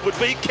certain it would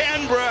be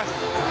Canberra.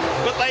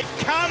 But they've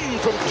come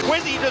from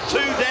 20 to 2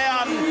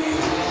 down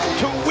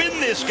to win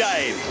this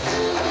game.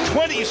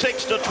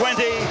 26 to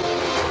 20.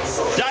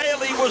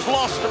 Daley was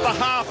lost at the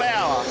half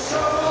hour.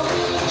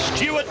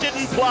 Stuart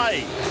didn't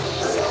play.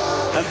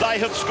 And they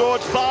have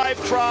scored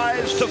 5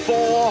 tries to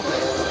 4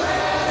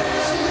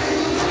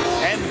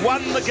 and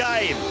won the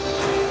game.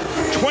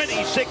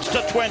 26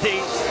 to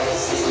 20.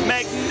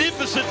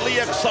 Magnificently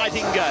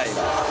exciting game.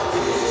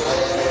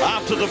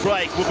 After the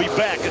break, we'll be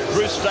back at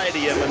Bruce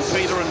Stadium, and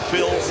Peter and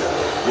Phil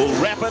will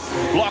wrap it.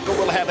 Blocker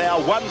will have our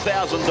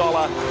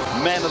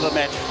 $1,000 man of the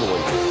match for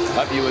you.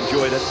 Hope you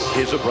enjoyed it.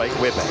 Here's a break.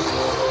 We're back.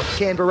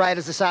 Canberra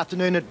Raiders this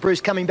afternoon at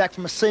Bruce, coming back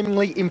from a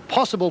seemingly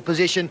impossible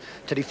position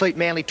to defeat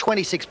Manly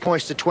 26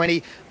 points to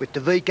 20 with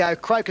DeVico.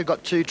 Croker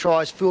got 2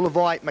 tries,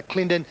 Fulavai,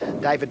 McLinden,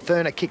 David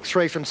Thurner kicked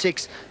 3 from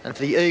 6, and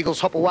for the Eagles,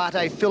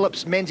 Hopewate,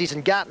 Phillips, Menzies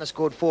and Gartner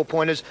scored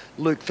 4-pointers.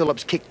 Luke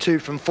Phillips kicked 2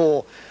 from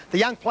 4. The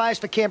young players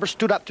for Canberra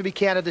stood up to be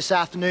counted this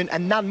afternoon,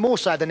 and none more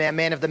so than our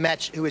man of the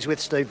match, who is with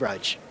Steve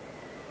Roach.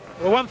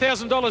 Well,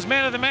 $1,000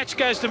 man of the match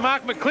goes to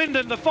Mark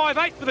McLinden, the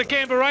 5'8" for the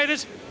Canberra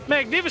Raiders.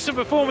 Magnificent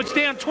performance,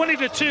 down 20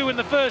 to 2 in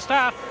the first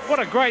half. What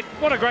a great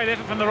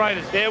effort from the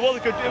Raiders. Yeah, it was a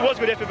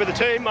good effort for the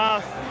team.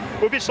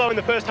 We're a bit slow in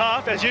the first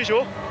half, as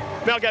usual.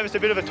 Mel gave us a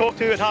bit of a talk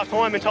to at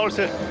half-time and told us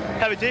to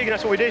have a dig, and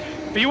that's what we did.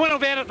 But you went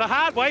about it the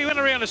hard way. You went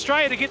around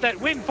Australia to get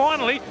that win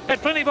finally.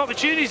 Had plenty of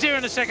opportunities there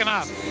in the second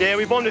half. Yeah,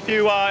 we bombed a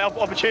few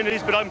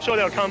opportunities, but I'm sure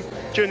they'll come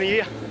during the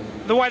year.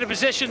 The weight of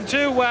possession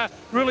too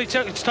really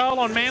took its toll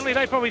on Manly.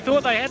 They probably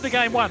thought they had the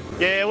game won.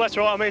 Yeah, well, that's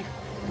right. I mean,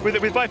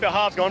 with both our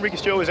halves gone, Ricky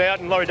Stuart was out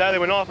and Laurie Daley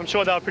went off. I'm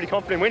sure they were pretty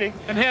confident in winning.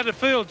 And how did it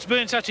feel to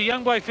being such a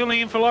young bloke filling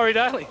in for Laurie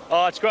Daley?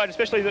 Oh, it's great,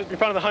 especially in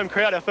front of the home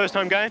crowd, our first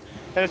home game.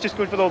 And it's just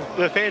good for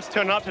the fans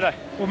turning up today.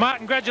 Well, Mark,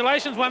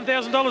 congratulations,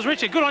 $1,000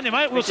 richer. Good on you,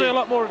 mate. We'll see a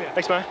lot more of you.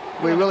 Thanks, mate.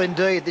 We will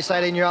indeed. This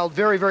 18-year-old,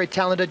 very, very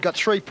talented, got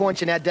 3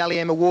 points in our Daley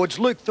M Awards.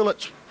 Luke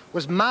Phillips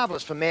was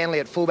marvellous for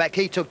Manly at fullback.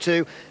 He took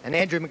 2, and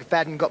Andrew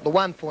McFadden got the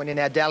 1 point in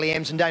our Daley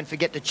M's. And don't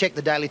forget to check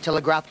the Daily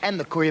Telegraph and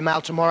the Courier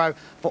Mail tomorrow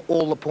for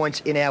all the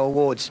points in our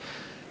awards.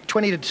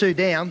 20-2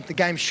 down, the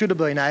game should have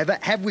been over.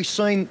 Have we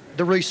seen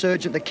the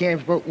resurgence the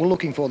Cams were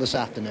looking for this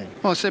afternoon?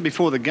 Well, I said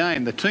before the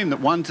game, the team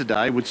that won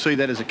today would see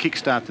that as a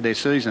kickstart to their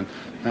season.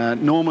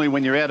 Normally,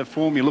 when you're out of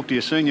form, you look to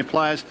your senior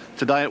players.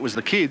 Today, it was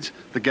the kids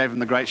that gave them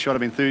the great shot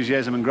of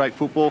enthusiasm and great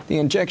football. The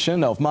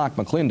injection of Mark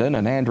McLinden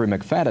and Andrew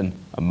McFadden,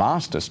 a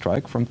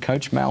masterstroke from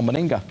coach Mal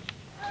Meninga.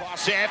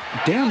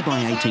 Down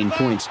by 18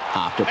 points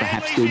after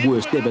perhaps their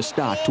worst ever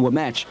start to a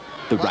match,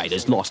 the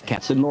Raiders lost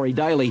captain Laurie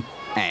Daley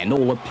and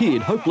all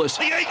appeared hopeless.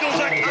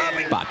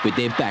 But with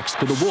their backs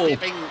to the wall,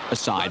 a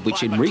side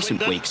which in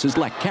recent weeks has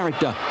lacked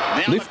character,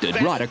 lifted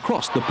right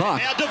across the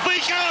park.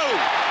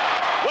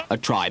 A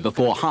try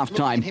before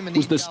half-time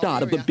was the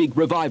start of the big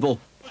revival,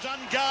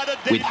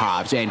 with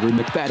halves Andrew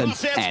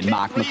McFadden and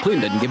Mark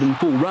McLinden given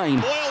full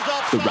rein.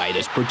 The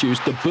Raiders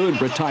produced a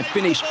Burnborough-type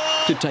finish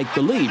to take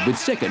the lead with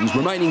seconds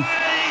remaining.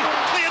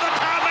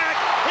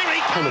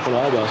 Came up on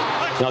over,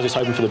 and I was just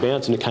hoping for the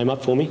bounce, and it came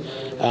up for me.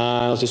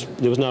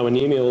 There was no one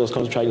near me. All I was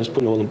concentrating was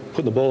putting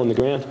the ball on the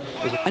ground.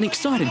 An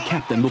excited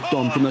captain looked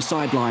on from the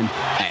sideline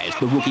as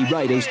the rookie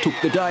Raiders took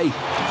the day.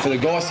 For the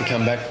guys to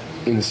come back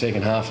in the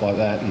second half like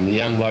that, and the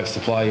young blokes to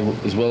play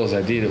as well as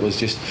they did, it was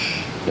just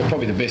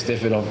probably the best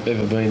effort I've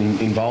ever been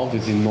involved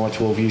with in my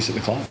 12 years at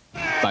the club.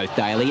 Both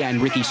Daley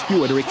and Ricky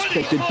Stuart are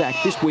expected back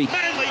this week,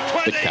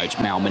 but coach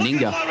Mal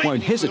Meninga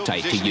won't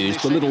hesitate to use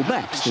the little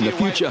backs in the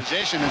future.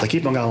 If they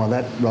keep on going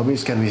like that, Robbie,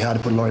 it's going to be hard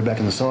to put Laurie back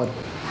on the side.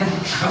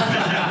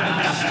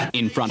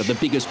 In front of the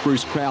biggest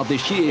Bruce crowd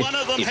this year,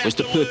 it was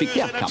the perfect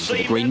outcome for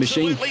the Green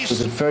Machine. It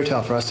was very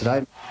tough for us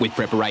today. With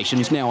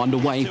preparations now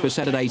underway for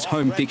Saturday's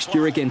home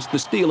fixture against the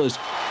Steelers,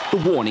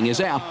 the warning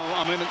is out.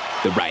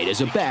 The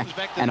Raiders are back,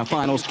 and a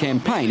finals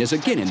campaign is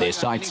again in their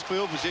sights.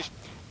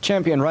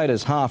 Champion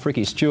Raiders half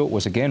Ricky Stuart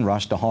was again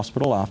rushed to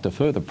hospital after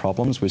further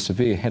problems with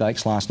severe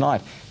headaches last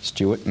night.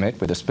 Stuart met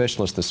with a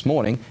specialist this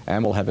morning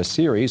and will have a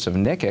series of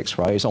neck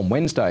x-rays on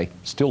Wednesday,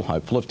 still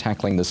hopeful of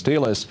tackling the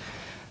Steelers.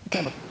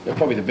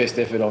 Probably the best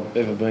effort I've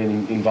ever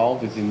been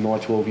involved with in my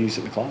 12 years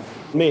at the club.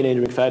 Me and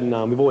Andrew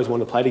McFadden, we've always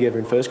wanted to play together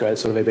in first grade.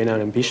 It's sort of been our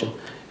ambition,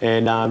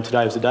 and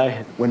today was the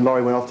day. When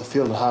Laurie went off the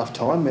field at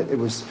half-time, it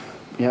was,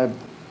 you know,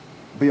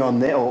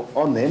 beyond there, or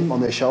on them,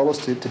 on their shoulders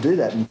to do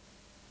that.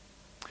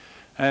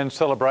 And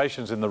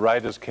celebrations in the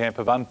Raiders camp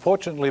have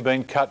unfortunately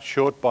been cut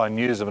short by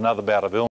news of another bout of illness.